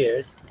 30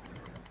 years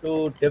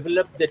to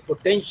develop the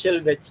potential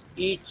which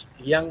each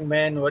young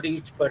man or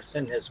each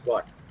person has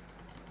got.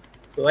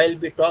 So I'll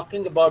be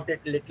talking about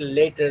it a little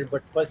later,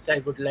 but first I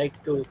would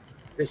like to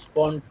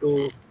respond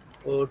to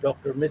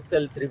Dr.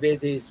 Mitul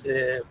Trivedi's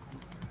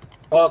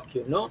talk,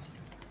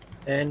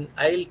 and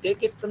I'll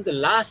take it from the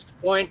last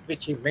point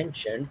which he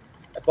mentioned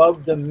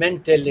about the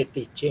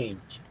mentality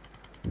change,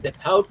 that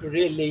how to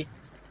really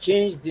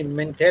change the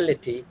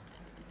mentality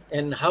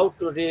and how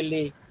to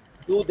really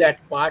do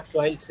that part.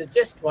 So I'll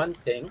suggest one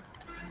thing,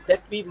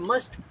 that we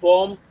must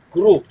form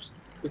groups,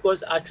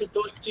 because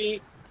Ashutosh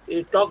ji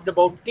talked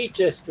about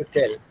teachers to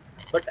tell,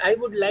 but I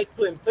would like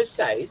to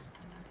emphasize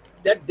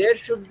that there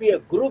should be a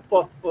group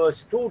of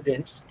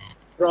students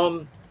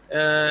from,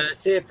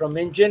 say, from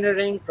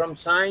engineering, from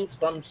science,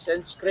 from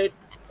Sanskrit,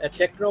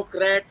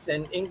 technocrats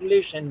and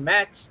English and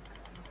maths.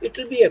 It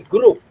will be a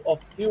group of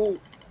few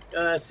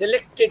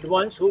selected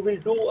ones who will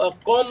do a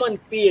common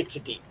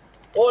PhD.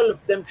 All of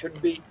them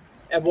should be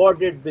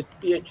awarded with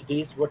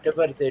PhDs,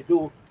 whatever they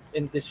do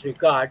in this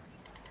regard,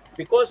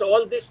 because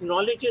all this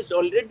knowledge is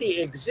already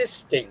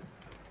existing.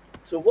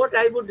 So what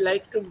I would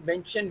like to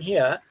mention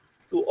here,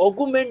 to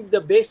augment the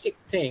basic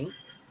thing,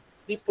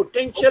 the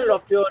potential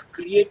of your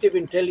creative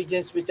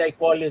intelligence, which I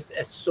call as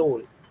a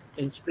soul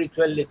in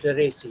spiritual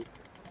literacy.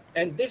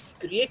 And this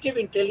creative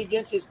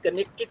intelligence is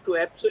connected to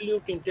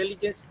absolute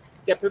intelligence,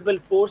 capable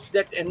force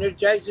that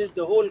energizes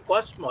the whole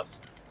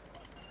cosmos.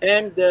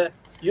 And the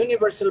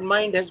universal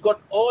mind has got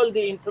all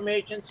the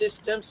information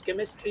systems,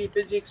 chemistry,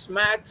 physics,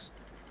 maths.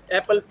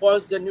 Apple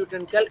falls, the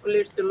Newton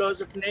calculates the laws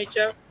of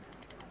nature.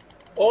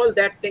 All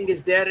that thing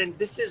is there, and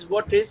this is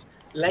what is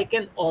like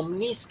an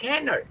omni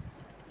scanner.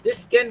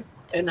 This can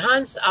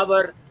enhance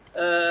our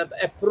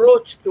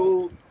approach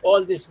to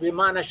all this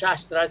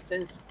Vimaan-Shaastra.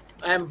 Since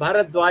I am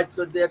Bharadwaj,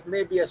 so there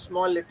may be a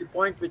small little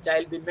point which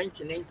I'll be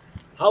mentioning,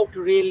 how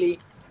to really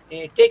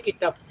take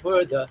it up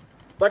further.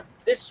 But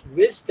this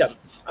wisdom,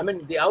 I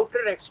mean, the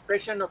outer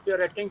expression of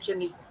your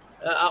attention is,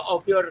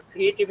 of your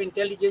creative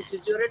intelligence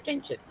is your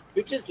attention,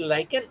 which is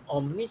like an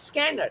omni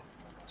scanner.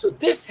 So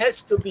this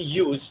has to be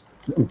used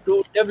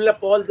to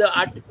develop all the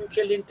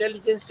artificial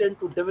intelligence and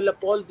to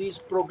develop all these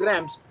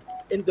programs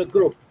in the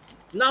group.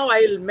 Now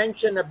I'll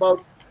mention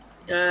about,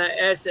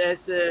 as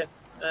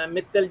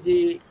Mittal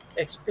ji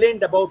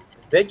explained about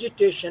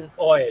vegetation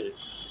oil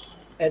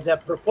as a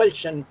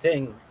propulsion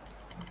thing.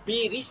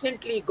 We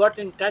recently got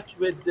in touch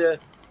with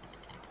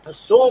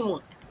Som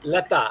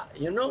Lata,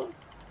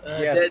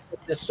 Yes.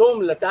 the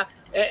Som Lata,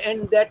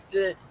 and that,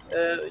 the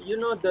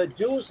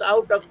juice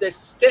out of the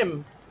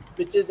stem,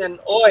 which is an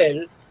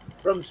oil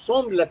from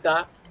Som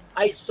Lata.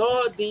 I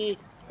saw the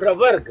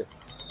Pravarg,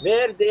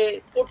 where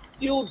they put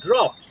few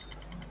drops,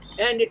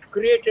 and it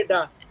created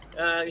a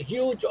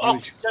huge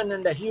oxygen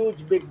and a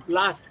huge big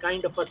blast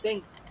kind of a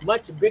thing,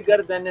 much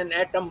bigger than an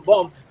atom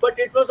bomb, but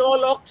it was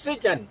all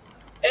oxygen.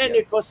 And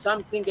it was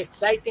something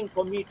exciting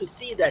for me to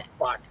see that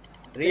part.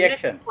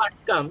 Reaction. The next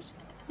part comes,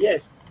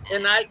 yes.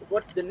 And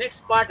the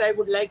next part I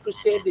would like to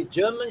say, the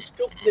Germans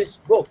took this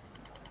book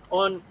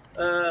on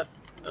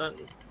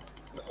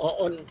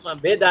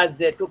Vedas,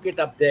 they took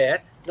it up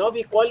there. Now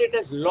we call it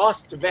as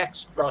lost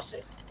wax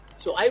process.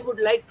 So I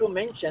would like to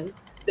mention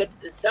that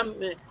some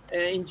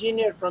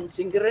engineer from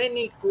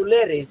Singareni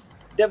Kuleris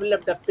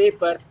developed a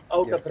paper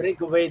out of Rig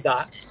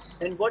Veda,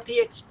 and what he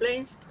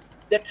explains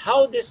that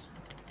how this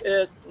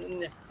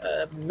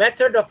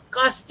method of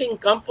casting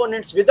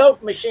components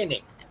without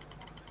machining.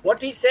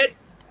 What he said,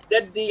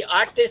 that the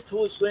artist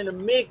who is going to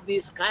make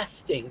these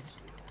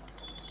castings,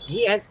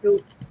 he has to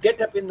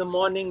get up in the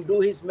morning, do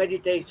his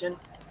meditation,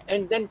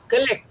 and then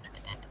collect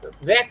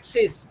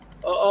waxes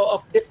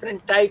of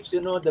different types,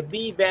 you know, the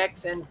bee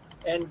wax and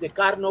the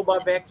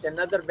carnauba wax and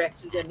other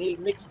waxes, and he'll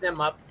mix them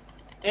up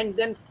and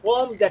then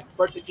form that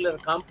particular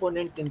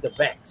component in the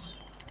wax,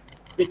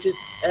 which is,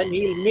 and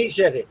he'll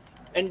measure it.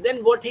 And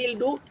then what he'll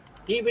do,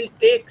 he will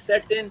take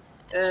certain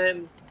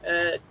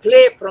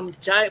clay from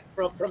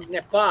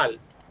Nepal,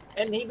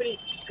 and he will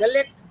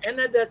collect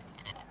another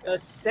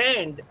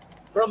sand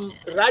from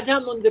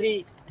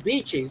Rajamundri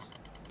beaches,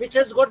 which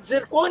has got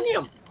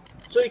zirconium.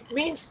 So it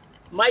means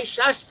my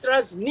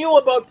Shastras knew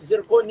about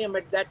zirconium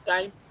at that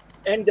time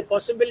and the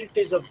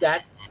possibilities of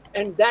that.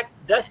 And that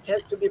dust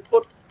has to be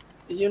put,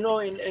 you know,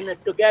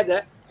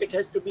 together. It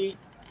has to be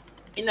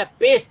in a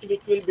paste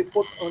which will be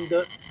put on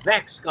the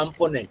wax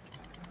component,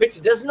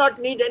 which does not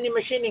need any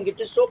machining. It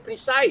is so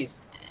precise.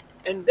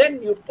 And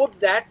then you put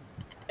that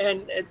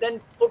and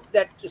then put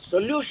that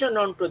solution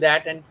onto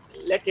that and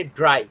let it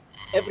dry.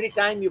 Every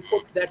time you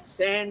put that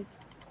sand,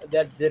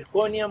 that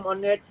zirconium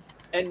on it,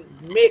 and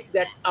make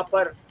that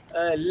upper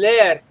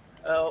layer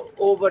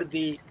over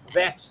the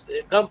wax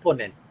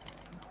component,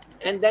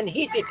 and then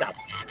heat it up.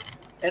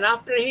 And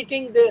after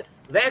heating, the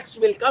wax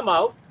will come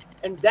out,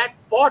 and that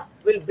pot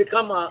will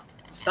become a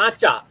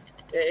sacha.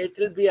 It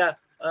will be a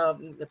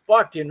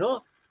pot, you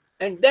know.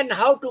 And then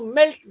how to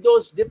melt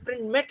those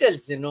different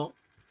metals, you know,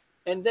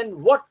 and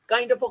then what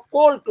kind of a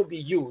coal to be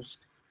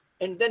used,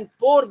 and then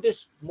pour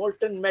this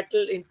molten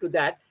metal into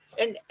that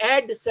and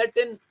add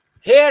certain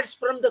hairs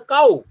from the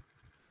cow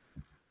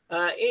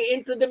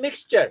into the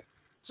mixture,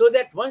 so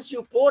that once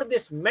you pour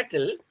this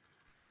metal,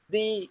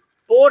 the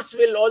pores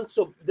will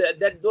also,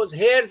 those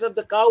hairs of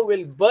the cow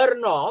will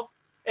burn off,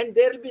 and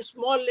there will be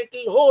small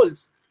little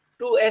holes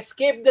to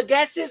escape the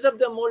gases of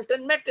the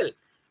molten metal.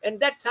 And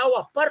that's how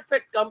a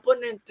perfect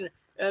component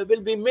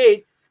will be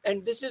made.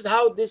 And this is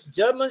how these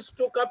Germans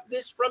took up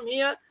this from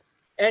here,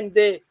 and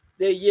they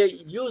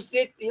used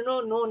it, you know,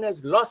 known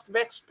as lost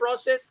wax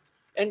process,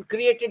 and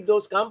created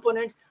those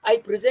components. I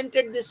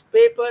presented this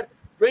paper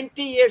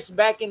 20 years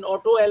back in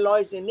Auto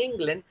Alloys in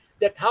England,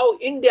 that how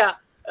India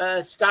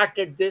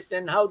started this,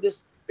 and how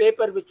this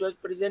paper, which was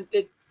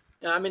presented,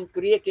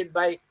 created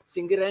by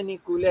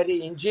Singareni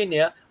Kuleri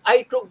engineer,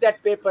 I took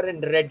that paper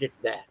and read it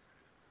there.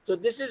 So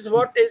this is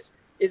what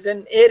is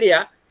an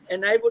area.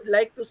 And I would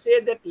like to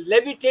say that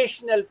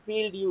levitational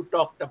field you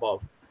talked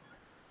about.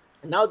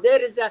 Now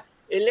there is a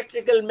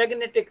electrical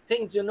magnetic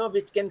things, you know,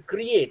 which can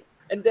create,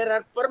 and there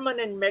are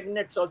permanent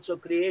magnets also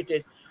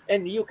created,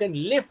 and you can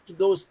lift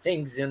those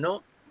things, you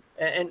know,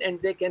 and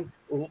they can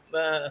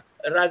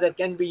rather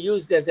can be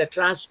used as a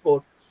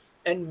transport,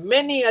 and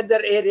many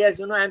other areas.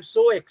 You know, I'm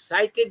so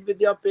excited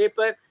with your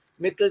paper,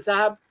 Mitul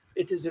Sahab.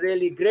 It is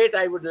really great.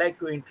 I would like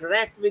to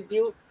interact with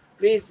you.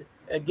 Please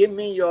give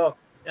me your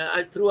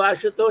through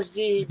Ashutosh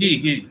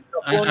ji.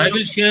 I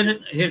will share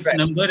his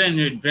number and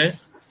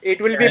address.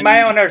 It will be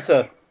my honor,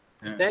 sir.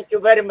 Thank you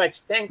very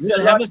much. Thanks a lot.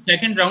 We'll have a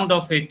second round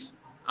of it.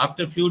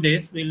 After a few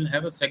days, we'll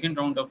have a second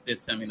round of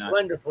this seminar.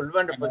 Wonderful,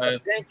 wonderful. Sir.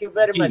 Thank you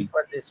very much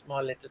for this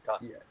small little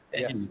talk.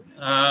 Yes.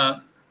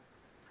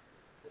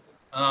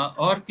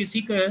 और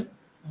किसी का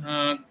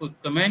कोई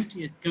comment,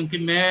 क्योंकि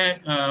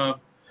मैं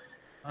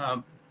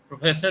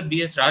professor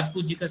DS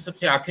Rajput ji का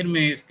सबसे आखिर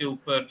में इसके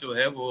ऊपर जो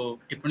है वो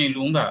टिप्पणी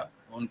लूंगा,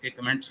 उनके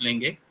कमेंट्स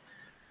लेंगे,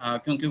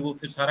 क्योंकि वो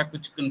फिर सारा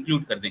कुछ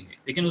कंक्लूड कर देंगे।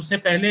 लेकिन उससे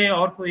पहले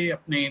और कोई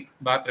अपनी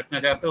बात रखना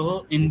चाहते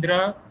हो?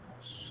 इंदिरा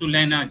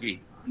सुलैना जी।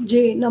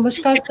 जी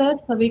नमस्कार सर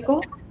सभी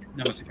को।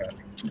 नमस्कार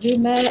जी,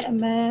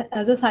 मैं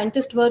एज अ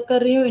साइंटिस्ट वर्क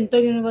कर रही हूँ इंटर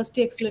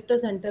यूनिवर्सिटी एक्सीलरेटर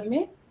सेंटर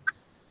में।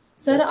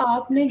 सर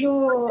आपने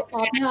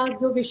आज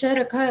जो विषय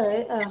रखा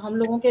है हम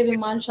लोगों के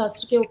विमान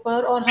शास्त्र के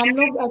ऊपर, और हम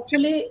लोग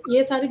एक्चुअली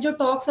ये सारी जो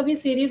टॉक्स अभी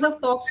सीरीज ऑफ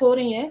टॉक्स हो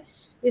रही हैं,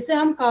 इससे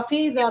हम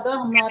काफ़ी ज़्यादा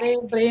हमारे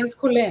ब्रेन्स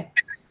खुले हैं।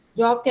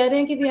 जो आप कह रहे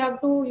हैं कि we have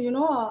to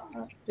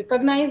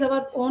recognise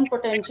our own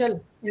potential,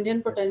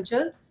 Indian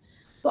potential.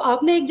 तो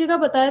आपने एक जगह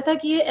बताया था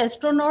कि ये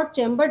एस्ट्रोनॉट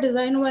चैम्बर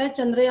डिजाइन हुआ है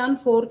चंद्रयान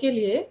 4 के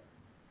लिए।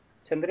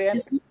 चंद्रयान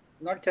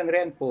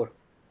 4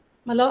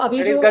 मतलब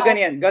अभी जो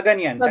गगनयान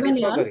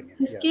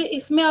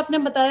इसमें आपने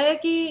बताया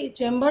कि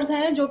चैम्बर्स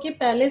हैं जो कि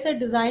पहले से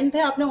डिजाइन थे,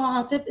 आपने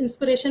वहां से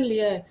इंस्पिरेशन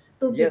लिया है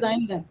to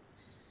design them.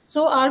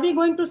 So are we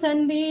going to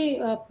send the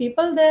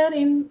people there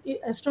in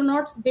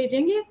astronauts,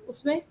 भेजेंगे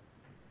उसमें?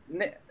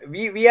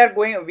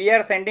 we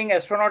are sending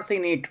astronauts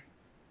in it.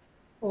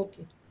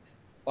 Okay.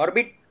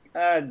 Orbit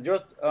जो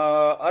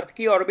अर्थ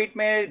की ऑर्बिट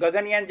में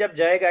गगनयान जब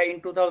जाएगा इन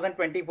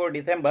 2024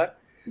 दिसंबर,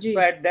 so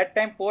at that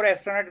time 4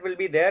 astronauts will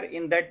be there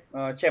in that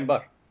chamber.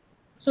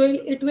 So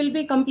it will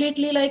be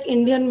completely like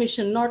Indian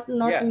mission, not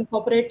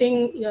incorporating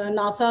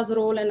NASA's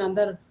role and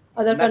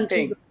other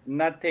countries.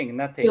 Nothing.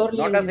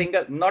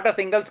 Not a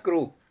single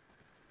screw.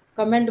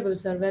 Commendable,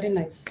 sir. Very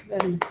nice.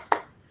 Very nice.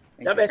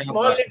 Now, a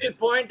small little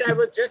point I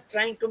was just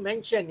trying to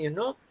mention, you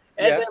know,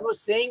 as I was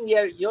saying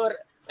here, your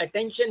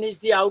attention is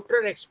the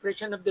outer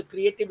expression of the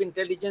creative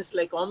intelligence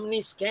like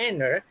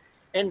omniscanner.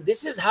 And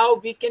this is how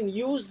we can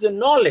use the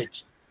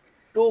knowledge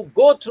to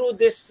go through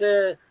this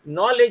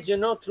knowledge, you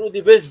know, through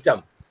the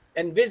wisdom.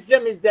 And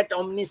wisdom is that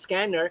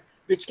omniscanner,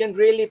 which can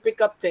really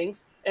pick up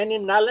things. And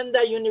in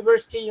Nalanda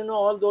University, you know,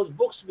 all those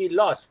books we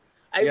lost.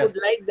 I would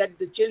like that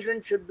the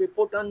children should be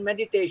put on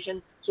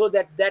meditation so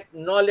that that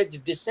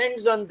knowledge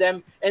descends on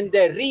them and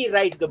they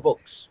rewrite the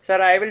books. Sir,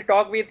 I will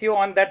talk with you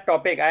on that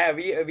topic.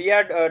 We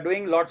are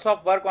doing lots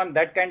of work on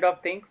that kind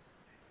of things.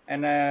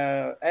 And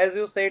as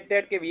you said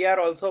that we are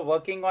also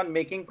working on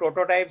making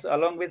prototypes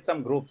along with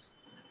some groups.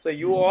 So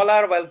you all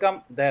are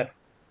welcome there.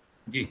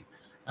 Ji.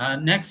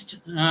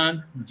 Next,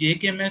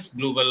 JKMS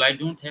Global. I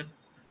don't have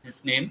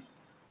his name.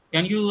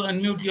 Can you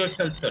unmute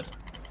yourself, sir?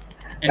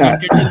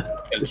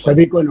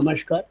 सभी को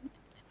नमस्कार.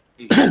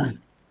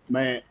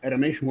 मैं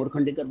रमेश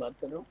मोरखंडेकर बात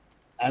कर रहा हूँ.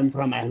 I am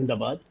from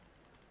Ahmedabad,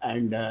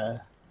 and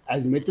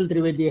as Mitul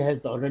Trivedi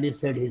has already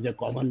said, he is a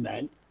common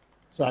man,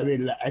 so I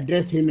will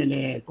address him in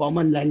a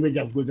common language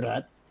of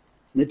Gujarat.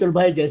 Mitul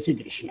bhai, Jai Shri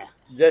Krishna.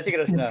 Jai Shri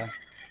Krishna.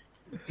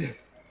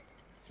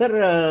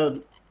 Sir,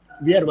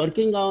 we are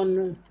working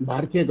on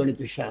Bharatiya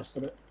Ganita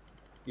Shastra.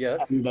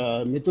 Yes. And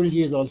Mitul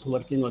ji is also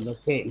working on the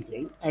same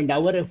thing, and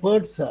our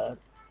efforts are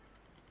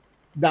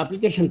the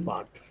application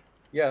part.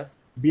 Yes.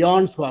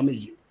 Beyond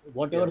Swamiji,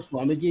 whatever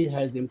Swamiji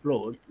has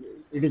employed,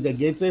 it is a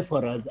gateway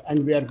for us,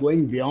 and we are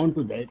going beyond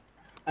to that.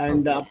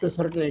 And up to a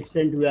certain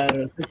extent, we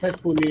are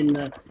successful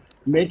in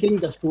making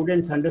the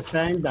students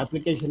understand the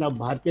application of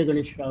Bharatiya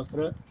Ganita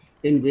Shastra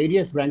in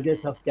various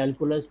branches of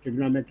calculus,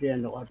 trigonometry,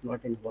 and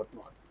whatnot and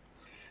whatnot.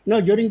 Now,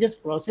 during this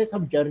process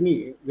of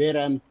journey, where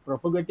I am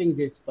propagating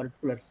this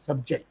particular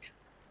subject,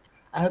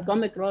 I have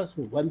come across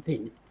one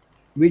thing,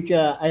 which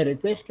I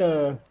request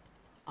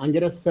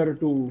Angiras sir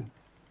to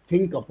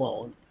think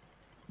upon.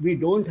 We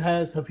don't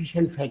have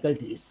sufficient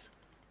faculties.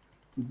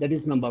 That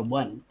is number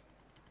one.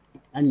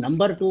 And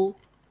number two,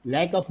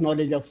 lack of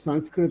knowledge of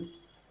Sanskrit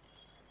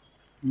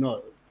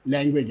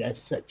language as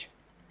such.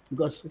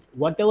 Because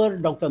whatever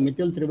Dr.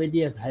 Mitul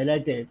Trivedi has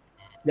highlighted,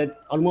 that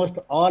almost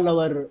all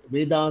our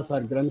Vedas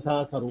or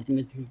Granthas or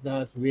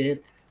Upanishads, where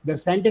the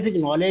scientific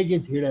knowledge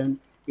is hidden,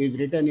 is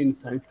written in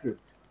Sanskrit.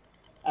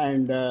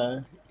 And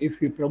if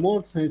we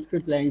promote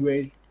Sanskrit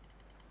language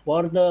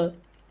for the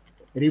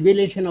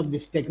revelation of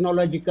this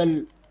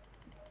technological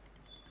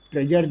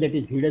treasure that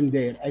is hidden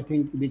there, I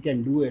think we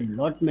can do a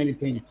lot many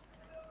things.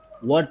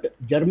 What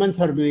Germans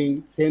are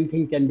doing, same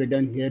thing can be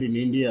done here in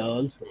India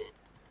also.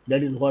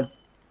 That is what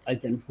I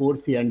can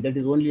foresee, and that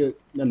is only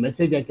the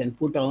message I can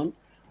put on.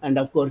 And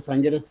of course,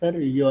 Angiras sir,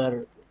 you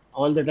are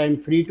all the time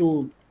free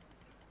to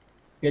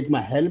take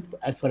my help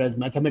as far as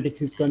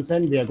mathematics is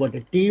concerned. We have got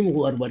a team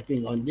who are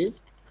working on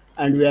this,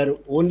 and we are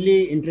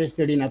only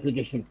interested in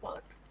application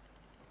part.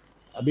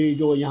 अभी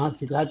जो यहाँ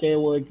सिखाते हैं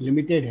वो एक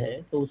limited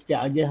है, तो उसके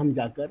आगे हम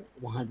जाकर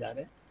वहाँ जा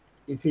रहे हैं.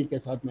 इसी के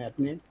साथ मैं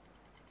अपने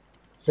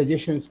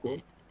सजेशंस को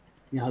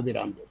यहाँ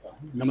विराम देता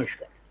हूँ.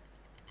 नमस्कार.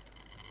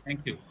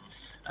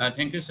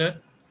 Thank you, sir.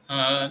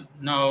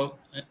 Now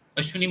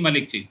Ashwini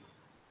Malik ji,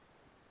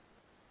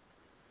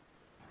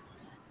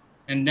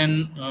 and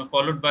then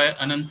followed by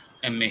Anant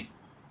MA.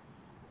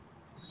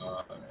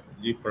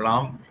 जी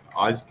प्रणाम.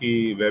 आज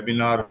की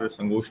वेबिनार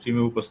संगोष्ठी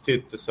में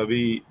उपस्थित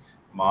सभी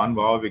महान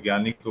भाव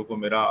वैज्ञानिकों को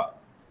मेरा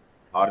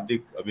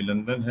हार्दिक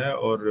अभिनंदन है,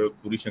 और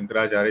पूरी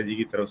शंकराचार्य जी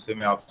की तरफ से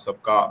मैं आप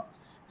सबका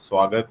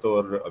स्वागत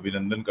और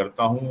अभिनंदन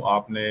करता हूं.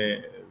 आपने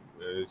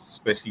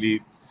स्पेशली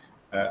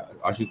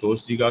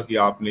आशुतोष जी का कि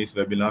आपने इस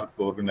वेबिनार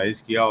को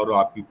ऑर्गेनाइज किया, और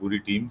आपकी पूरी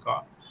टीम का,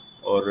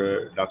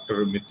 और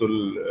डॉक्टर मितुल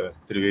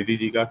त्रिवेदी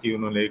जी का कि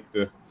उन्होंने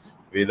एक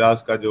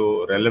वेदास का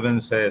जो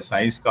रेलेवेंस है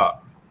साइंस का,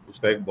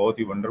 उसका एक बहुत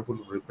ही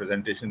वंडरफुल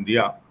रिप्रेजेंटेशन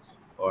दिया.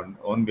 और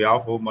on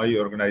behalf of my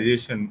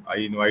organisation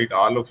I invite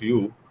all of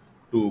you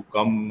to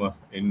come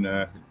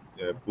in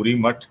Puri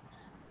Mutt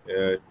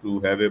to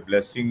have a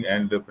blessing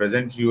and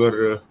present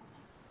your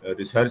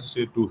research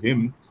to him.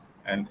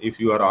 And if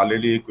you are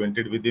already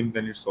acquainted with him,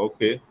 then it's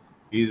okay.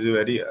 He is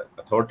very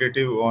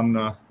authoritative on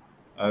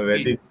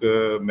Vedic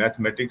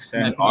mathematics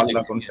and all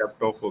the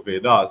concept of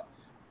Vedas.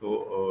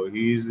 So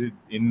he is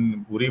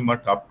in Puri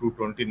Mutt up to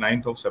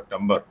 29th of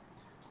September.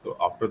 So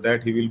after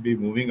that, he will be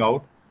moving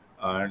out.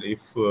 And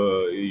if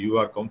you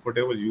are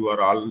comfortable, you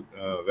are all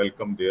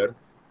welcome there,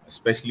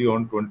 especially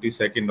on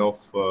 22nd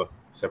of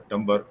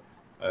September,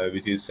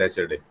 which is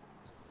Saturday.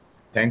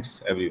 Thanks,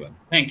 everyone.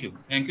 Thank you,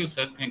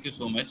 sir. Thank you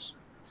so much.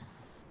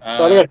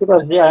 Sorry,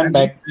 Ashutosh ji, I am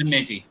back.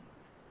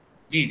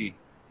 Ji,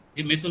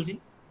 Mitul ji.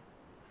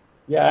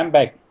 Yeah, I am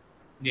back.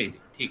 जी,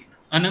 ठीक.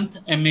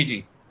 अनंत MA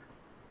जी.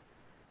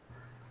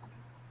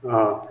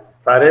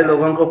 सारे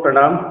लोगों को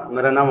प्रणाम.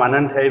 मेरा नाम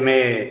अनंत है.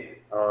 मैं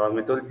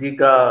मितुल जी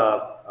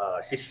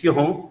का शिष्य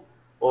हूँ,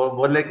 और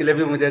बोलने के लिए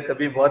भी मुझे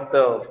कभी बहुत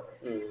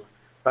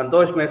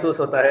संतोष महसूस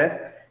होता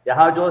है.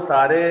 यहाँ जो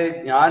सारे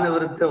ज्ञान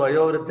वृद्ध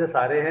वयोवृद्ध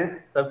सारे हैं,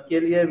 सबके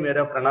लिए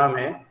मेरा प्रणाम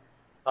है.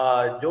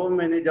 जो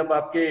मैंने जब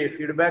आपके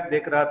फीडबैक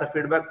देख रहा था,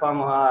 फीडबैक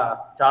फॉर्म,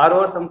 हाँ,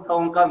 चारों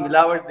संस्थाओं का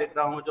मिलावट देख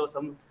रहा हूँ। जो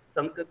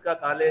संस्कृत का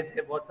कॉलेज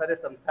है, बहुत सारे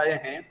संस्थाएं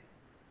हैं।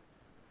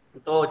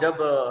 तो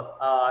जब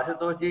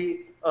आशुतोष जी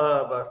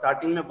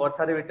स्टार्टिंग में बहुत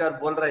सारे विचार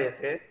बोल रहे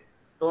थे,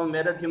 तो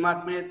मेरे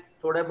दिमाग में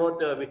थोड़े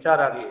बहुत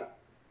विचार आ गए।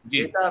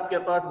 जैसा आपके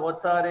पास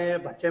बहुत सारे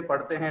बच्चे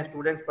पढ़ते हैं,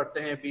 स्टूडेंट्स पढ़ते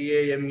हैं,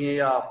 बीए, एमए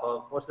या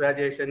पोस्ट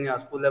ग्रेजुएशन या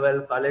स्कूल लेवल,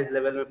 कॉलेज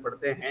लेवल में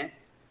पढ़ते हैं,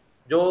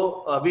 जो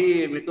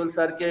अभी मितुल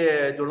सर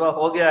के जुड़वा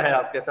हो गया है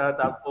आपके साथ,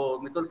 आपको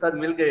मितुल सर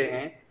मिल गए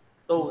हैं,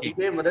 तो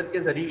उनके मदद के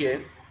जरिए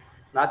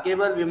न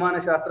केवल विमान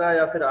शास्त्र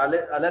या फिर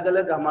अलग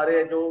अलग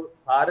हमारे जो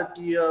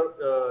भारतीय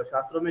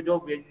शास्त्रों में जो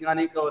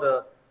वैज्ञानिक और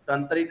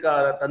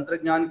तंत्र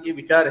ज्ञान की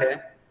विचार है,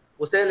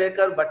 उसे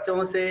लेकर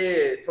बच्चों से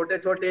छोटे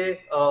छोटे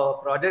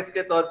प्रोजेक्ट्स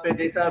के तौर पे,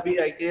 जैसा अभी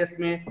आईकेएस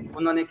में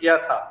उन्होंने किया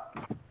था,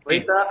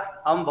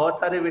 वैसा हम बहुत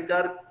सारे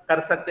विचार कर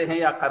सकते हैं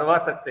या करवा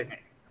सकते हैं।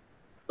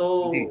 तो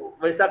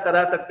वैसा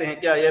करा सकते हैं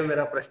क्या, ये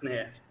मेरा प्रश्न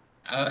है।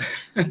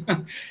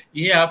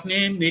 ये आपने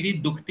मेरी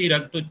दुखती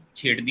रग तो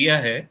छेड़ दिया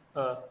है।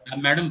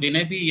 मैडम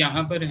विनय भी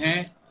यहाँ पर हैं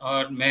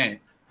और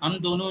हम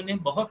दोनों ने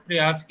बहुत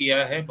प्रयास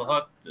किया है,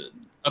 बहुत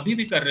अभी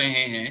भी कर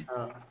रहे हैं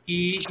कि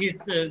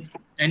इस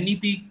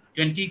NEP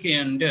 20 के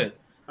अंदर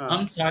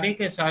हम सारे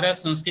के सारा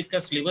संस्कृत का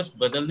सिलेबस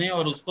बदल दें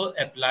और उसको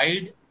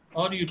अप्लाइड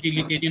और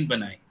यूटिलिटेरियन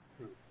बनाएं।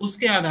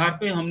 उसके आधार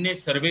पे हमने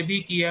सर्वे भी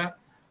किया,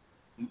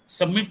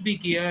 सबमिट भी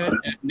किया,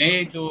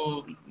 नए जो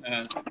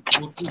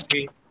कोर्सेज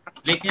थे,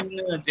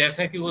 लेकिन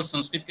जैसा कि वो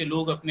संस्कृत के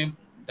लोग अपने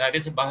दायरे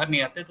से बाहर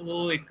नहीं आते, तो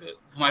वो एक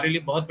हमारे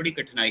लिए बहुत बड़ी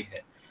कठिनाई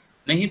है।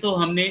 नहीं तो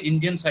हमने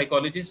इंडियन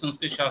साइकोलॉजी,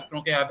 संस्कृत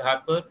शास्त्रों के आधार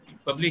पर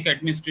पब्लिक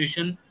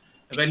एडमिनिस्ट्रेशन,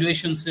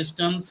 एवेल्युएशन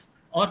सिस्टम्स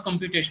और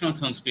कंप्यूटेशनल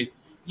संस्कृत,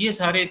 ये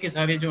सारे के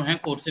सारे जो हैं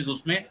कोर्सेज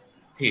उसमें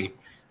थे।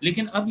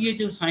 लेकिन अब ये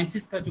जो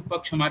साइंसेस का जो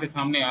पक्ष हमारे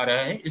सामने आ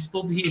रहा है,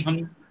 इसको भी हम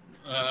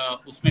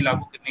उसमें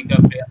लागू करने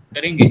का प्रयास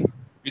करेंगे।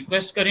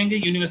 रिक्वेस्ट करेंगे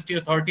यूनिवर्सिटी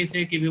अथॉरिटी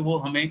से कि वो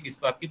हमें इस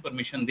बात की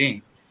परमिशन दें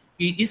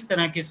कि इस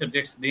तरह के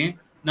सब्जेक्ट्स दें,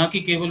 ना कि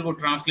केवल वो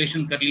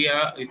ट्रांसलेशन कर लिया,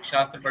 एक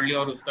शास्त्र पढ़ लिया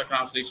और उसका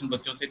ट्रांसलेशन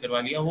बच्चों से करवा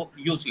लिया, वो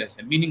यूजलेस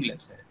है,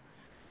 मीनिंगलेस है।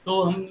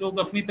 तो हम लोग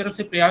अपनी तरफ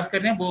से प्रयास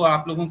कर रहे हैं, वो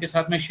आप लोगों के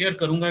साथ मैं शेयर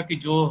करूंगा कि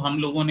जो हम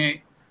लोगों ने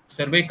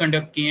सर्वे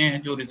कंडक्ट किए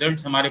हैं, जो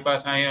रिजल्ट्स हमारे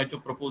पास आए हैं, जो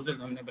प्रपोजल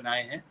हमने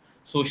बनाए हैं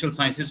सोशल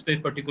साइंसेस पे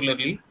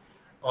पर्टिकुलरली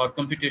और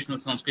कंप्यूटेशनल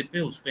संस्कृत पे,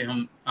 उस पर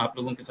हम आप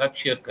लोगों के साथ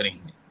शेयर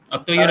करेंगे।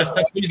 अब तो ये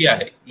रास्ता खुल गया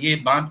है, ये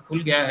बांध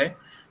खुल गया है,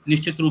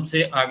 निश्चित रूप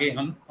से आगे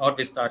हम और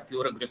विस्तार की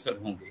ओर अग्रसर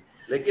होंगे।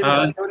 लेकिन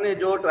बच्चों ने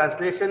जो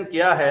ट्रांसलेशन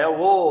किया है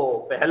वो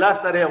पहला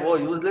स्तर है, वो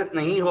यूजलेस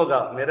नहीं होगा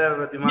मेरे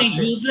दिमाग नहीं,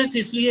 यूजलेस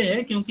इसलिए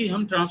है क्योंकि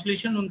हम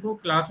ट्रांसलेशन उनको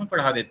क्लास में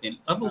पढ़ा देते हैं।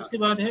 अब उसके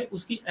बाद है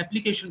उसकी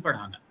एप्लीकेशन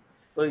पढ़ाना,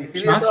 तो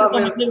इसीलिए शास्त्र का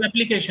मतलब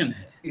एप्लीकेशन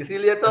है।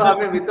 इसीलिए तो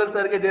हमें मित्तल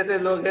सर के जैसे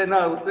लोग हैं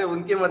ना, उससे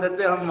उनकी मदद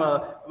से हम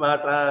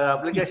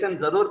एप्लीकेशन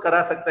जरूर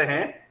करा सकते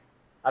हैं।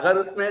 अगर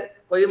उसमें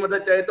कोई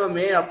मदद चाहिए तो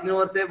मैं अपनी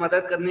ओर से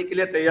मदद करने के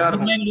लिए तैयार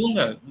हूँ। मैं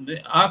लूंगा।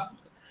 आप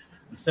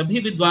सभी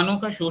विद्वानों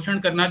का शोषण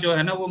करना जो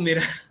है ना, वो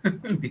मेरा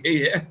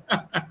ध्येय है।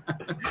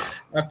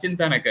 आप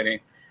चिंता न करें,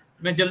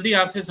 मैं जल्दी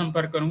आपसे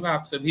संपर्क करूंगा।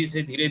 आप सभी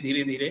से धीरे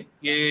धीरे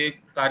ये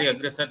कार्य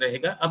अग्रसर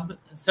रहेगा। अब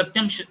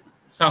सत्यम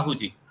साहू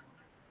जी,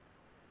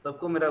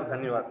 सबको मेरा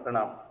धन्यवाद,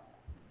 प्रणाम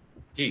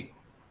जी।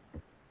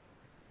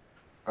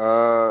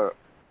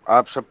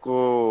 आप सबको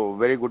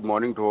very good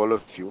morning to all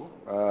of you.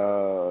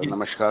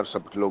 नमस्कार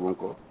सब लोगों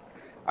को।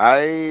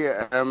 I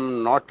am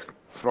not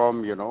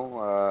from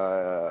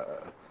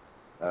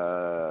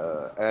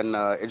an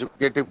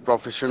educative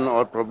profession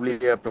or probably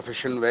a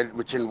profession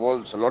which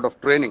involves a lot of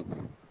training.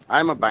 I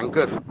am a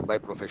banker by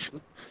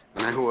profession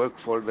and I work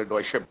for the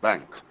Deutsche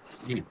Bank.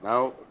 Now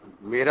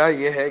मेरा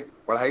ये है,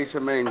 पढ़ाई से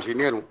मैं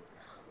engineer हूँ।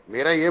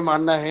 मेरा ये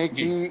मानना है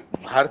कि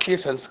भारतीय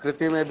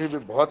संस्कृति में भी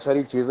बहुत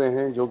सारी चीजें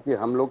हैं जो कि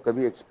हम लोग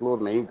कभी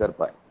एक्सप्लोर नहीं कर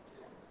पाए।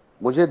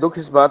 मुझे दुख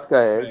इस बात का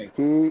है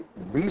कि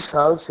 20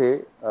 साल से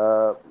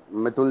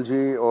मितुल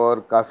जी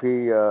और काफी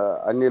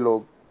अन्य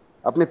लोग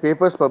अपने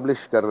पेपर्स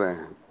पब्लिश कर रहे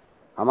हैं।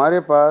 हमारे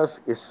पास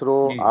इसरो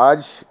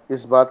आज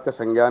इस बात का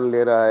संज्ञान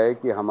ले रहा है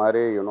कि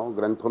हमारे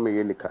ग्रंथों में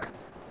ये लिखा है।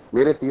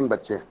 मेरे 3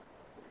 बच्चे हैं,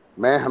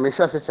 मैं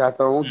हमेशा से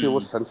चाहता हूँ कि वो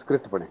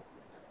संस्कृत पढ़ें।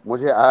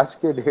 मुझे आज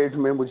के डेट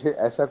में मुझे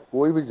ऐसा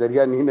कोई भी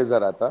जरिया नहीं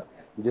नजर आता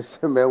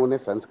जिससे मैं उन्हें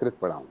संस्कृत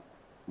पढ़ाऊँ।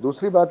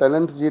 दूसरी बात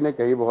अनंत जी ने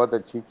कही बहुत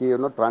अच्छी कि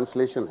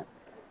ट्रांसलेशन है।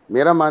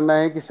 मेरा मानना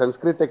है कि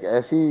संस्कृत एक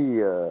ऐसी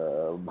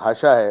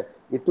भाषा है,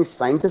 इतनी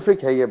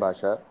साइंटिफिक है ये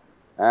भाषा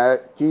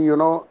कि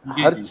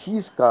हर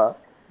चीज का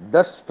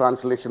 10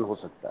 ट्रांसलेशन हो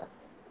सकता है।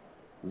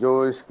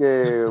 जो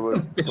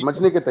इसके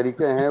समझने के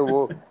तरीके हैं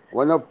वो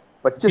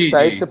 25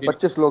 टाइप से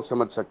 25 लोग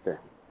समझ सकते हैं।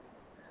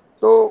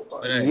 तो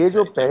ये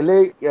जो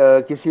पहले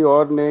किसी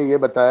और ने ये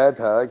बताया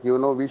था कि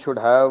we should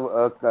have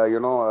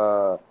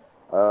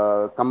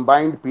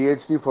combined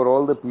PhD for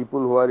all the people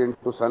who are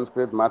into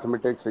Sanskrit,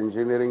 mathematics,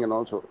 engineering and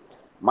also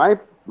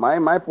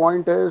my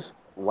point is,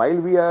 while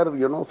we are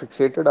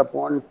fixated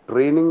upon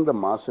training the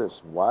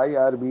masses, why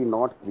are we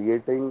not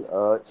creating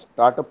a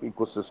startup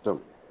ecosystem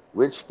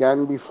which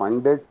can be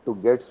funded to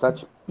get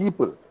such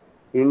people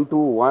into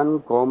one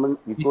common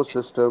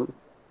ecosystem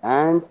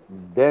and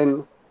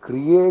then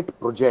create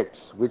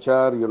projects which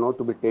are,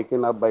 to be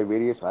taken up by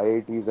various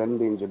IITs and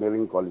the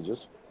engineering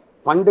colleges,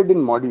 funded in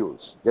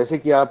modules. जैसे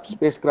कि आप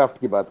spacecraft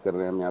की बात कर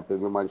रहे हैं हम यहाँ पे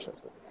विमान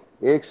शास्त्र,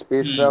 एक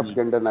spacecraft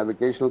के अंदर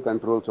navigational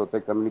controls होते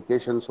हैं,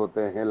 communications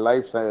होते हैं,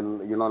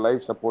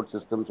 life support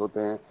systems होते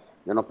हैं,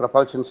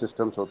 propulsion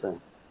systems होते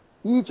हैं.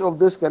 Each of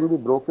this can be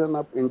broken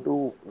up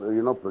into,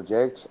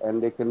 projects,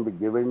 and they can be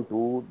given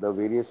to the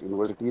various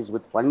universities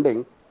with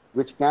funding,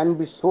 which can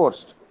be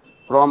sourced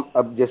from,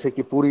 अब जैसे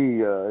कि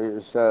पूरी,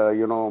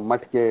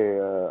 मठ के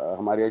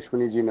हमारे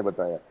अश्विनी जी ने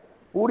बताया,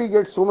 पूरी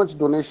gets so much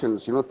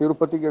donations,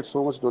 Tirupati gets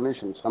so much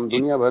donations. हम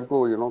दुनिया भर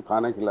को,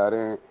 खाना खिला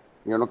रहे हैं,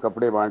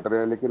 कपड़े बांट रहे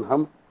हैं, लेकिन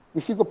हम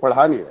किसी को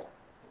पढ़ा नहीं रहे.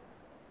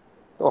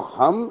 तो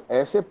हम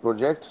ऐसे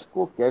प्रोजेक्ट्स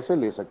को कैसे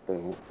ले सकते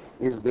हैं?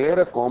 Is there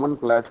a common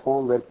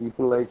platform where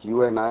people like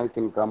you and I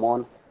can come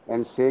on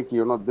and say,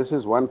 this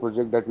is one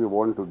project that we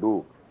want to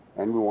do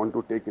and we want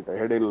to take it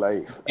ahead in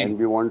life and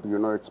we want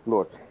to,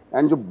 explore.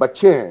 And जो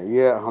बच्चे हैं,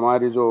 ये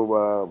हमारे जो,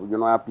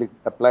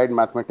 applied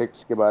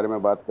mathematics के बारे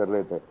में बात कर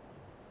रहे थे.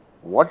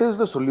 What is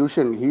the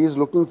solution? He is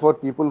looking for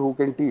people who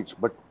can teach,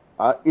 but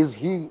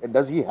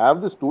does he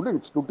have the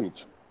students to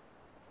teach?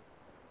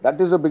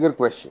 That is a bigger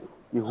question.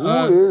 Who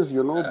is,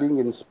 being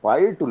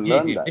inspired to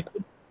learn that?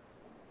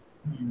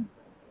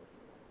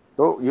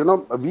 So,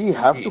 we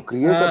have to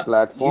create a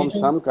platform,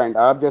 some kind.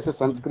 आप जैसे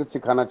संस्कृत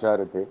सिखाना चाह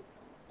रहे थे,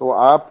 तो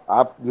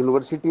आप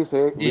university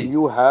से, will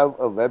you have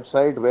a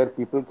website where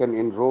people can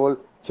enroll,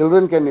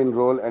 children can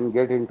enroll and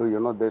get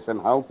into, this,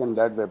 and how can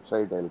that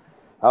website help?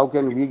 How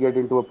can we get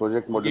into a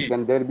project model?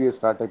 Can there be a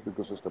startup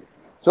ecosystem?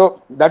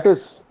 So that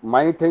is,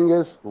 my thing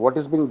is, what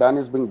is being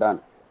done,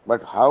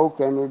 but how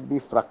can it be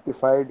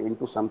fructified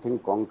into something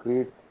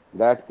concrete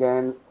that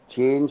can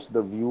change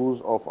the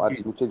views of our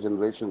future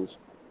generations?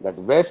 That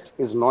West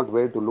is not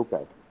where to look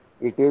at.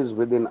 It is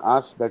within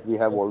us that we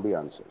have all the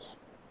answers.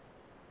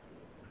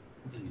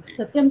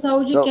 Satyam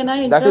Sahuji, can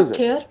I interrupt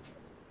here?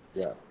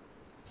 Yeah.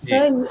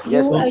 Sir,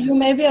 you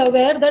may be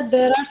aware that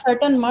there are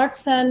certain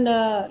mutts and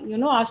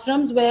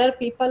ashrams where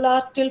people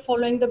are still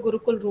following the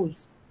Gurukul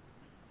rules.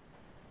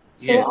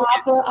 So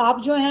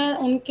आप जो हैं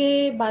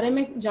उनके बारे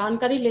में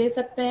जानकारी ले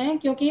सकते हैं,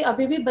 क्योंकि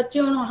अभी भी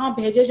बच्चे वहाँ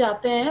भेजे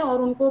जाते हैं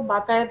और उनको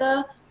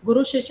बाकायदा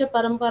गुरु शिष्य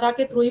परंपरा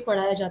के थ्रू ही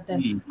पढ़ाया जाता है.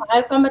 I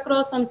have come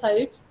across some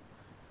sites,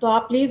 तो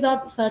आप प्लीज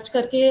आप सर्च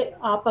करके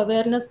आप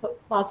अवेयरनेस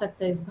पा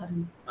सकते हैं इस बारे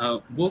में.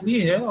 वो भी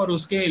है, और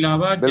उसके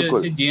अलावा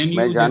जैसे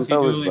JNU जैसे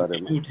जो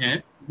इंस्टीट्यूट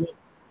हैं,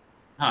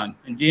 हाँ,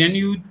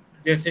 JNU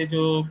जैसे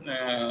जो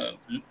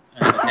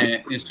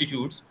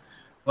इंस्टीट्यूट्स,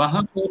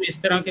 वहाँ पर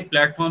इस तरह के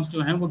प्लेटफॉर्म्स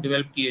जो हैं वो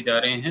डेवलप किए जा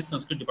रहे हैं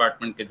संस्कृत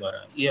डिपार्टमेंट के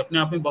द्वारा. ये अपने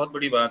आप में बहुत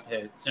बड़ी बात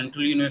है.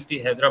 सेंट्रल यूनिवर्सिटी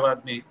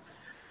हैदराबाद में,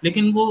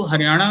 लेकिन वो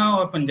हरियाणा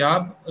और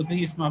पंजाब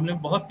भी इस मामले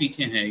में बहुत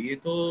पीछे हैं. ये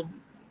तो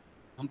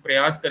हम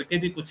प्रयास करके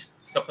भी कुछ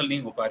सफल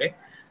नहीं हो पा रहे,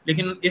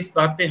 लेकिन इस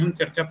बात पे हम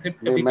चर्चा फिर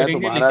कभी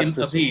करेंगे. लेकिन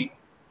अभी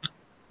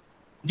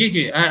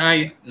जी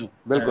आई नो,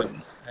 बिल्कुल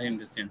आई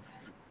अंडरस्टैंड.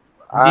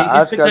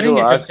 आज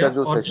का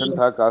जो सेशन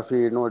था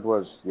काफी, इट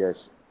वाज,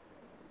 यस,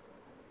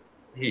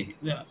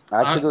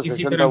 आज का जो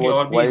सेशन था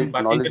वो क्वाइट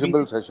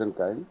नॉलेजेबल सेशन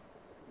का.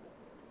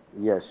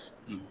 यस,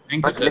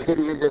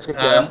 लेकिन ये जैसे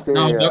कि आपके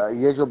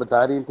ये जो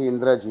बता रही थी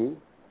इंदिरा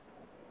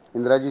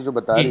जी जो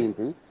बता रही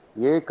थी,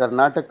 ये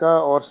कर्नाटका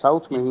और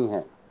साउथ में ही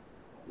है.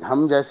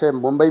 हम जैसे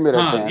मुंबई में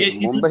रहते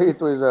हैं, मुंबई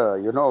तो is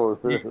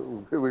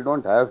we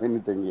don't have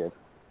anything yet.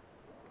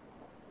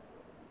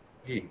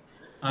 Ji,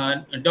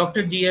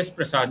 doctor GS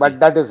Prasad, but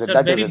that is it.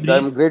 I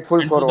am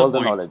grateful for all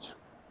the knowledge.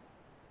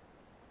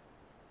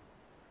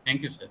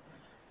 Thank you sir.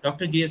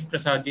 Dr. GS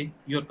Prasad ji,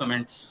 your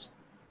comments.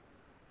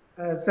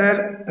 Sir,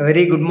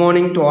 very good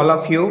morning to all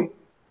of you,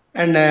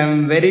 and I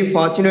am very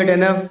fortunate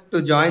enough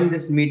to join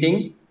this meeting.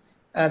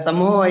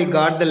 Somehow I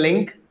got the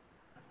link.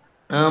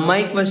 My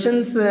question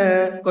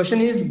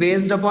is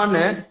based upon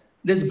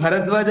this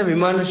Bharadwaja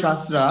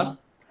Vimaan-Shaastra.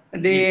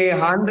 The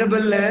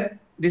Honorable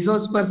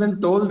resource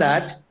person told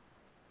that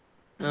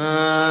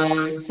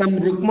some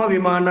Rukma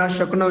Vimana,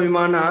 Shakuna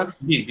Vimana,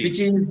 which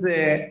is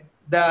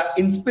the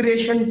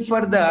inspiration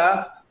for the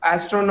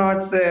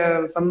astronauts,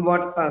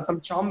 some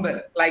chamber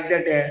like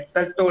that,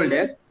 sir told.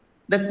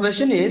 The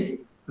question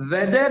is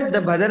whether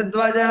the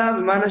Bharadwaja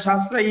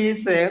Vimaan-Shaastra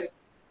is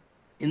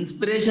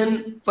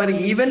inspiration for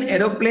even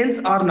aeroplanes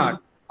or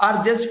not,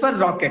 or just for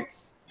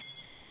rockets.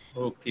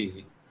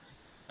 Okay.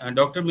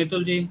 Dr.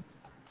 Mitul ji,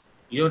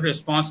 your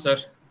response, sir.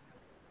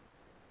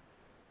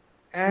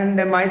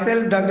 And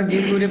myself, Dr.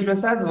 G. Surya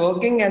Prasad,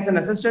 working as an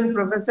assistant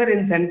professor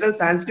in Central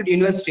Sanskrit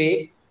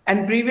University.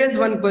 And previous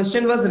one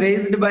question was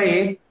raised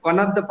by one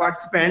of the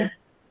participant,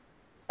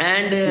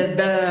 and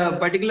the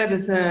particular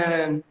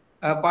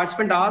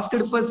participant asked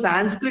for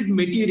Sanskrit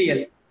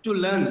material to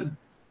learn.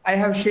 I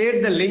have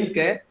shared the link,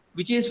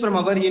 which is from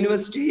our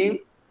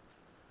university,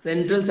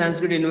 Central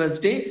Sanskrit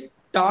University,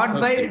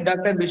 taught by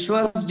Dr.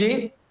 Vishwas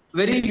ji.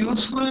 Very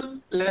useful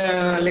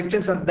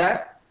lectures of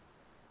that,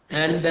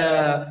 and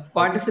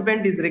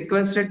participant is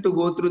requested to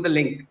go through the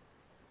link.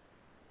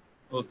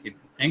 Okay,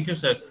 thank you,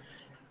 sir.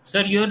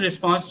 Sir, your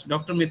response,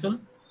 Dr. Mitul?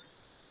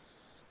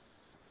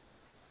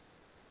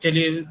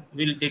 चलिए,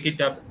 we'll take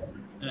it up.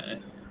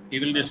 He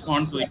will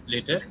respond to it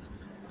later.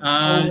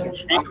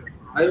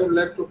 I would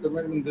like to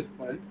comment on this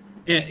point.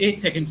 एक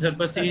second sir,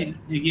 बस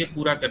ये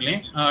पूरा कर लें.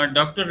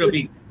 Doctor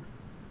Ravi,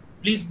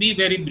 please be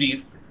very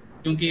brief,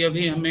 क्योंकि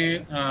अभी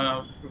हमें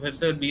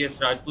प्रोफेसर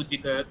BS राजपूत जी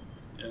का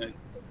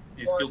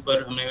इसके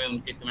ऊपर हमें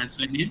उनके कमेंट्स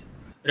लेने हैं.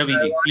 Ravi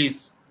ji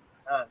please.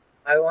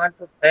 I want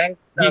to thank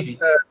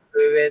Dr.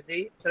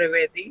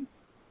 Trivedi.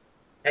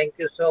 Thank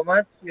you so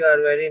much. You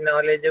are very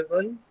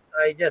knowledgeable.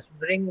 I just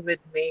bring with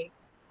me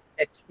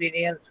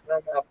experience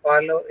from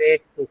Apollo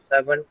 8 to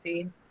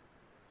 17,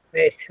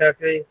 space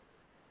shuttle,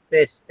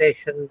 space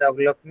station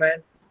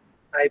development.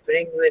 I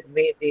bring with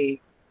me the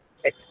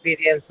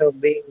experience of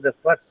being the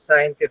first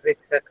scientific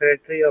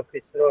secretary of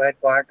ISRO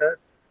headquarters,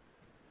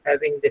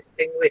 having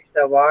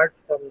distinguished awards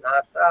from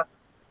NASA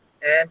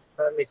and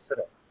from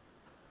ISRO.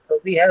 So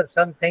we have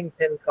some things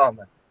in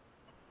common.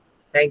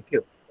 Thank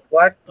you.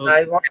 What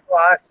I want to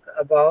ask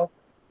about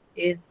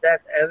is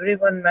that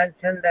everyone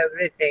mentioned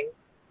everything,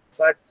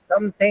 but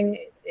something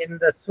in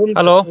the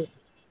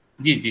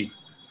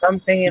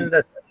something in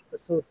the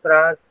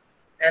sutras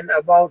and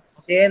about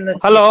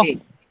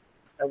Shenachiti.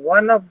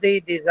 One of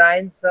the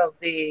designs of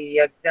the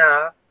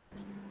yajna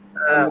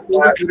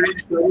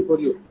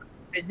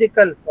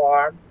physical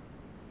form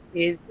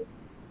is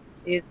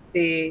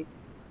the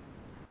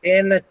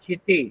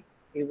Shenachiti.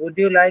 Would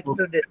you like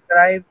to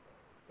describe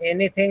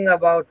anything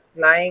about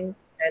flying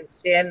and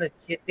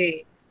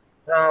Shenachiti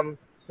from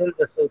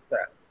Sulva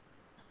Sutra?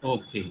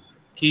 Okay,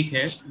 ठीक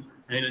है.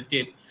 I'll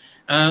take.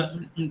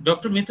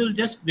 Dr. Mitul,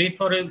 just wait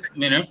for a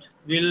minute.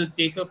 We'll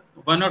take up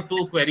one or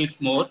two queries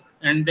more,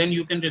 and then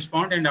you can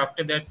respond. And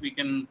after that, we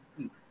can.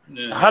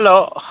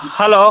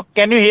 Hello.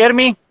 Can you hear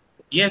me?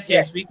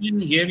 Yes, we can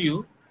hear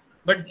you.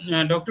 But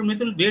Dr.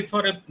 Mitul, wait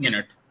for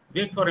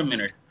a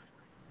minute.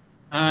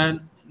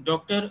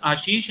 Dr.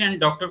 Ashish and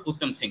Dr.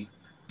 Uttam Singh,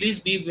 please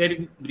be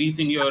very brief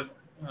in your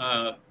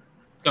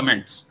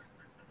comments.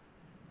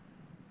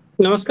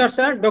 नमस्कार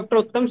sir, doctor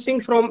उत्तम Singh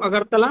from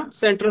Agartala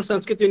central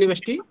Sanskrit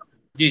university.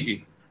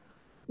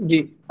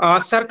 Ji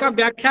sir का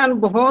व्याख्यान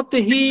बहुत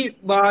ही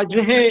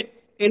जो है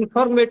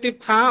informative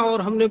था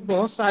और हमने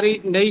बहुत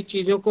सारी नई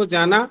चीजों को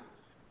जाना.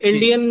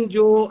 इंडियन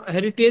जो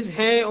हेरिटेज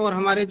है और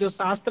हमारे जो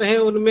शास्त्र हैं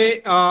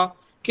उनमें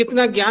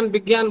कितना ज्ञान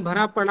विज्ञान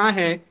भरा पड़ा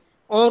है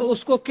और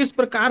उसको किस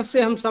प्रकार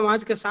से हम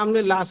समाज के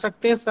सामने ला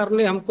सकते हैं. सर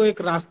ने हमको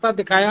एक रास्ता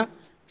दिखाया.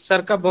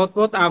 सर का बहुत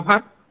बहुत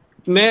आभार.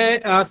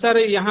 मैं सर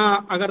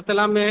यहाँ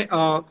अगरतला में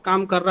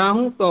काम कर रहा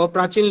हूँ. तो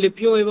प्राचीन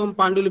लिपियों एवं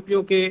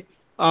पांडुलिपियों के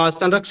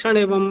संरक्षण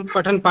एवं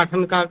पठन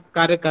पाठन का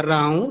कार्य कर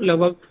रहा हूँ.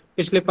 लगभग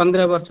पिछले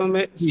 15 वर्षों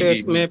में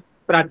से मैं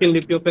प्राचीन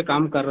लिपियों पे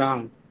काम कर रहा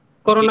हूँ.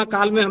 कोरोना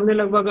काल में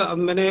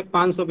मैंने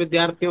 500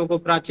 विद्यार्थियों को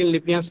प्राचीन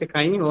लिपियां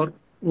सिखाई और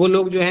वो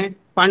लोग जो है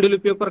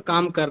पांडुलिपियों पर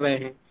काम कर रहे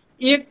हैं.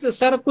 एक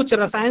सर कुछ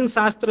रसायन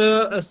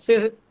शास्त्र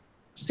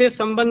से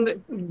संबंध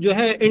जो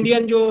है,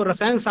 इंडियन जो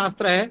रसायन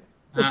शास्त्र है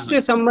उससे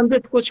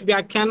संबंधित कुछ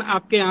व्याख्यान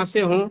आपके यहाँ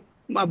से हों,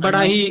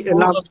 बड़ा ही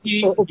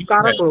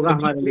उपकारक होगा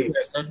हमारे लिए.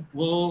 सर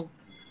वो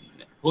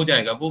हो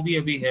जाएगा, वो भी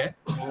अभी है.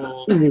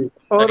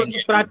 और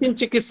प्राचीन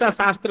चिकित्सा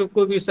शास्त्र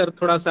को भी सर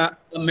थोड़ा सा,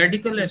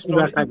 मेडिकल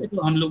एस्ट्रोलॉजी पे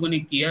तो हम लोगों ने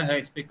किया है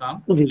इस पे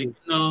काम,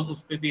 लेकिन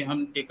उस पे भी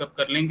हम टेकअप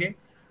कर लेंगे.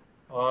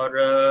 और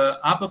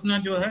आप अपना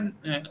जो है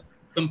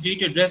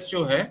कंप्लीट एड्रेस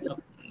जो है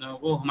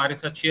वो हमारे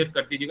साथ शेयर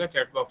कर दीजिएगा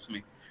चैट बॉक्स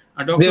में.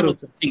 डॉक्टर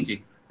उत्तम सिंह जी.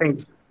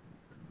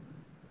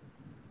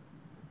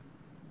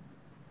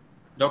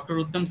 डॉक्टर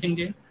उत्तम सिंह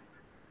जी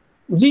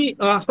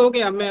हो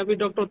गया. मैं अभी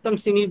डॉक्टर उत्तम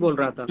सिंह ही बोल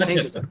रहा था.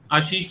 अच्छा,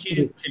 आशीष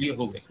जी चलिए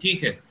हो गए,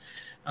 ठीक है.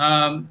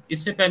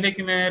 इससे पहले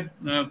कि मैं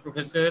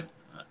professor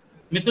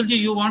Mitul ji,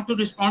 you want to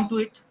respond to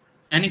it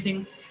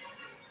anything?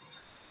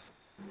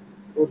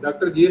 वो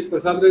डॉक्टर GS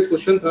प्रसाद का एक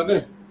क्वेश्चन था ना.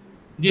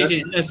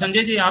 जी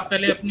संजय जी आप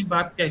पहले अपनी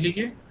बात कह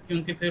लीजिए,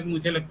 क्योंकि फिर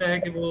मुझे लगता है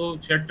कि वो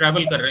शायद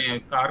ट्रैवल कर रहे हैं,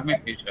 कार में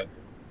थे शायद.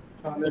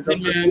 तो फिर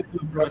मैं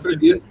प्रोफेसर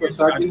GS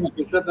प्रसाद जी ने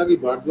पूछा था कि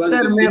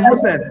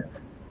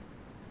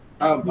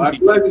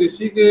भारद्वाज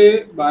ऋषि के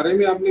बारे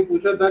में आपने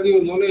पूछा था कि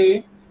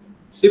उन्होंने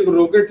सिर्फ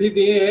रॉकेट ही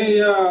दिए हैं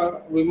या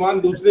विमान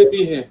दूसरे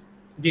भी हैं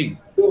जी.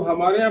 तो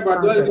हमारे यहाँ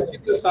भारद्वाज ऋषि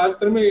के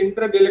शास्त्र में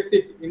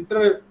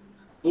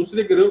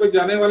दूसरे ग्रहों पे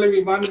जाने वाले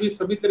विमान भी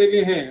सभी तरह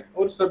के हैं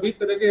और सभी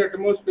तरह के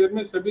एटमॉस्फेयर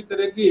में सभी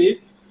तरह की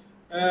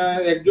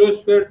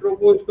एग्जोस्फेयर,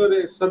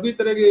 ट्रोपोस्फेयर, सभी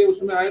तरह के,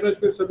 उसमें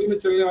आयनोस्फेयर, सभी में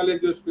चलने वाले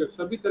एग्जोस्फेयर,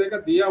 सभी तरह का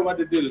दिया हुआ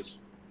डिटेल्स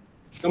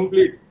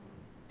कंप्लीट.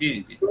 जी.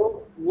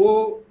 तो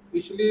वो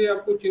इसलिए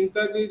आपको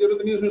चिंता की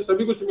जरूरत नहीं, उसमें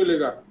सभी कुछ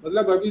मिलेगा.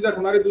 मतलब अभी तक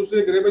हमारे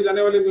दूसरे ग्रह पे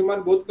जाने वाले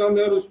विमान बहुत कम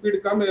है और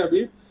स्पीड कम है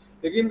अभी,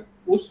 लेकिन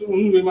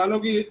उन विमानों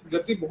की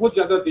गति बहुत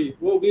ज्यादा थी.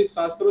 वो भी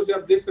शास्त्रों से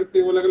आप देख सकते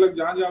हो, अलग अलग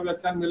जहाँ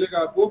व्याख्यान मिलेगा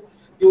आपको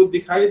कि वो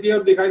दिखाई दिया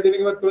और दिखाई देने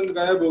के बाद तुरंत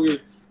गायब हो गई.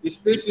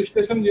 स्पेस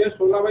स्टेशन जो है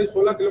 16 by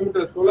 16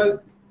 kilometre, 16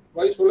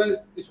 by 16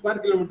 square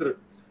kilometre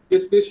के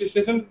स्पेस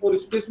स्टेशन, और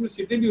स्पेस में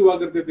सिटी भी हुआ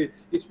करते थे,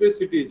 स्पेस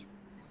सिटीज.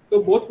 तो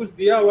बहुत कुछ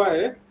दिया हुआ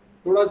है,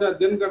 थोड़ा सा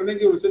अध्ययन करने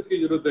की, रिसर्च की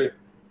जरूरत है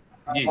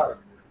जी.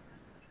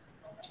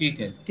 ठीक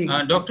है.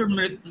 Doctor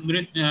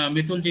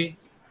Mitul ji,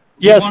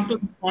 yes, want to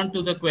respond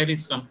to the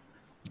queries some?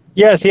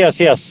 Yes.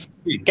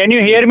 Can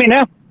you hear me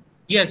now?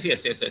 Yes.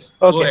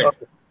 Okay.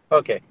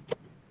 Okay.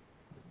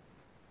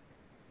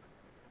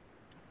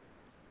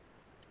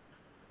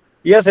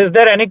 Yes, is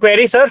there any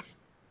query, sir?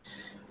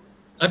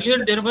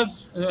 Earlier there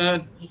was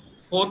 4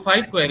 or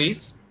 5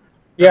 queries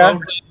about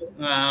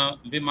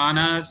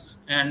Vimanas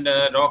and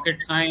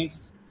rocket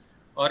science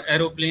or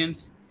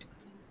aeroplanes.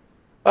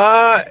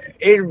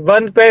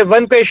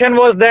 One question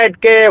was that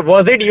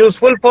was it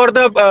useful for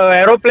the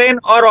aeroplane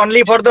or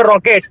only for the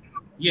rocket?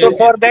 Yes, so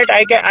for that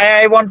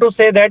I want to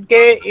say that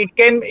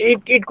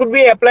it could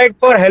be applied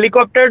for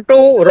helicopter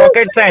to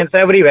rocket science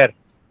everywhere.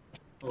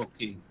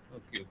 Okay.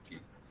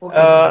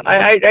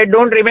 I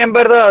don't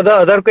remember the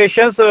other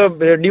questions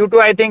due to,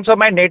 I think so,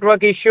 my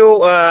network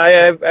issue.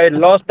 I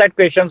lost that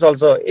questions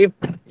also. If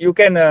you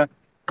can.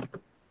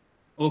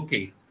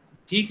 Okay,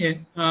 ठीक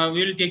है.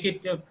 We'll take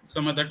it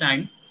some other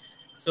time.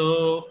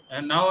 So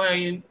now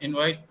I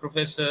invite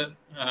Professor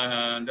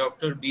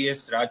Dr. D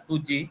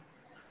Rajpoot ji,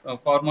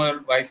 former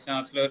Vice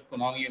Chancellor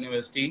Kumaaoun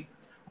University,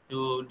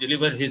 to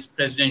deliver his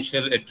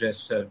presidential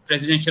address,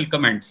 presidential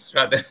comments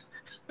rather.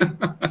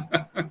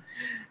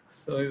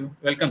 So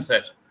welcome,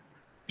 sir.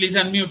 Please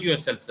unmute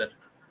yourself, sir.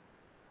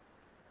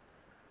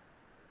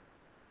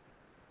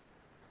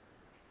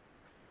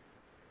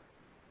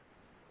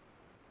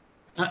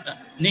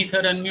 नहीं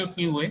sir, unmute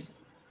नहीं हुए.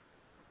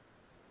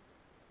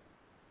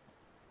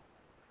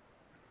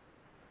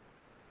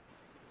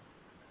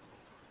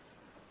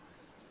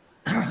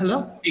 Hello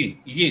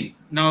जी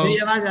now मेरी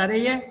आवाज आ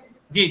रही है?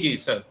 जी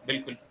sir,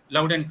 बिल्कुल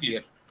loud and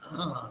clear.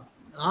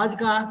 आज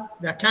का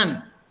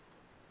व्याख्यान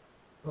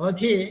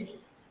बहुत ही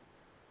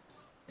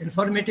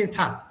इंफॉर्मेटिव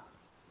था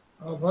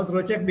और बहुत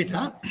रोचक भी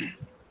था.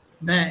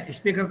 मैं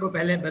स्पीकर को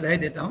पहले बधाई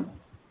देता हूँ.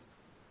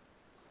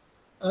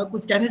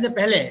 कुछ कहने से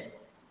पहले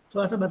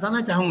थोड़ा सा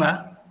बताना चाहूँगा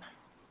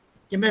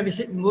कि मैं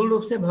मूल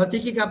रूप से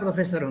भौतिकी का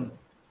प्रोफेसर हूँ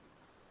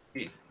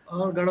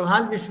और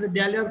गढ़वाल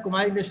विश्वविद्यालय और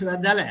कुमाऊं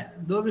विश्वविद्यालय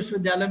 2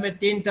 विश्वविद्यालयों में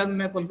 3 टर्म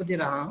में कुलपति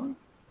रहा हूँ.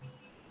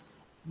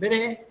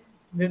 मेरे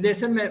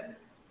निर्देशन में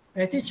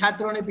 35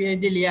 छात्रों ने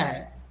PhD लिया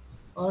है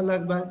और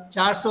लगभग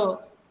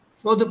 400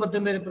 शोध पत्र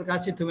मेरे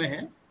प्रकाशित हुए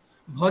हैं.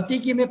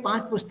 भौतिकी में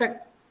 5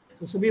 पुस्तक,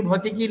 तो सभी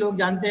भौतिकी लोग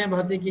जानते हैं,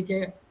 भौतिकी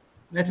के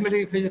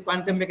मैथमेटिक्स, फिजिक्स,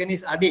 क्वांटम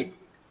मैकेनिक्स आदि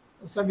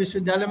सब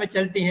विश्वविद्यालयों में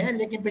चलती हैं.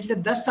 लेकिन पिछले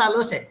 10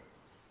 सालों से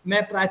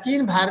मैं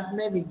प्राचीन भारत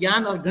में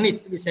विज्ञान और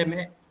गणित विषय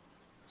में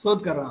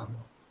शोध कर रहा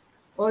हूँ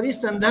और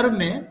इस संदर्भ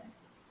में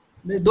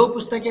 2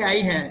 पुस्तकें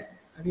आई हैं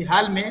अभी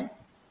हाल में.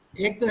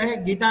 एक तो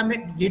है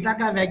गीता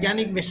का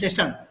वैज्ञानिक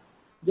विश्लेषण,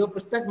 जो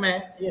पुस्तक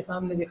मैं ये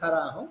सामने दिखा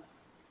रहा हूँ.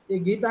 ये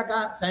गीता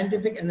का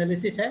साइंटिफिक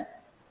एनालिसिस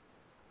है.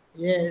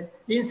 ये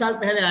 3 साल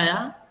पहले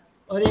आया.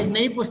 और एक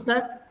नई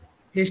पुस्तक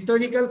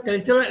historical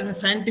cultural and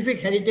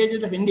scientific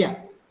heritage of India,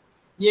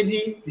 ये भी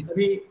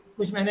अभी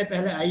कुछ महीने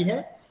पहले आई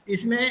है.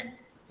 इसमें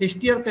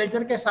हिस्ट्री और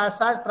कल्चर के साथ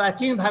साथ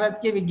प्राचीन भारत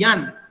के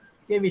विज्ञान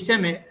के विषय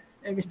में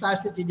विस्तार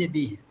से चीज़ें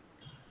दी हैं.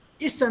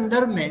 इस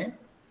संदर्भ में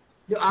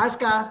जो आज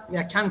का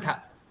व्याख्यान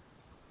था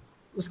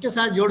उसके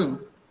साथ जोड़ूं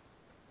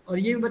और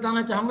ये भी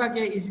बताना चाहूँगा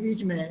कि इस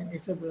बीच में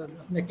इस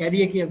अपने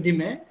कैरियर की अवधि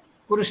में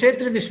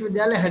कुरुक्षेत्र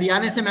विश्वविद्यालय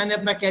हरियाणा से मैंने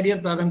अपना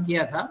कैरियर प्रारंभ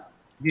किया था.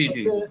 जी.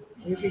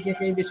 यूपी के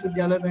कई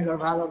विश्वविद्यालयों में,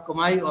 गढ़वाल और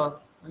कुमाऊं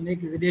और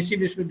अनेक विदेशी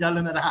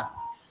विश्वविद्यालयों में रहा.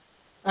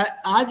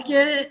 आज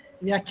के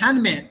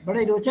व्याख्यान में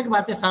बड़े रोचक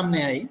बातें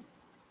सामने आई.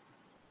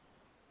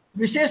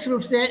 विशेष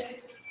रूप से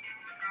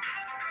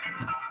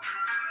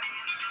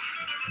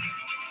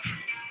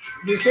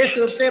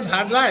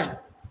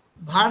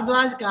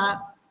भारद्वाज का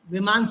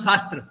विमान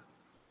शास्त्र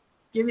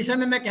के विषय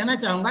में मैं कहना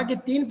चाहूँगा कि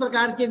 3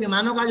 प्रकार के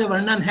विमानों का जो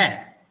वर्णन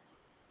है,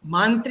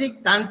 मांत्रिक,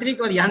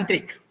 तांत्रिक और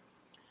यांत्रिक.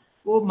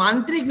 वो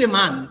मांत्रिक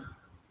विमान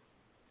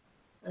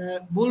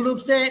मूल रूप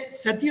से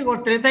सतयुग और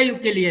त्रेता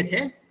युग के लिए थे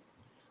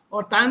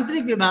और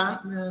तांत्रिक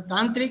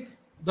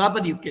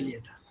द्वापर युग के लिए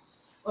था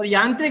और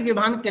यांत्रिक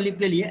विमान कलयुग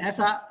के लिए,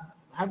 ऐसा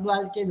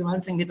भारद्वाज के विमान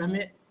संहिता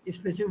में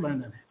स्पेसिफिक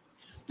वर्णन है.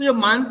 तो जो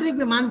मांत्रिक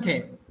विमान थे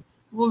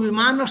वो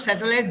विमान और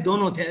सैटेलाइट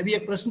दोनों थे. अभी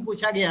एक प्रश्न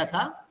पूछा गया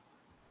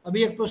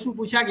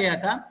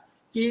था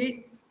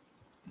कि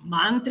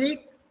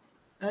मांत्रिक,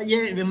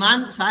 ये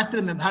विमान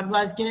शास्त्र में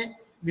भारद्वाज के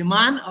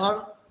विमान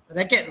और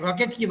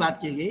रॉकेट की बात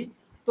की गई.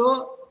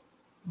 तो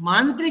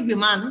मांत्रिक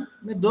विमान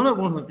में दोनों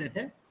गुण होते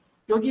थे,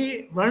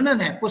 क्योंकि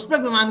वर्णन है पुष्पक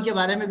विमान के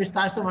बारे में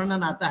विस्तार से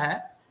वर्णन आता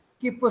है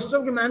कि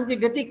पुष्पक विमान की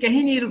गति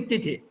कहीं नहीं रुकती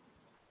थी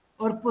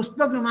और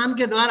पुष्पक विमान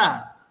के द्वारा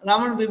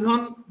रावण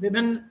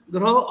विभिन्न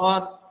ग्रहों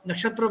और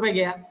नक्षत्रों पे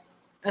गया,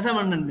 ऐसा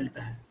वर्णन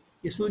मिलता है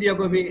कि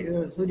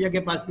सूर्य के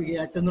पास भी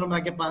गया, चंद्रमा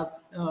के पास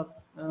और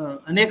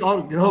अनेक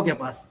और ग्रहों के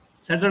पास,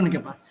 सैटर्न के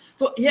पास.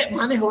 तो ये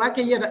माने हुआ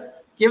कि ये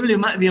केवल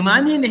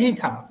विमान ही नहीं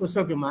था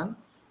पुष्पक विमान,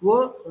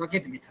 वो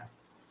रॉकेट भी था.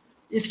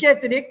 इसके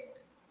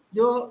अतिरिक्त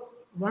जो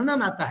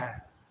वर्णन आता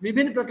है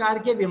विभिन्न प्रकार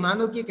के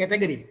विमानों की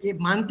कैटेगरी, कि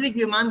मांत्रिक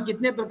विमान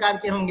कितने प्रकार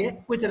के होंगे,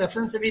 कुछ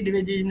रेफरेंस भी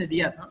द्विवेदी जी ने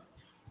दिया था.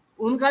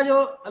 उनका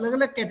जो अलग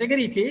अलग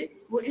कैटेगरी थी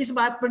वो इस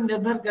बात पर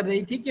निर्भर कर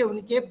रही थी कि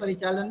उनके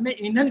परिचालन में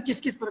ईंधन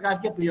किस किस प्रकार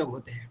के प्रयोग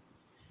होते हैं.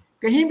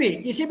 कहीं भी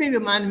किसी भी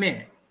विमान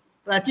में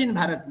प्राचीन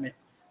भारत में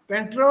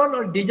पेट्रोल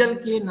और डीजल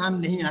के नाम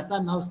नहीं आता,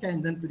 ना उसका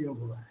ईंधन प्रयोग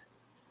हुआ है।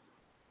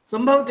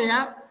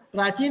 संभवतया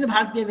प्राचीन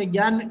भारतीय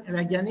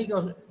वैज्ञानिक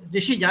और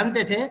ऋषि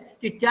जानते थे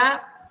कि क्या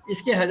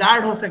इसके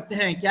हजार्ड हो सकते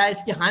हैं, क्या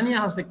इसकी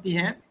हानियां हो सकती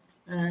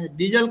हैं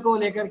डीजल को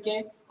लेकर के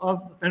और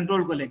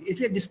पेट्रोल को लेकर,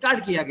 इसलिए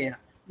डिस्कार्ड किया गया।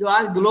 जो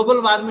आज ग्लोबल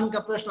वार्मिंग का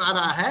प्रश्न आ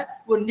रहा है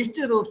वो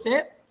निश्चित रूप से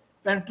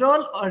पेट्रोल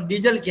और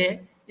डीजल के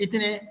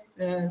इतने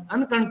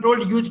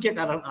अनकंट्रोल्ड यूज के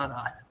कारण आ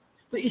रहा है।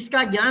 तो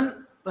इसका ज्ञान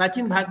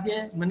प्राचीन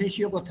भारतीय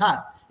मनुष्यों को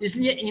था।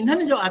 इसलिए ईंधन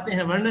जो आते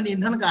हैं, वर्णन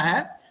ईंधन का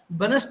है,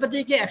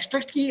 वनस्पति के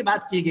एक्सट्रैक्ट की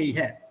बात की गई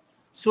है,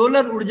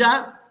 सोलर ऊर्जा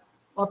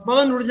और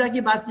पवन ऊर्जा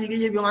की बात की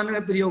गई है विमानों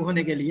में प्रयोग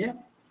होने के लिए,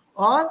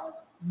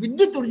 और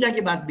विद्युत ऊर्जा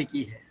की बात भी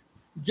की है,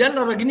 जल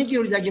और अग्नि की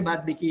ऊर्जा की बात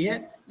भी की है।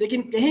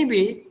 लेकिन कहीं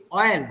भी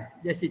ऑयल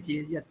जैसी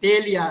चीज या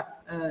तेल या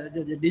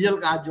जो डीजल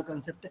का जो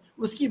कंसेप्ट है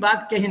उसकी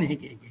बात कहीं नहीं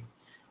की गई।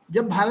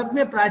 जब भारत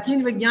में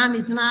प्राचीन विज्ञान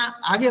इतना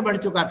आगे बढ़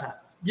चुका था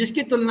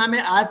जिसकी तुलना में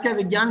आज का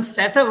विज्ञान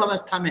शैशव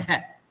अवस्था में है,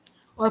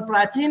 और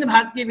प्राचीन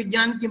भारतीय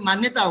विज्ञान की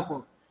मान्यताओं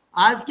को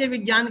आज के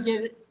विज्ञान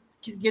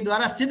के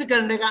द्वारा सिद्ध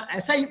करने का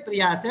ऐसा ही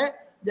प्रयास है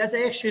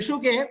जैसे एक शिशु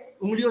के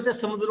उंगलियों से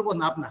समुद्र को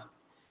नापना।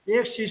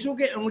 एक शिशु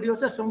के उंगलियों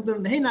से समुद्र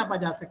नहीं नापा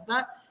जा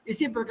सकता।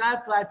 इसी प्रकार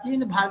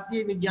प्राचीन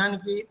भारतीय विज्ञान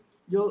की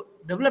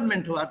जो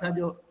डेवलपमेंट हुआ था,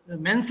 जो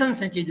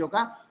मेंशंस हैं चीजों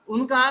का,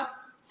 उनका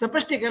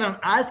स्पष्टीकरण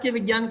आज के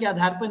विज्ञान के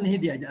आधार पर नहीं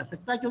दिया जा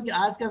सकता, क्योंकि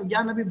आज का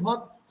विज्ञान अभी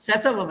बहुत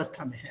शैशव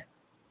अवस्था में है।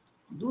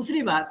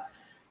 दूसरी बात,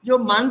 जो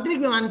मांत्रिक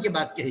विमान की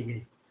बात कही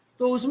गई,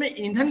 तो उसमें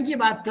ईंधन की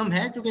बात कम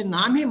है, क्योंकि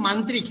नाम ही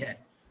मांत्रिक है।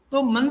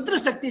 तो मंत्र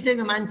शक्ति से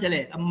विमान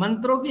चले। अब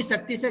मंत्रों की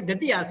शक्ति से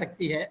गति आ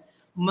सकती है,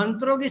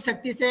 मंत्रों की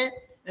शक्ति से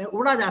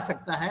उड़ा जा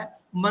सकता है,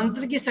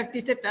 मंत्र की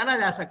शक्ति से तैरा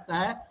जा सकता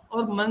है,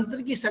 और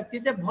मंत्र की शक्ति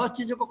से बहुत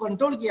चीजों को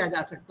कंट्रोल किया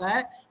जा सकता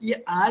है।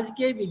 ये आज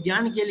के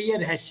विज्ञान के लिए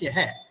रहस्य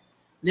है।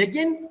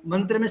 लेकिन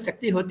मंत्र में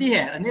शक्ति होती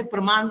है, अनेक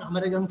प्रमाण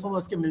हमारे ग्रंथों में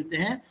उसके मिलते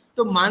हैं।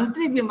 तो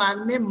मांत्रिक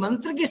विमान में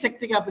मंत्र की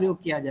शक्ति का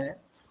प्रयोग किया जाए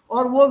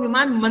और वो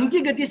विमान मन की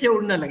गति से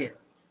उड़ने लगे,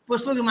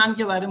 पुष्प विमान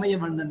के बारे में ये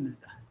वर्णन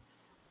मिलता है।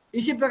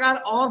 इसी प्रकार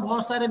और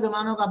बहुत सारे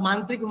विमानों का,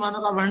 मांत्रिक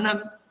विमानों का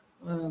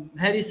वर्णन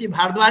है ऋषि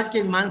भारद्वाज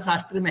के विमान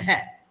शास्त्र में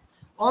है,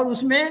 और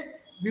उसमें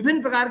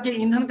विभिन्न प्रकार के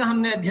ईंधन का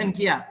हमने अध्ययन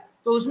किया।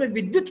 तो उसमें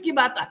विद्युत की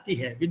बात आती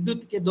है,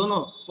 विद्युत के दोनों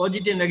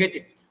पॉजिटिव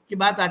नेगेटिव की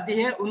बात आती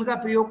है, उनका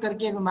प्रयोग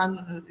करके विमान,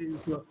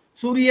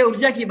 सूर्य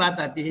ऊर्जा की बात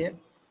आती है,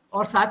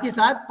 और साथ ही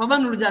साथ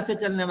पवन ऊर्जा से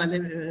चलने वाले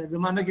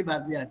विमानों की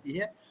बात भी आती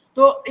है।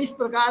 तो इस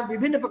प्रकार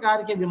विभिन्न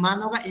प्रकार के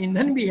विमानों का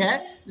ईंधन भी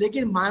है,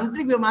 लेकिन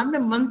मांत्रिक विमान में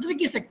मंत्र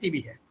की शक्ति भी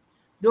है,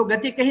 जो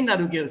गति कहीं ना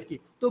रुके उसकी।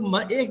 तो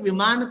एक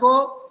विमान को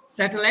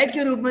सैटेलाइट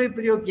के रूप में भी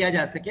प्रयोग किया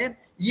जा सके,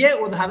 ये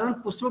उदाहरण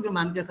पुष्प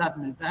विमान के साथ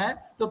मिलता है।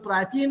 तो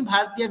प्राचीन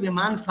भारतीय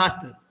विमान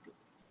शास्त्र,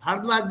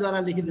 भारद्वाज द्वारा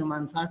लिखित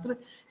विमान शास्त्र,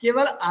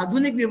 केवल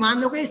आधुनिक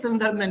विमानों के ही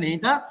संदर्भ में नहीं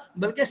था,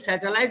 बल्कि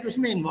सैटेलाइट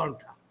उसमें इन्वॉल्व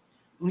था।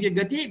 उनकी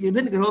गति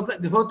विभिन्न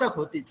ग्रहों तक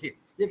होती थी,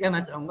 ये कहना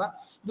चाहूंगा।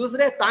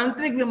 दूसरे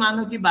तांत्रिक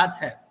विमानों की बात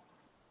है।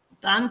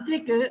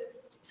 तांत्रिक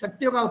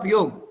शक्तियों का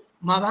उपयोग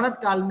महाभारत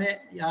काल में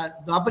या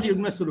द्वापर युग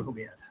में शुरू हो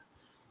गया था,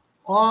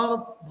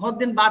 और बहुत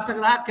दिन बाद तक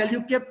रहा।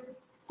 कलयुग के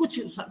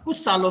कुछ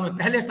सालों में,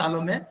 पहले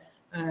सालों में,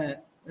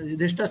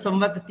 युधिष्ठिर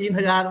संवत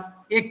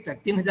 3001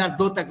 तक,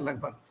 3002 तक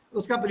लगभग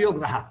उसका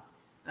प्रयोग रहा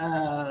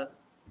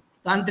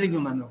तांत्रिक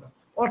विमानों का।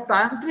 और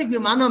तांत्रिक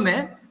विमानों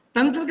में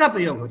तंत्र का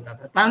प्रयोग होता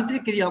था,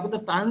 तांत्रिक क्रियाओं को। तो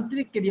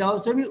तांत्रिक क्रियाओं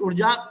से भी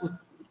ऊर्जा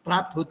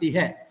प्राप्त होती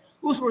है,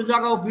 उस ऊर्जा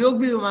का उपयोग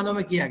भी विमानों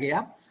में किया गया।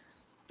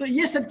 तो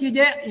ये सब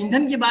चीजें,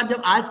 ईंधन की बात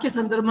जब आज के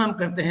संदर्भ में हम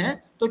करते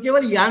हैं तो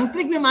केवल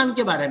यांत्रिक विमान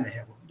के बारे में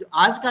है। वो जो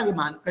आज का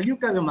विमान,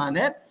 कलयुग का विमान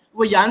है,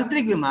 वो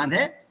यांत्रिक विमान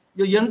है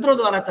जो यंत्रों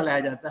द्वारा चलाया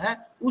जाता है।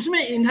 उसमें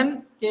ईंधन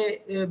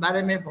के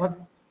बारे में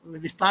बहुत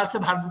विस्तार से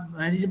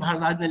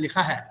भारद्वाज ने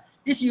लिखा है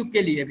इस युग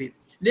के लिए भी।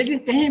 लेकिन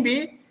कहीं भी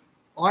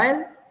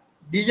ऑयल,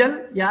 डीजल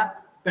या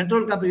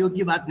पेट्रोल का प्रयोग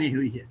की बात नहीं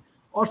हुई है।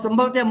 और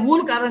संभवतः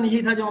मूल कारण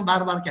यही था, जो मैं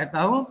बार बार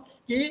कहता हूं,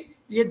 कि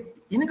ये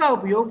इनका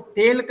उपयोग,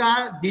 तेल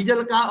का,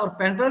 डीजल का और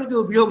पेट्रोल के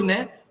उपयोग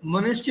ने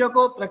मनुष्य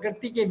को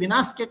प्रकृति के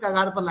विनाश के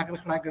कगार पर लाकर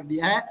खड़ा कर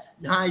दिया है,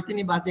 जहां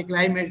इतनी बातें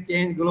क्लाइमेट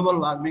चेंज, ग्लोबल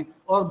वार्मिंग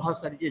और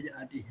बहुत सारी चीजें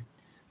आती हैं।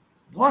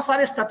 बहुत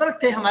सारे सतर्क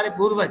थे हमारे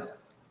पूर्वज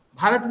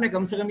भारत में,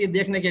 कम से कम ये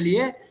देखने के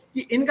लिए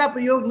कि इनका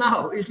प्रयोग ना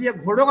हो, इसलिए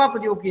घोड़ों का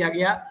प्रयोग किया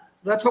गया।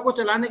 रथों को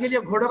चलाने के लिए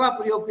घोड़ों का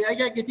प्रयोग किया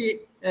गया, किसी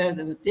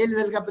तेल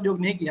वेल का प्रयोग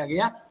नहीं किया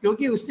गया,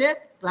 क्योंकि उससे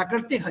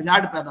प्राकृतिक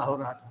हजार्ड पैदा हो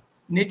रहा था,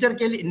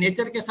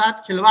 नेचर के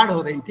साथ खिलवाड़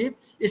हो रही थी।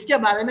 इसके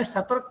बारे में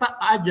सतर्कता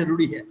आज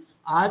जरूरी है।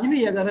 आज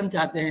भी अगर हम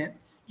चाहते हैं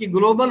कि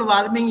ग्लोबल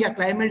वार्मिंग या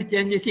क्लाइमेट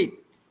चेंज जैसी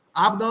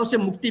आपदाओं से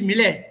मुक्ति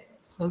मिले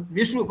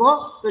विश्व को,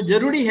 तो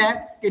जरूरी है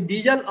कि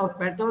डीजल और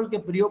पेट्रोल के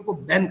प्रयोग को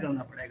बैन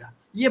करना पड़ेगा।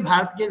 ये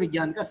भारत के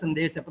विज्ञान का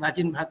संदेश है,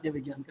 प्राचीन भारतीय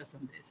विज्ञान का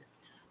संदेश है।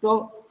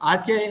 तो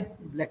आज के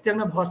लेक्चर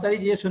में बहुत सारी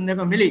चीजें सुनने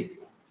को मिली,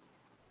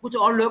 कुछ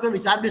और लोगों के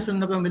विचार भी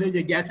सुनने को मिले,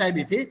 जो गैसाई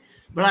भी थी।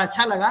 बड़ा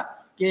अच्छा लगा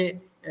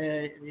कि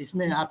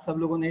इसमें आप सब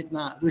लोगों ने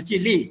इतना रुचि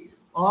ली,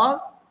 और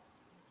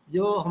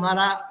जो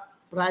हमारा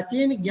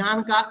प्राचीन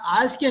ज्ञान का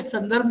आज के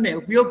संदर्भ में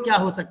उपयोग क्या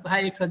हो सकता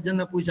है, एक सज्जन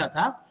ने पूछा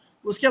था,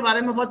 उसके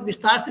बारे में बहुत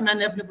विस्तार से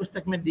मैंने अपनी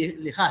पुस्तक में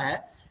लिखा है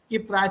कि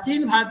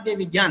प्राचीन भारतीय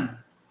विज्ञान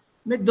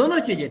में दोनों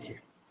चीजें थी,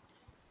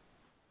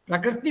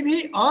 प्रकृति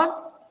भी और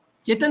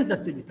चेतन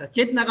तत्व भी था,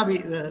 चेतना का भी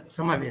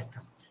समावेश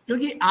था।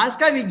 क्योंकि आज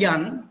का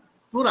विज्ञान,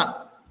 पूरा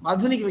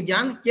आधुनिक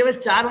विज्ञान केवल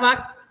 4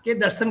 वाक के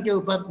दर्शन के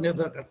ऊपर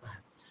निर्भर करता है।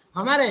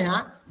 हमारे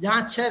यहाँ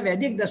जहाँ 6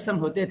 वैदिक दर्शन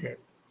होते थे,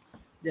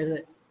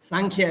 जैसे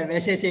सांख्य,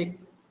 वैशेषिक,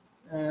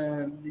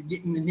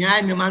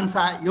 न्याय,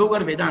 मीमांसा, योग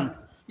और वेदांत,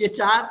 ये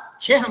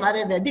 6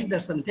 हमारे वैदिक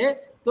दर्शन थे,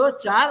 तो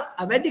 4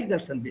 अवैदिक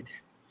दर्शन भी थे।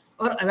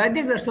 और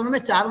अवैदिक दर्शनों में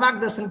 4 वाक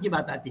दर्शन की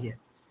बात आती है।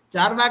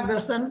 4 वाक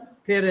दर्शन,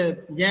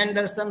 फिर जैन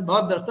दर्शन,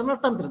 बौद्ध दर्शन और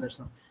तंत्र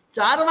दर्शन।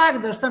 4 वाक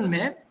दर्शन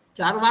में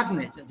 4 वाक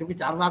ने, क्योंकि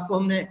 4 वाक को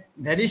हमने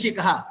धैर्यशी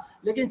कहा,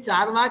 लेकिन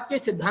 4 वाक के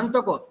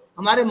सिद्धांतों को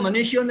हमारे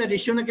मनुष्यों ने,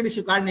 ऋषियों ने कभी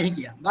स्वीकार नहीं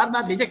किया, बार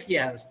बार रिजेक्ट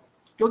किया है उसको,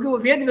 क्योंकि वो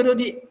वेद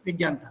विरोधी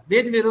विज्ञान था,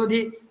 वेद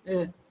विरोधी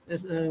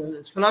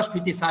फिलॉसफी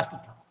थी, शास्त्र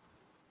था।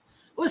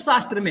 उस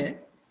शास्त्र में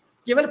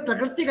केवल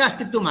प्रकृति का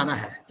अस्तित्व माना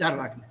है 4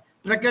 वाक में।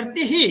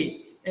 प्रकृति ही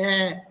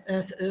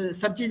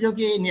सब चीजों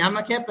की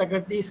नियामक है,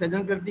 प्रकृति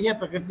सृजन करती है,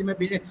 प्रकृति में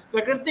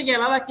प्रकृति के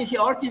अलावा किसी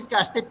और चीज का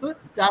अस्तित्व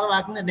 4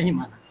 वाक ने नहीं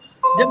माना।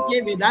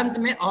 जबकि वेदांत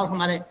में और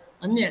हमारे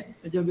अन्य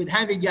जो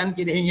विधाएं विज्ञान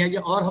की रही हैं, जो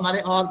और हमारे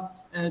और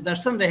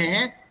दर्शन रहे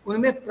हैं,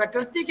 उनमें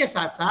प्रकृति के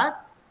साथ साथ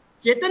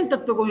चेतन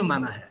तत्व को भी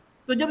माना है।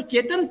 तो जब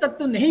चेतन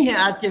तत्व नहीं है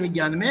आज के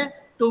विज्ञान में,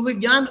 तो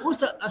विज्ञान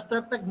उस स्तर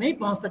तक नहीं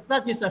पहुंच सकता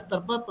जिस स्तर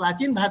पर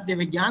प्राचीन भारतीय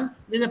विज्ञान,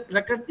 जैसे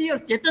प्रकृति और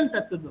चेतन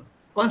तत्व,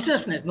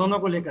 कॉन्शियसनेस, दोनों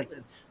को लेकर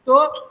चलते,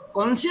 तो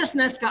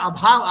कॉन्शियसनेस का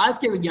अभाव आज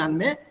के विज्ञान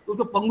में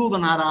उसको पंगु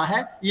बना रहा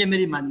है, ये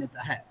मेरी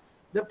मान्यता है।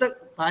 जब तक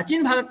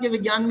प्राचीन भारत के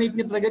विज्ञान में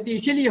इतनी प्रगति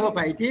इसीलिए हो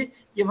पाई थी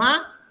कि वहाँ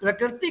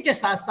प्रकृति के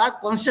साथ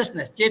साथ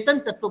कॉन्शियसनेस, चेतन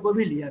तत्व को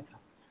भी लिया था।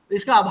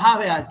 इसका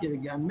अभाव है आज के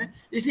विज्ञान में।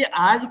 इसलिए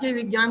आज के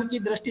विज्ञान की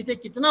दृष्टि से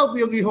कितना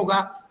उपयोगी होगा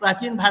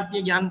प्राचीन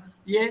भारतीय ज्ञान,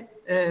 ये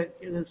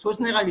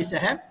सोचने का विषय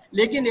है।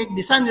 लेकिन एक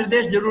दिशा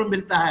निर्देश जरूर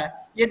मिलता है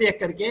ये देख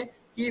करके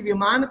कि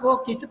विमान को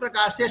किस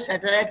प्रकार से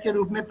सैटेलाइट के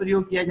रूप में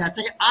प्रयोग किया जा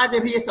सके। आज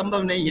अभी ये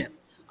संभव नहीं है,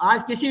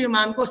 आज किसी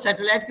विमान को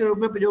सैटेलाइट के रूप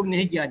में प्रयोग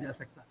नहीं किया जा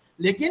सकता।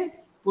 लेकिन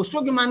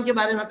पुष्पक विमान के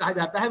बारे में कहा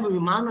जाता है वो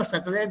विमान और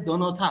सैटेलाइट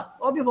दोनों था,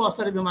 और भी बहुत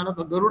सारे विमानों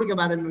का, गरुड़ के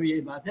बारे में भी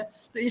यही बात है।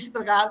 तो इस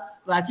प्रकार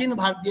प्राचीन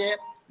भारतीय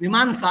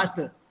विमान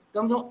शास्त्र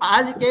कम से कम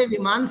आज के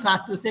विमान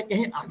शास्त्र से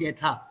कहीं आगे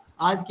था।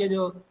 आज के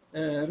जो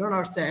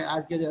एरोनॉट्स हैं,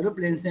 आज के जो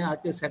एरोप्लेन्स हैं, आज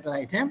के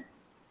सैटेलाइट हैं,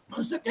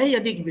 उससे कहीं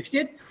अधिक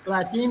विकसित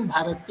प्राचीन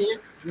भारत के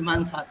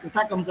विमान शास्त्र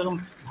था। कम से कम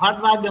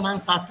भारतवाद विमान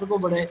शास्त्र को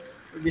बड़े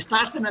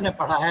विस्तार से मैंने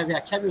पढ़ा है,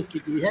 व्याख्या भी उसकी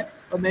की है,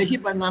 और मैं इसी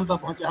परिणाम पर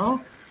पहुंचा हूँ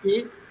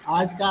कि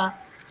आज का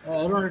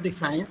एरोनॉटिक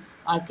साइंस,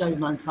 आज का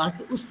विमान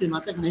शास्त्र उस सीमा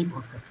तक नहीं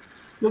पहुंच सकता,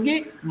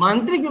 क्योंकि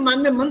मांत्रिक विमान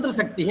में मंत्र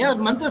शक्ति है,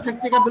 और मंत्र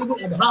शक्ति का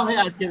बिल्कुल अभाव है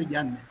आज के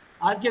विज्ञान में।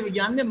 आज के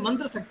विज्ञान में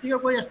मंत्र शक्ति को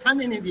कोई स्थान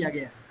ही नहीं दिया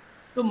गया है।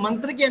 तो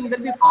मंत्र के अंदर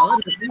भी पावर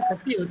होती है,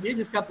 शक्ति होती है,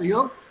 जिसका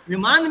प्रयोग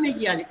विमान में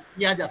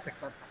किया जा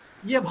सकता था।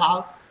 ये भाव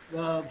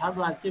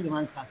भारद्वाज के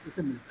विमान शास्त्र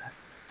से मिलता है।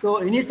 तो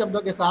इन्हीं शब्दों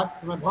के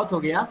साथ मैं बहुत हो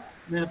गया,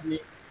 मैं अपनी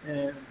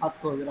बात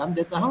को विराम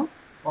देता हूँ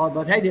और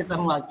बधाई देता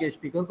हूँ आज के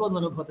स्पीकर को।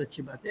 उन्होंने बहुत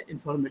अच्छी बातें,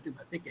 इंफॉर्मेटिव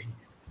बातें कही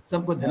है।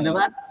 सबको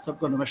धन्यवाद,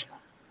 सबको नमस्कार।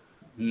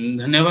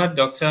 धन्यवाद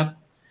डॉक्टर साहब,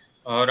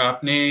 और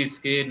आपने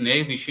इसके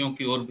नए विषयों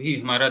की ओर भी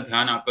हमारा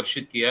ध्यान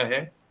आकर्षित किया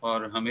है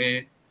और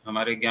हमें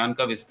हमारे ज्ञान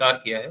का विस्तार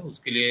किया है,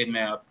 उसके लिए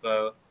मैं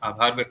आपका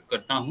आभार व्यक्त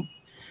करता हूँ।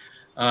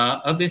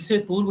 अब इससे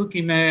पूर्व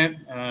कि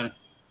मैं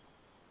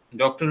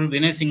डॉक्टर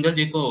विनय सिंघल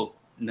जी को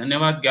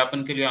धन्यवाद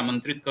ज्ञापन के लिए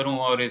आमंत्रित करूं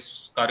और इस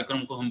कार्यक्रम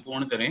को हम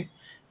पूर्ण करें,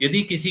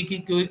 यदि किसी की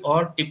कोई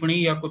और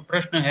टिप्पणी या कोई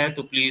प्रश्न है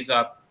तो प्लीज़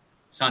आप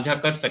साझा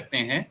कर सकते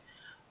हैं।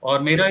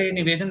 और मेरा ये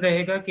निवेदन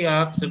रहेगा कि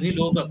आप सभी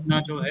लोग अपना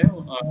जो है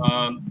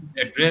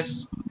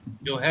एड्रेस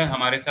जो है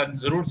हमारे साथ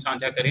ज़रूर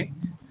साझा करें।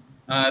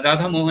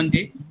 राधा मोहन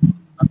जी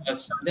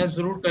साझा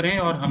ज़रूर करें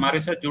और हमारे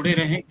साथ जुड़े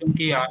रहें,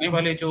 क्योंकि आने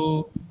वाले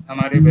जो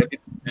हमारे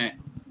वेबिनार हैं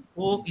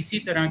वो इसी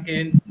तरह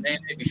के नए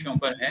नए विषयों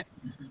पर हैं।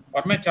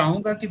 और मैं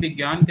चाहूँगा कि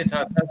विज्ञान के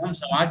साथ साथ हम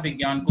समाज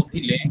विज्ञान को भी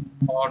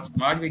लें और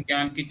समाज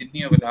विज्ञान की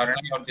जितनी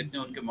अवधारणाएं और जितने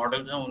उनके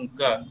मॉडल्स हैं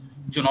उनका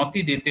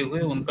चुनौती देते हुए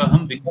उनका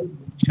हम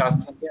विकल्प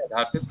शास्त्रों के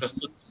आधार पर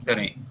प्रस्तुत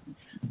करें।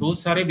 तो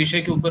उस सारे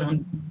विषय के ऊपर हम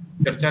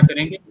चर्चा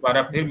करेंगे,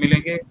 दोबारा फिर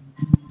मिलेंगे।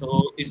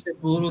 तो इससे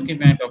पूर्व कि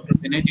मैं डॉक्टर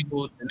विनय जी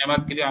को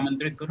धन्यवाद के लिए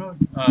आमंत्रित करूँ,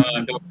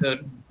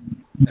 डॉक्टर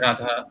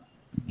राधा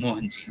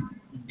मोहन जी।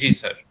 जी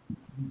सर।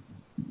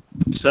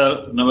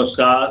 सर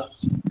नमस्कार,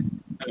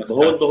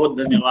 बहुत बहुत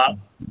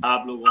धन्यवाद।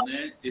 आप लोगों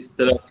ने इस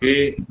तरह के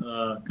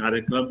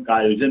कार्यक्रम का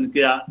आयोजन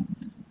किया।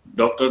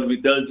 डॉक्टर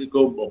मित्तल जी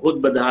को बहुत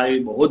बधाई,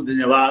 बहुत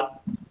धन्यवाद।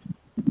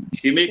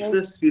 He makes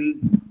us feel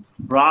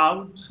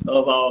proud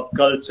of our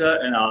culture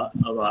and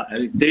of our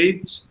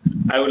heritage.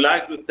 I would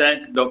like to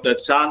thank Dr.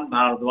 Chand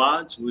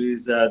Bharadwaj, who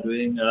is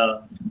doing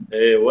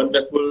a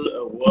wonderful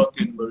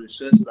work in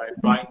Mauritius by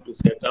trying to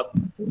set up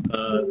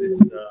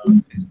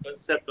this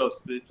concept of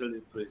spiritual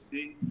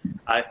literacy.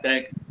 I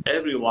thank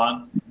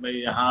everyone. मैं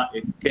यहाँ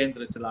एक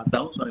केंद्र चलाता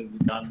हूँ, स्वामी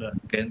विवेकानंद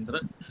केंद्र,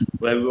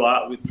 where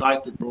we try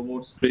to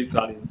promote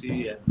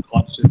spirituality and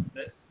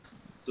consciousness.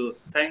 So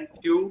thank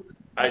you.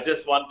 I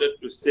just wanted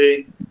to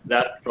say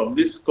that from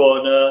this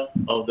corner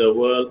of the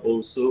world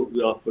also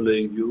we are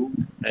following you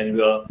and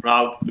we are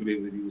proud to be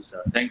with you,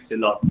 sir. Thanks a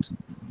lot.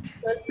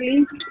 Sir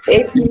please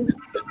एक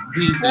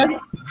minute.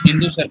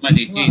 Indu Sharma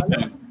ji. जी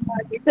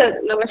जी sir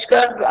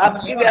नमस्कार।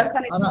 आपकी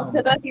व्याख्यान इतना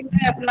अच्छा था कि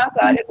मैं अपना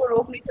कार्य को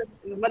रोक नहीं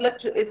सकती,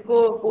 मतलब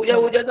इसको पूजा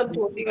वूजा सब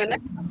छोड़ दी मैंने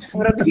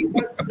और अभी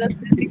 10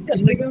 दिन चल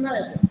रही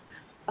है।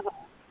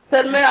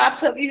 सर मैं आप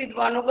सभी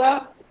विद्वानों का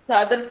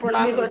सादर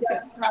प्रणाम करती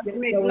हूँ,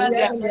 में इतना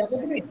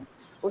ज्ञान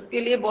उसके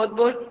लिए बहुत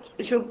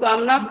बहुत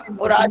शुभकामना।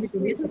 और आज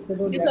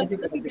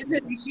जैसे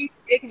ऋषि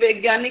एक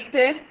वैज्ञानिक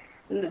थे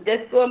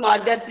जिसको हम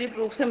आध्यात्मिक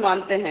रूप से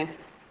मानते हैं,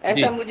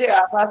 ऐसा मुझे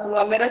आभास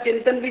हुआ। मेरा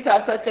चिंतन भी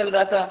साथ साथ चल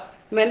रहा था।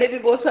 मैंने भी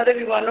बहुत सारे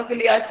विमानों के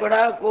लिए आज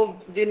पढ़ा, वो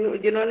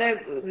जिन्होंने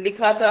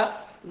लिखा था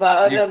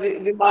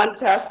विमान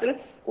शास्त्र,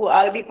 वो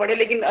आगे पढ़े,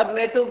 लेकिन अब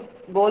मैं तो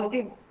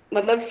बोलती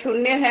मतलब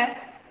शून्य है,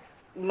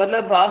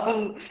 मतलब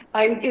हम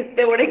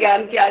कितने बड़े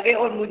ज्ञान के आगे।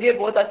 और मुझे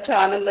बहुत अच्छा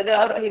आनंद लगा,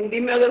 और हिंदी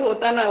में अगर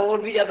होता ना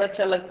और भी ज्यादा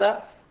अच्छा लगता।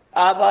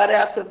 आभार है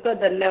आप सबका,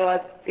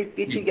 धन्यवाद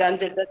इतनी ज्ञान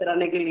चर्चा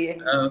कराने के लिए।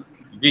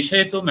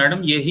 विषय तो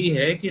मैडम यही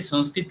है कि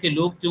संस्कृत के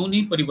लोग क्यों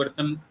नहीं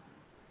परिवर्तन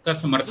का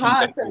समर्थन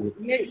करते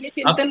हैं। ये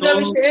चिंतन का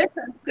विषय है।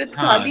 संस्कृत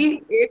खाली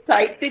एक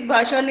साहित्यिक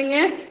भाषा नहीं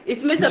है,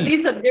 इसमें सभी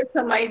सब्जेक्ट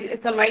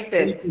समाहित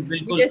है।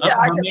 बिल्कुल। अब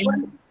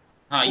हमें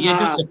ये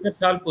जो 70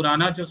 साल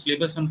पुराना जो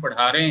सिलेबस हम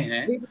पढ़ा रहे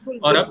हैं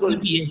और अब फिर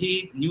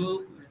यही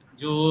न्यू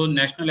जो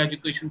नेशनल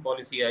एजुकेशन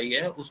पॉलिसी आई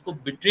है उसको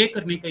बिट्रे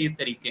करने का ये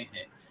तरीके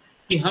हैं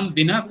कि हम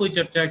बिना कोई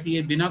चर्चा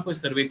किए, बिना कोई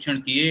सर्वेक्षण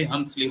किए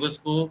हम सिलेबस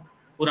को,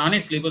 पुराने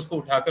सिलेबस को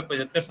उठाकर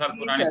 75 साल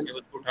पुराने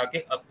सिलेबस को उठा के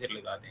अब फिर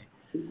लगा दें।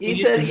 तो ये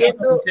चिंता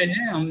का विषय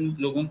है, हम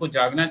लोगों को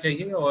जागना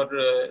चाहिए और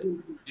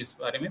इस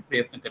बारे में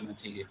प्रयत्न करना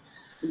चाहिए।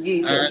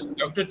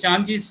 डॉक्टर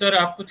चांद जी, सर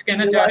आप कुछ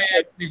कहना चाह रहे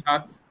हैं? अपने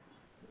हाथ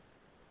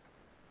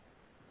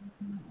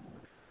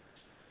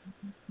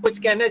कुछ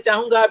कहना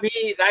चाहूंगा।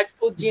 अभी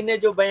राजपूत जी ने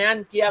जो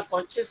बयान किया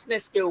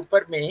कॉन्शियसनेस के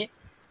ऊपर में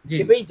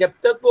कि भाई जब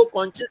तक वो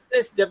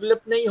कॉन्शियसनेस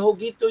डेवलप नहीं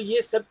होगी तो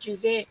ये सब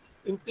चीजें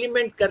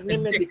इम्प्लीमेंट करने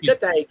में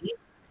दिक्कत आएगी।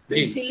 तो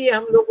इसीलिए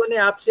हम लोगों ने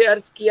आपसे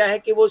अर्ज किया है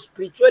कि वो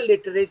स्पिरिचुअल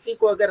लिटरेसी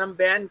को अगर हम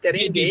बयान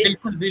करेंगे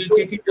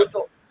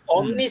तो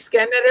ओमनी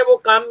स्कैनर है वो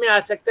काम में आ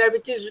सकता है,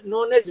 which is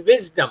known as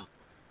wisdom.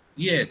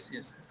 Yes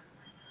yes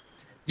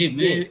जी,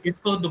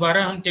 इसको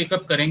दोबारा हम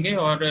टेकअप करेंगे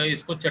और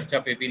इसको चर्चा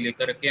पे भी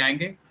लेकर के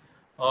आएंगे।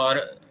 और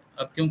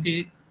अब क्योंकि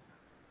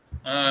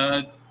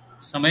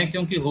समय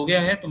क्योंकि हो गया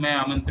है तो मैं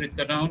आमंत्रित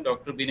कर रहा हूँ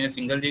डॉक्टर विनय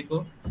सिंघल जी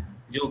को,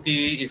 जो कि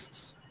इस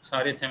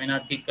सारे सेमिनार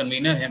की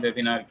कन्वीनर हैं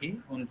वेबिनार की।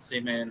 उनसे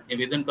मैं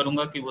निवेदन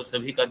करूंगा कि वो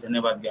सभी का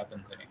धन्यवाद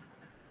ज्ञापन करें।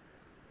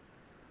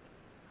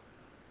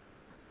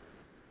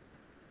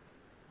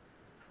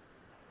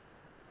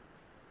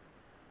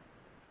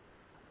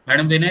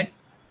 मैडम विनय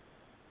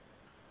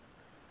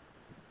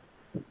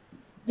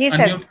जी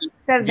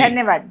सर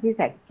धन्यवाद। जी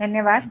सर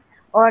धन्यवाद,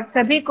 और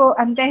सभी को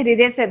अंतः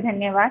हृदय से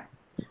धन्यवाद।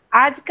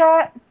 आज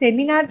का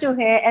सेमिनार जो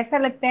है ऐसा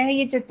लगता है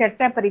ये जो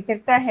चर्चा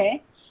परिचर्चा है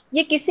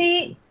ये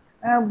किसी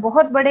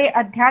बहुत बड़े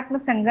अध्यात्म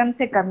संगम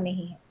से कम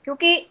नहीं है,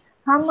 क्योंकि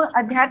हम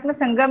अध्यात्म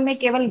संगम में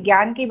केवल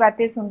ज्ञान की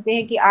बातें सुनते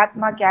हैं कि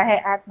आत्मा क्या है,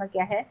 आत्मा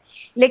क्या है।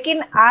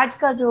 लेकिन आज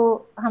का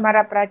जो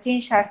हमारा प्राचीन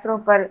शास्त्रों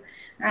पर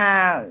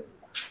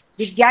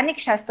वैज्ञानिक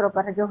शास्त्रों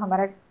पर जो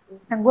हमारा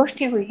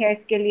संगोष्ठी हुई है,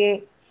 इसके लिए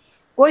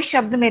कोई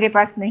शब्द मेरे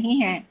पास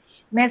नहीं है।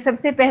 मैं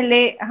सबसे पहले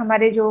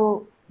हमारे जो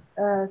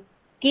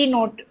की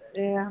नोट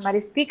हमारे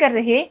स्पीकर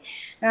रहे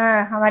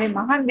हमारे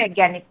महान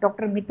वैज्ञानिक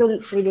डॉक्टर मितुल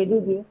त्रिवेदी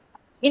जी,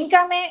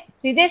 इनका मैं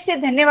हृदय से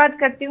धन्यवाद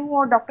करती हूँ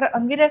और डॉक्टर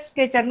अंगिरस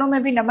के चरणों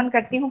में भी नमन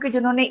करती हूँ कि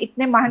जिन्होंने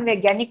इतने महान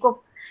वैज्ञानिक को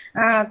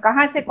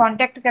कहाँ से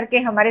कांटेक्ट करके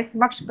हमारे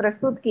समक्ष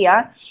प्रस्तुत किया।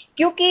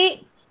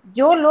 क्योंकि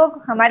जो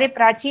लोग हमारे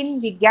प्राचीन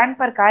विज्ञान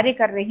पर कार्य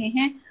कर रहे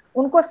हैं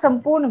उनको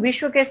संपूर्ण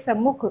विश्व के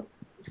सम्मुख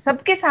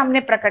सबके सामने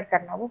प्रकट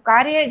करना, वो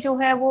कार्य जो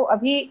है वो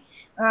अभी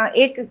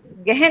एक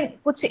गहन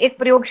कुछ एक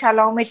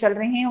प्रयोगशालाओं में चल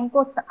रहे हैं,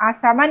 उनको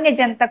सामान्य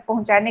जन तक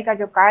पहुंचाने का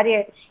जो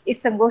कार्य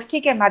इस संगोष्ठी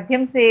के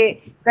माध्यम से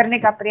करने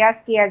का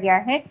प्रयास किया गया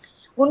है,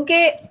 उनके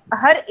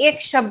हर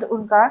एक शब्द,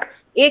 उनका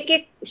एक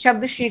एक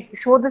शब्द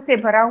शोध से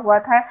भरा हुआ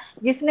था,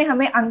 जिसने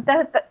हमें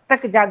अंतः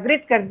तक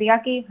जागृत कर दिया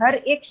कि हर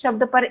एक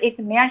शब्द पर एक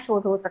नया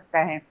शोध हो सकता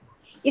है।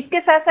 इसके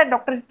साथ साथ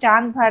डॉक्टर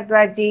चांद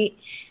भारद्वाज जी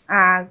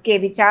के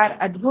विचार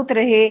अद्भुत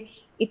रहे।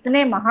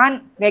 इतने महान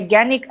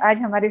वैज्ञानिक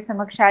आज हमारे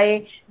समक्ष आए,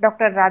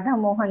 doctor Radha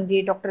Mohan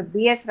ji, doctor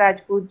BS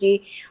Rajput ji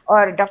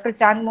और डॉक्टर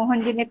चांद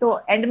मोहन जी ने तो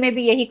एंड में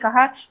भी यही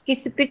कहा कि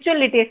स्पिरिचुअल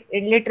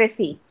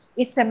लिटरेसी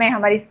इस समय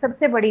हमारी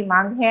सबसे बड़ी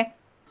मांग है।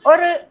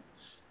 और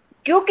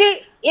क्योंकि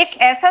एक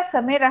ऐसा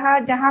समय रहा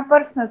जहां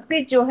पर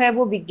संस्कृत जो है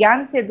वो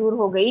विज्ञान से दूर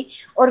हो गई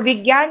और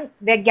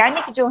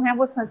वैज्ञानिक जो है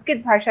वो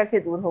संस्कृत भाषा से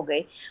दूर हो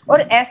गए,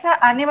 और ऐसा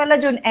आने वाला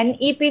जो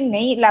NEP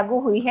नई लागू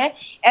हुई है,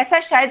 ऐसा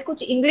शायद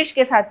कुछ इंग्लिश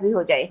के साथ भी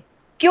हो जाए,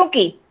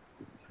 क्योंकि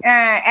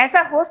ऐसा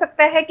हो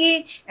सकता है कि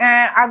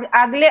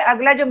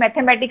अगला जो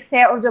मैथमेटिक्स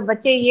है और जो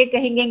बच्चे ये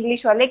कहेंगे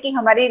इंग्लिश वाले कि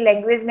हमारी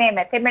लैंग्वेज में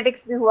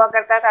मैथमेटिक्स भी हुआ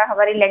करता था,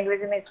 हमारी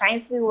लैंग्वेज में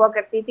साइंस भी हुआ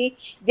करती थी,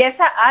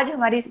 जैसा आज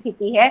हमारी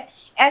स्थिति है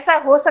ऐसा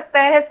हो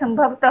सकता है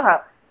संभवतः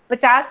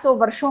 50-100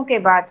 वर्षों के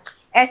बाद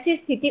ऐसी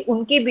स्थिति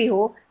उनकी भी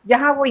हो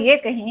जहां वो ये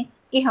कहें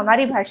कि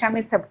हमारी भाषा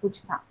में सब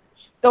कुछ था।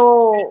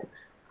 तो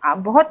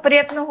बहुत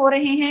प्रयत्न हो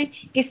रहे हैं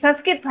कि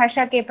संस्कृत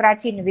भाषा के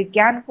प्राचीन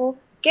विज्ञान को,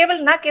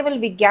 न केवल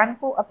विज्ञान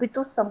को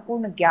अपितु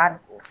संपूर्ण ज्ञान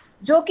को,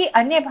 जो कि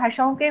अन्य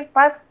भाषाओं के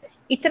पास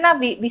इतना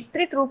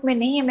विस्तृत रूप में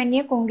नहीं है। मैं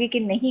नहीं कहूंगी कि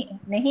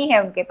नहीं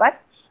है उनके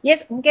पास, ये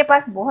उनके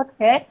पास बहुत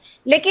है,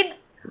 लेकिन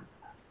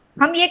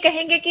हम ये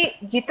कहेंगे कि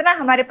जितना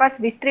हमारे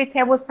पास विस्तृत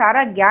है वो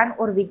सारा ज्ञान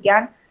और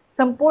विज्ञान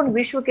संपूर्ण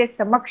विश्व के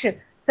समक्ष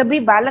सभी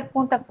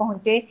बालकों तक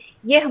पहुंचे,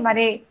 ये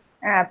हमारे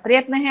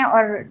प्रयत्न है।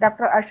 और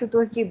डॉक्टर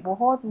आशुतोष जी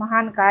बहुत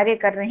महान कार्य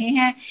कर रहे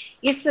हैं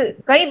इस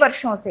कई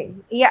वर्षों से,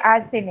 ये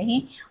आज से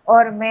नहीं।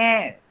 और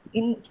मैं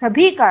इन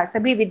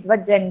सभी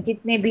विद्वज्जन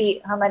जितने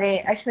भी हमारे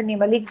अश्विनी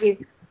मलिक जी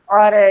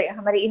और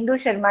हमारे इंदु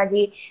शर्मा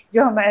जी,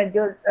 जो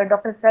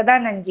डॉक्टर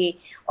सदानंद जी,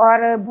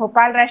 और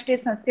भोपाल राष्ट्रीय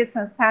संस्कृत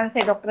संस्थान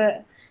से डॉक्टर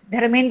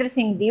धर्मेंद्र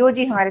सिंह दियो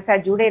जी हमारे साथ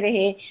जुड़े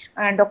रहे,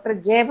 डॉक्टर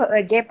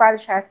जयपाल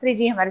शास्त्री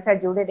जी हमारे साथ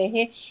जुड़े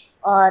रहे,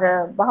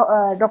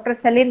 और doctor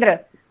Shailendra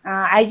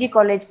IG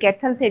college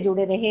Kaithal से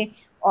जुड़े रहे,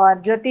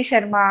 और ज्योति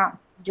शर्मा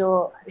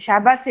जो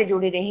शाहबाद से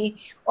जुड़ी रही,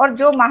 और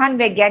जो महान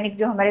वैज्ञानिक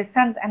जो हमारे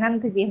संत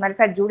अनंत जी हमारे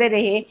साथ जुड़े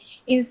रहे,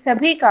 इन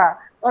सभी का,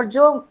 और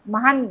जो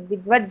महान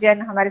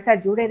विद्वज्जन हमारे साथ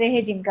जुड़े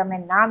रहे जिनका मैं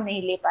नाम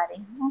नहीं ले पा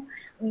रही हूँ,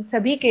 उन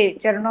सभी के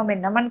चरणों में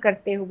नमन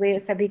करते हुए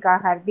सभी का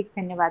हार्दिक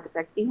धन्यवाद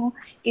करती हूँ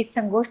कि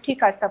संगोष्ठी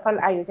का सफल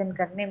आयोजन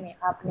करने में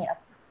आपने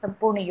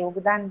संपूर्ण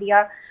योगदान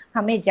दिया,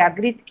 हमें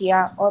जागृत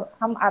किया, और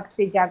हम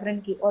आपसे जागरण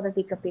की और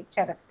अधिक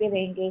अपेक्षा रखते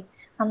रहेंगे।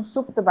 हम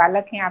सुप्त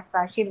बालक हैं, आपका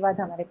आशीर्वाद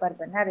हमारे पर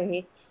बना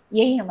रहे,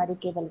 यही हमारी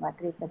केवल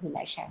मातृत्व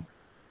अभिलाषा है।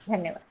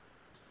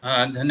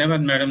 धन्यवाद।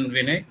 धन्यवाद मैडम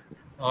विनय,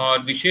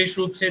 और विशेष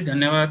रूप से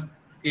धन्यवाद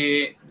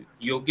के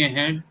योग्य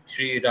हैं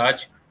श्री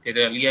राज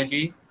केरालिया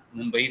जी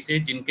मुंबई से,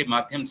 जिनके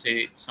माध्यम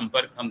से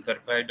संपर्क हम कर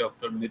पाए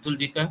डॉक्टर मितुल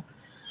जी का,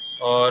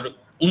 और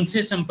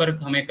उनसे संपर्क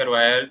हमें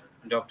करवाया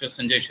डॉक्टर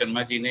संजय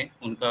शर्मा जी ने,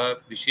 उनका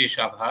विशेष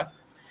आभार।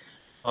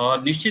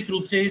 और निश्चित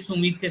रूप से इस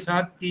उम्मीद के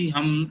साथ कि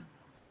हम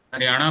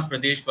हरियाणा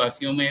प्रदेश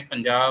वासियों में,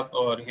 पंजाब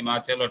और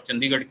हिमाचल और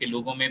चंडीगढ़ के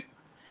लोगों में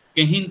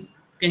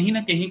कहीं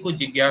ना कहीं कुछ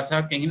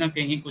जिज्ञासा, कहीं ना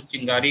कहीं कुछ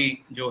चिंगारी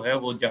जो है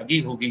वो जागी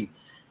होगी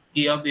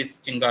कि अब इस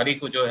चिंगारी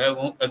को जो है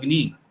वो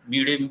अग्नि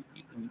बीड़े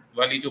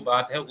वाली जो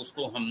बात है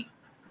उसको हम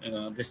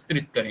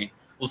विस्तृत करें,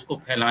 उसको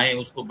फैलाएं,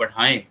 उसको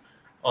बढ़ाएं,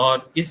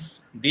 और इस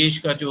देश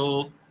का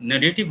जो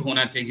नैरेटिव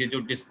होना चाहिए, जो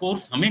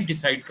डिस्कोर्स हमें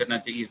डिसाइड करना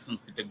चाहिए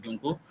संस्कृतज्ञों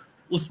को,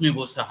 उसमें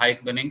वो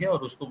सहायक बनेंगे और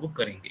उसको वो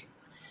करेंगे।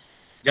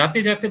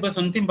 जाते जाते बस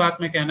अंतिम बात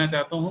मैं कहना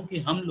चाहता हूँ कि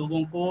हम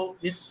लोगों को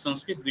इस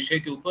संस्कृत विषय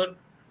के ऊपर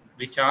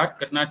विचार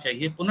करना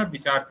चाहिए,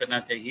 पुनर्विचार करना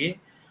चाहिए,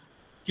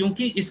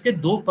 क्योंकि इसके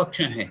दो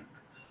पक्ष हैं।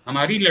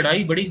 हमारी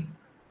लड़ाई बड़ी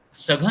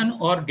सघन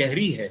और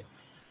गहरी है।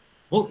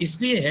 वो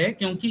इसलिए है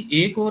क्योंकि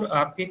एक और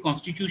आपके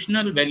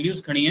कॉन्स्टिट्यूशनल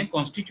वैल्यूज खड़ी हैं,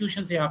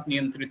 कॉन्स्टिट्यूशन से आप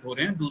नियंत्रित हो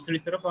रहे हैं, दूसरी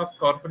तरफ आप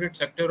कॉर्पोरेट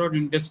सेक्टर और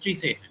इंडस्ट्री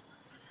से हैं।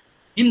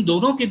 इन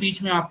दोनों के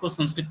बीच में आपको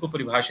संस्कृत को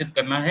परिभाषित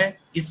करना है।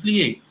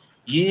 इसलिए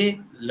ये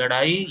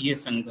लड़ाई, ये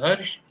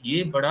संघर्ष,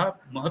 ये बड़ा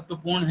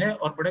महत्वपूर्ण है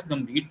और बड़ा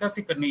गंभीरता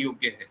से करने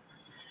योग्य है।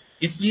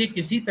 इसलिए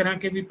किसी तरह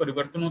के भी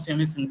परिवर्तनों से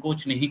हमें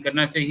संकोच नहीं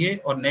करना चाहिए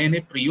और नए नए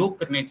प्रयोग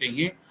करने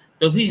चाहिए,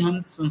 तभी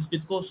हम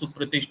संस्कृत को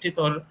सुप्रतिष्ठित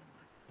और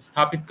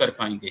स्थापित कर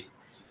पाएंगे।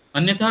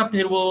 अन्यथा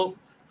फिर वो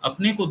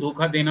अपने को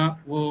धोखा देना,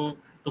 वो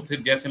तो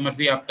फिर जैसे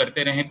मर्जी आप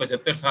करते रहें,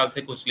 75 साल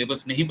से कोई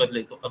सिलेबस नहीं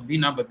बदले तो अब भी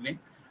ना बदलें,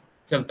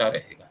 चलता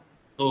रहेगा।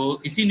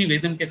 तो इसी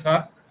निवेदन के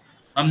साथ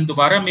हम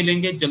दोबारा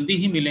मिलेंगे, जल्दी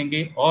ही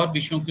मिलेंगे, और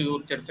विषयों की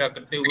ओर चर्चा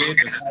करते हुए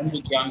रसायन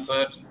विज्ञान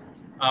पर,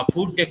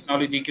 फूड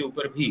टेक्नोलॉजी के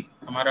ऊपर भी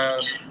हमारा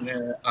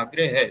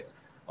आग्रह है,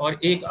 और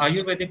एक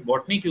आयुर्वेदिक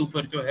बॉटनी के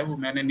ऊपर जो है वो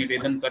मैंने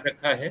निवेदन कर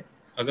रखा है।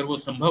 अगर वो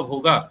संभव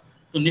होगा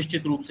तो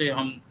निश्चित रूप से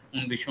हम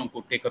उन विषयों को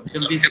टेकअप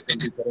जल्दी से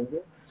जल्दी करेंगे,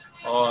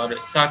 और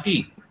ताकि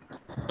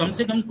कम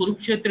से कम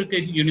कुरुक्षेत्र के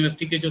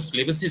यूनिवर्सिटी के जो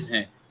सिलेबसेस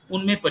हैं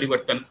उनमें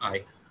परिवर्तन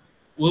आए,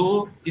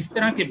 वो इस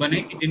तरह के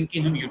बने कि जिनकी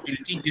हम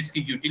यूटिलिटी,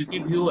 जिसकी यूटिलिटी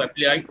भी हो,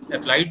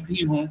 अप्लाइड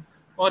भी हो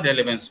और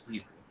रेलेवेंस भी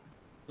हो।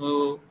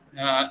 तो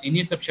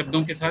इन्हीं सब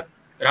शब्दों के साथ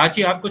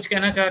राजी, आप कुछ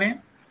कहना चाह रहे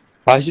हैं?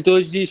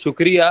 आशुतोष जी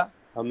शुक्रिया,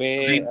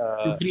 हमें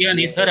शुक्रिया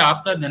नहीं सर,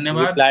 आपका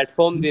धन्यवाद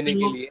प्लेटफॉर्म देने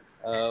के लिए।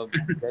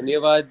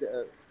 धन्यवाद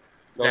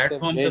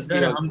प्लेटफॉर्म तो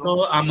सर हम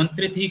तो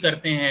आमंत्रित ही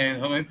करते हैं,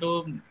 हमें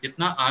तो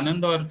जितना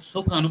आनंद और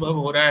सुख अनुभव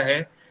हो रहा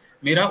है,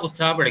 मेरा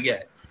उत्साह बढ़ गया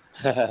है।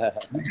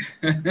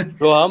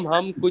 तो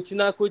हम कुछ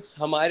ना कुछ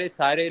हमारे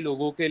सारे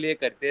लोगों के लिए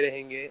करते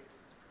रहेंगे,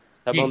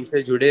 सब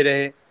हमसे जुड़े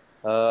रहे,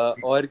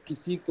 और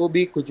किसी को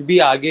भी कुछ भी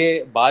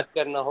आगे बात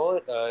करना हो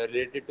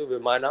रिलेटेड टू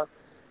विमाना,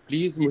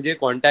 प्लीज मुझे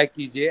कांटेक्ट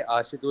कीजिए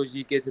आशुतोष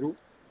जी के थ्रू।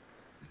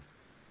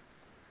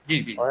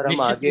 जी, और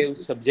हम आगे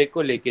उस सब्जेक्ट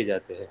को लेके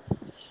जाते हैं।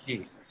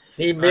 जी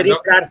नहीं,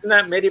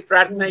 मेरी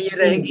प्रार्थना ये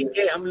रहेगी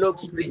कि हम लोग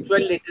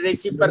स्पिरिचुअल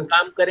लिटरेसी पर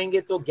काम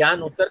करेंगे तो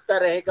ज्ञान उतरता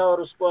रहेगा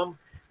और उसको हम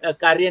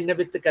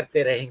कार्यान्वित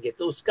करते रहेंगे।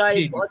 तो उसका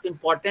एक बहुत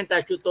इम्पोर्टेंट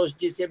आशुतोष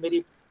जी से मेरी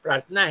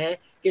प्रार्थना है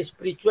कि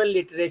स्पिरिचुअल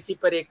लिटरेसी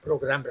पर एक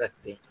प्रोग्राम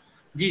रखते हैं।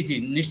 जी,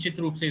 निश्चित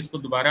रूप से इसको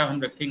दोबारा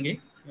हम रखेंगे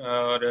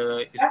और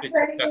इस पे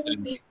चर्चा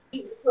करेंगे।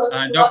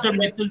 डॉक्टर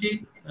मितुल जी,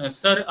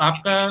 सर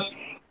आपका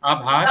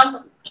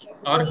आभार,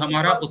 और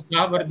हमारा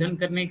उत्साह वर्धन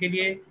करने के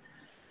लिए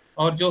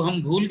और जो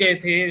हम भूल गए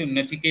थे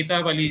नचिकेता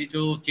वाली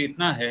जो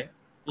चेतना है,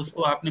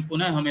 उसको आपने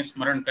पुनः हमें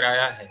स्मरण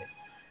कराया है।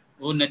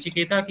 वो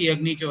नचिकेता की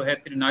अग्नि जो है,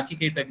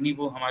 त्रिनाचिकेत अग्नि,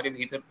 वो हमारे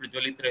भीतर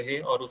प्रज्वलित रहे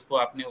और उसको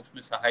आपने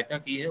उसमें सहायता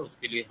की है,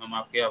 उसके लिए हम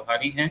आपके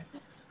आभारी हैं।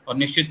 और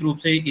निश्चित रूप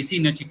से इसी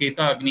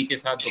नचिकेता अग्नि के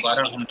साथ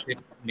दोबारा हम फिर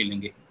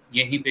मिलेंगे,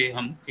 यहीं पे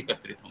हम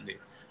एकत्रित होंगे।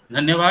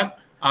 धन्यवाद।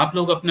 आप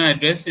लोग अपना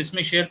एड्रेस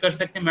इसमें शेयर कर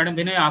सकते हैं। मैडम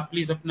विनय, आप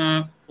प्लीज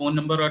अपना फ़ोन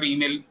नंबर और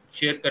ईमेल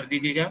शेयर कर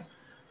दीजिएगा।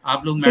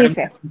 आप लोग मैडम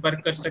से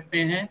संपर्क कर सकते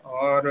हैं,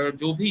 और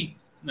जो भी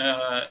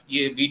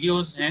ये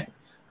वीडियोस हैं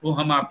वो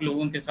हम आप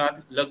लोगों के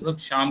साथ लगभग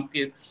शाम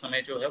के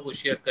समय जो है वो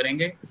शेयर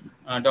करेंगे।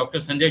 डॉक्टर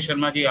संजय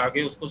शर्मा जी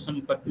आगे उसको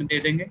संपर्क में दे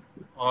देंगे,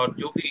 और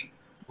जो भी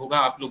होगा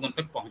आप लोगों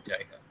तक पहुंच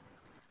जाएगा।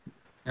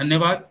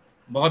 धन्यवाद,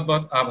 बहुत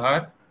बहुत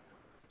आभार,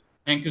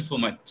 थैंक यू सो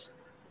मच।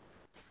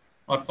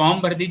 और फॉर्म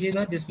भर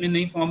दीजिएगा, जिसने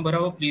नहीं फॉर्म भरा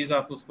हो प्लीज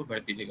आप उसको भर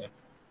दीजिएगा।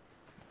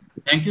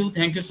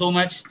 Thank you so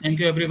much,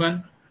 thank you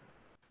everyone.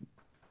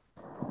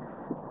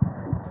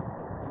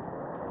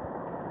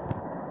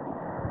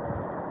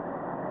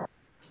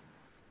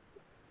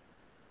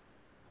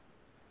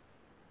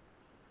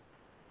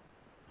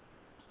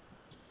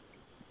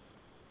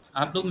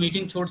 आप लोग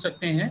मीटिंग छोड़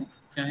सकते हैं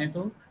चाहे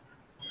तो।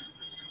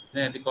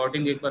 मैं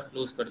रिकॉर्डिंग एक बार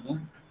क्लोज कर दूं।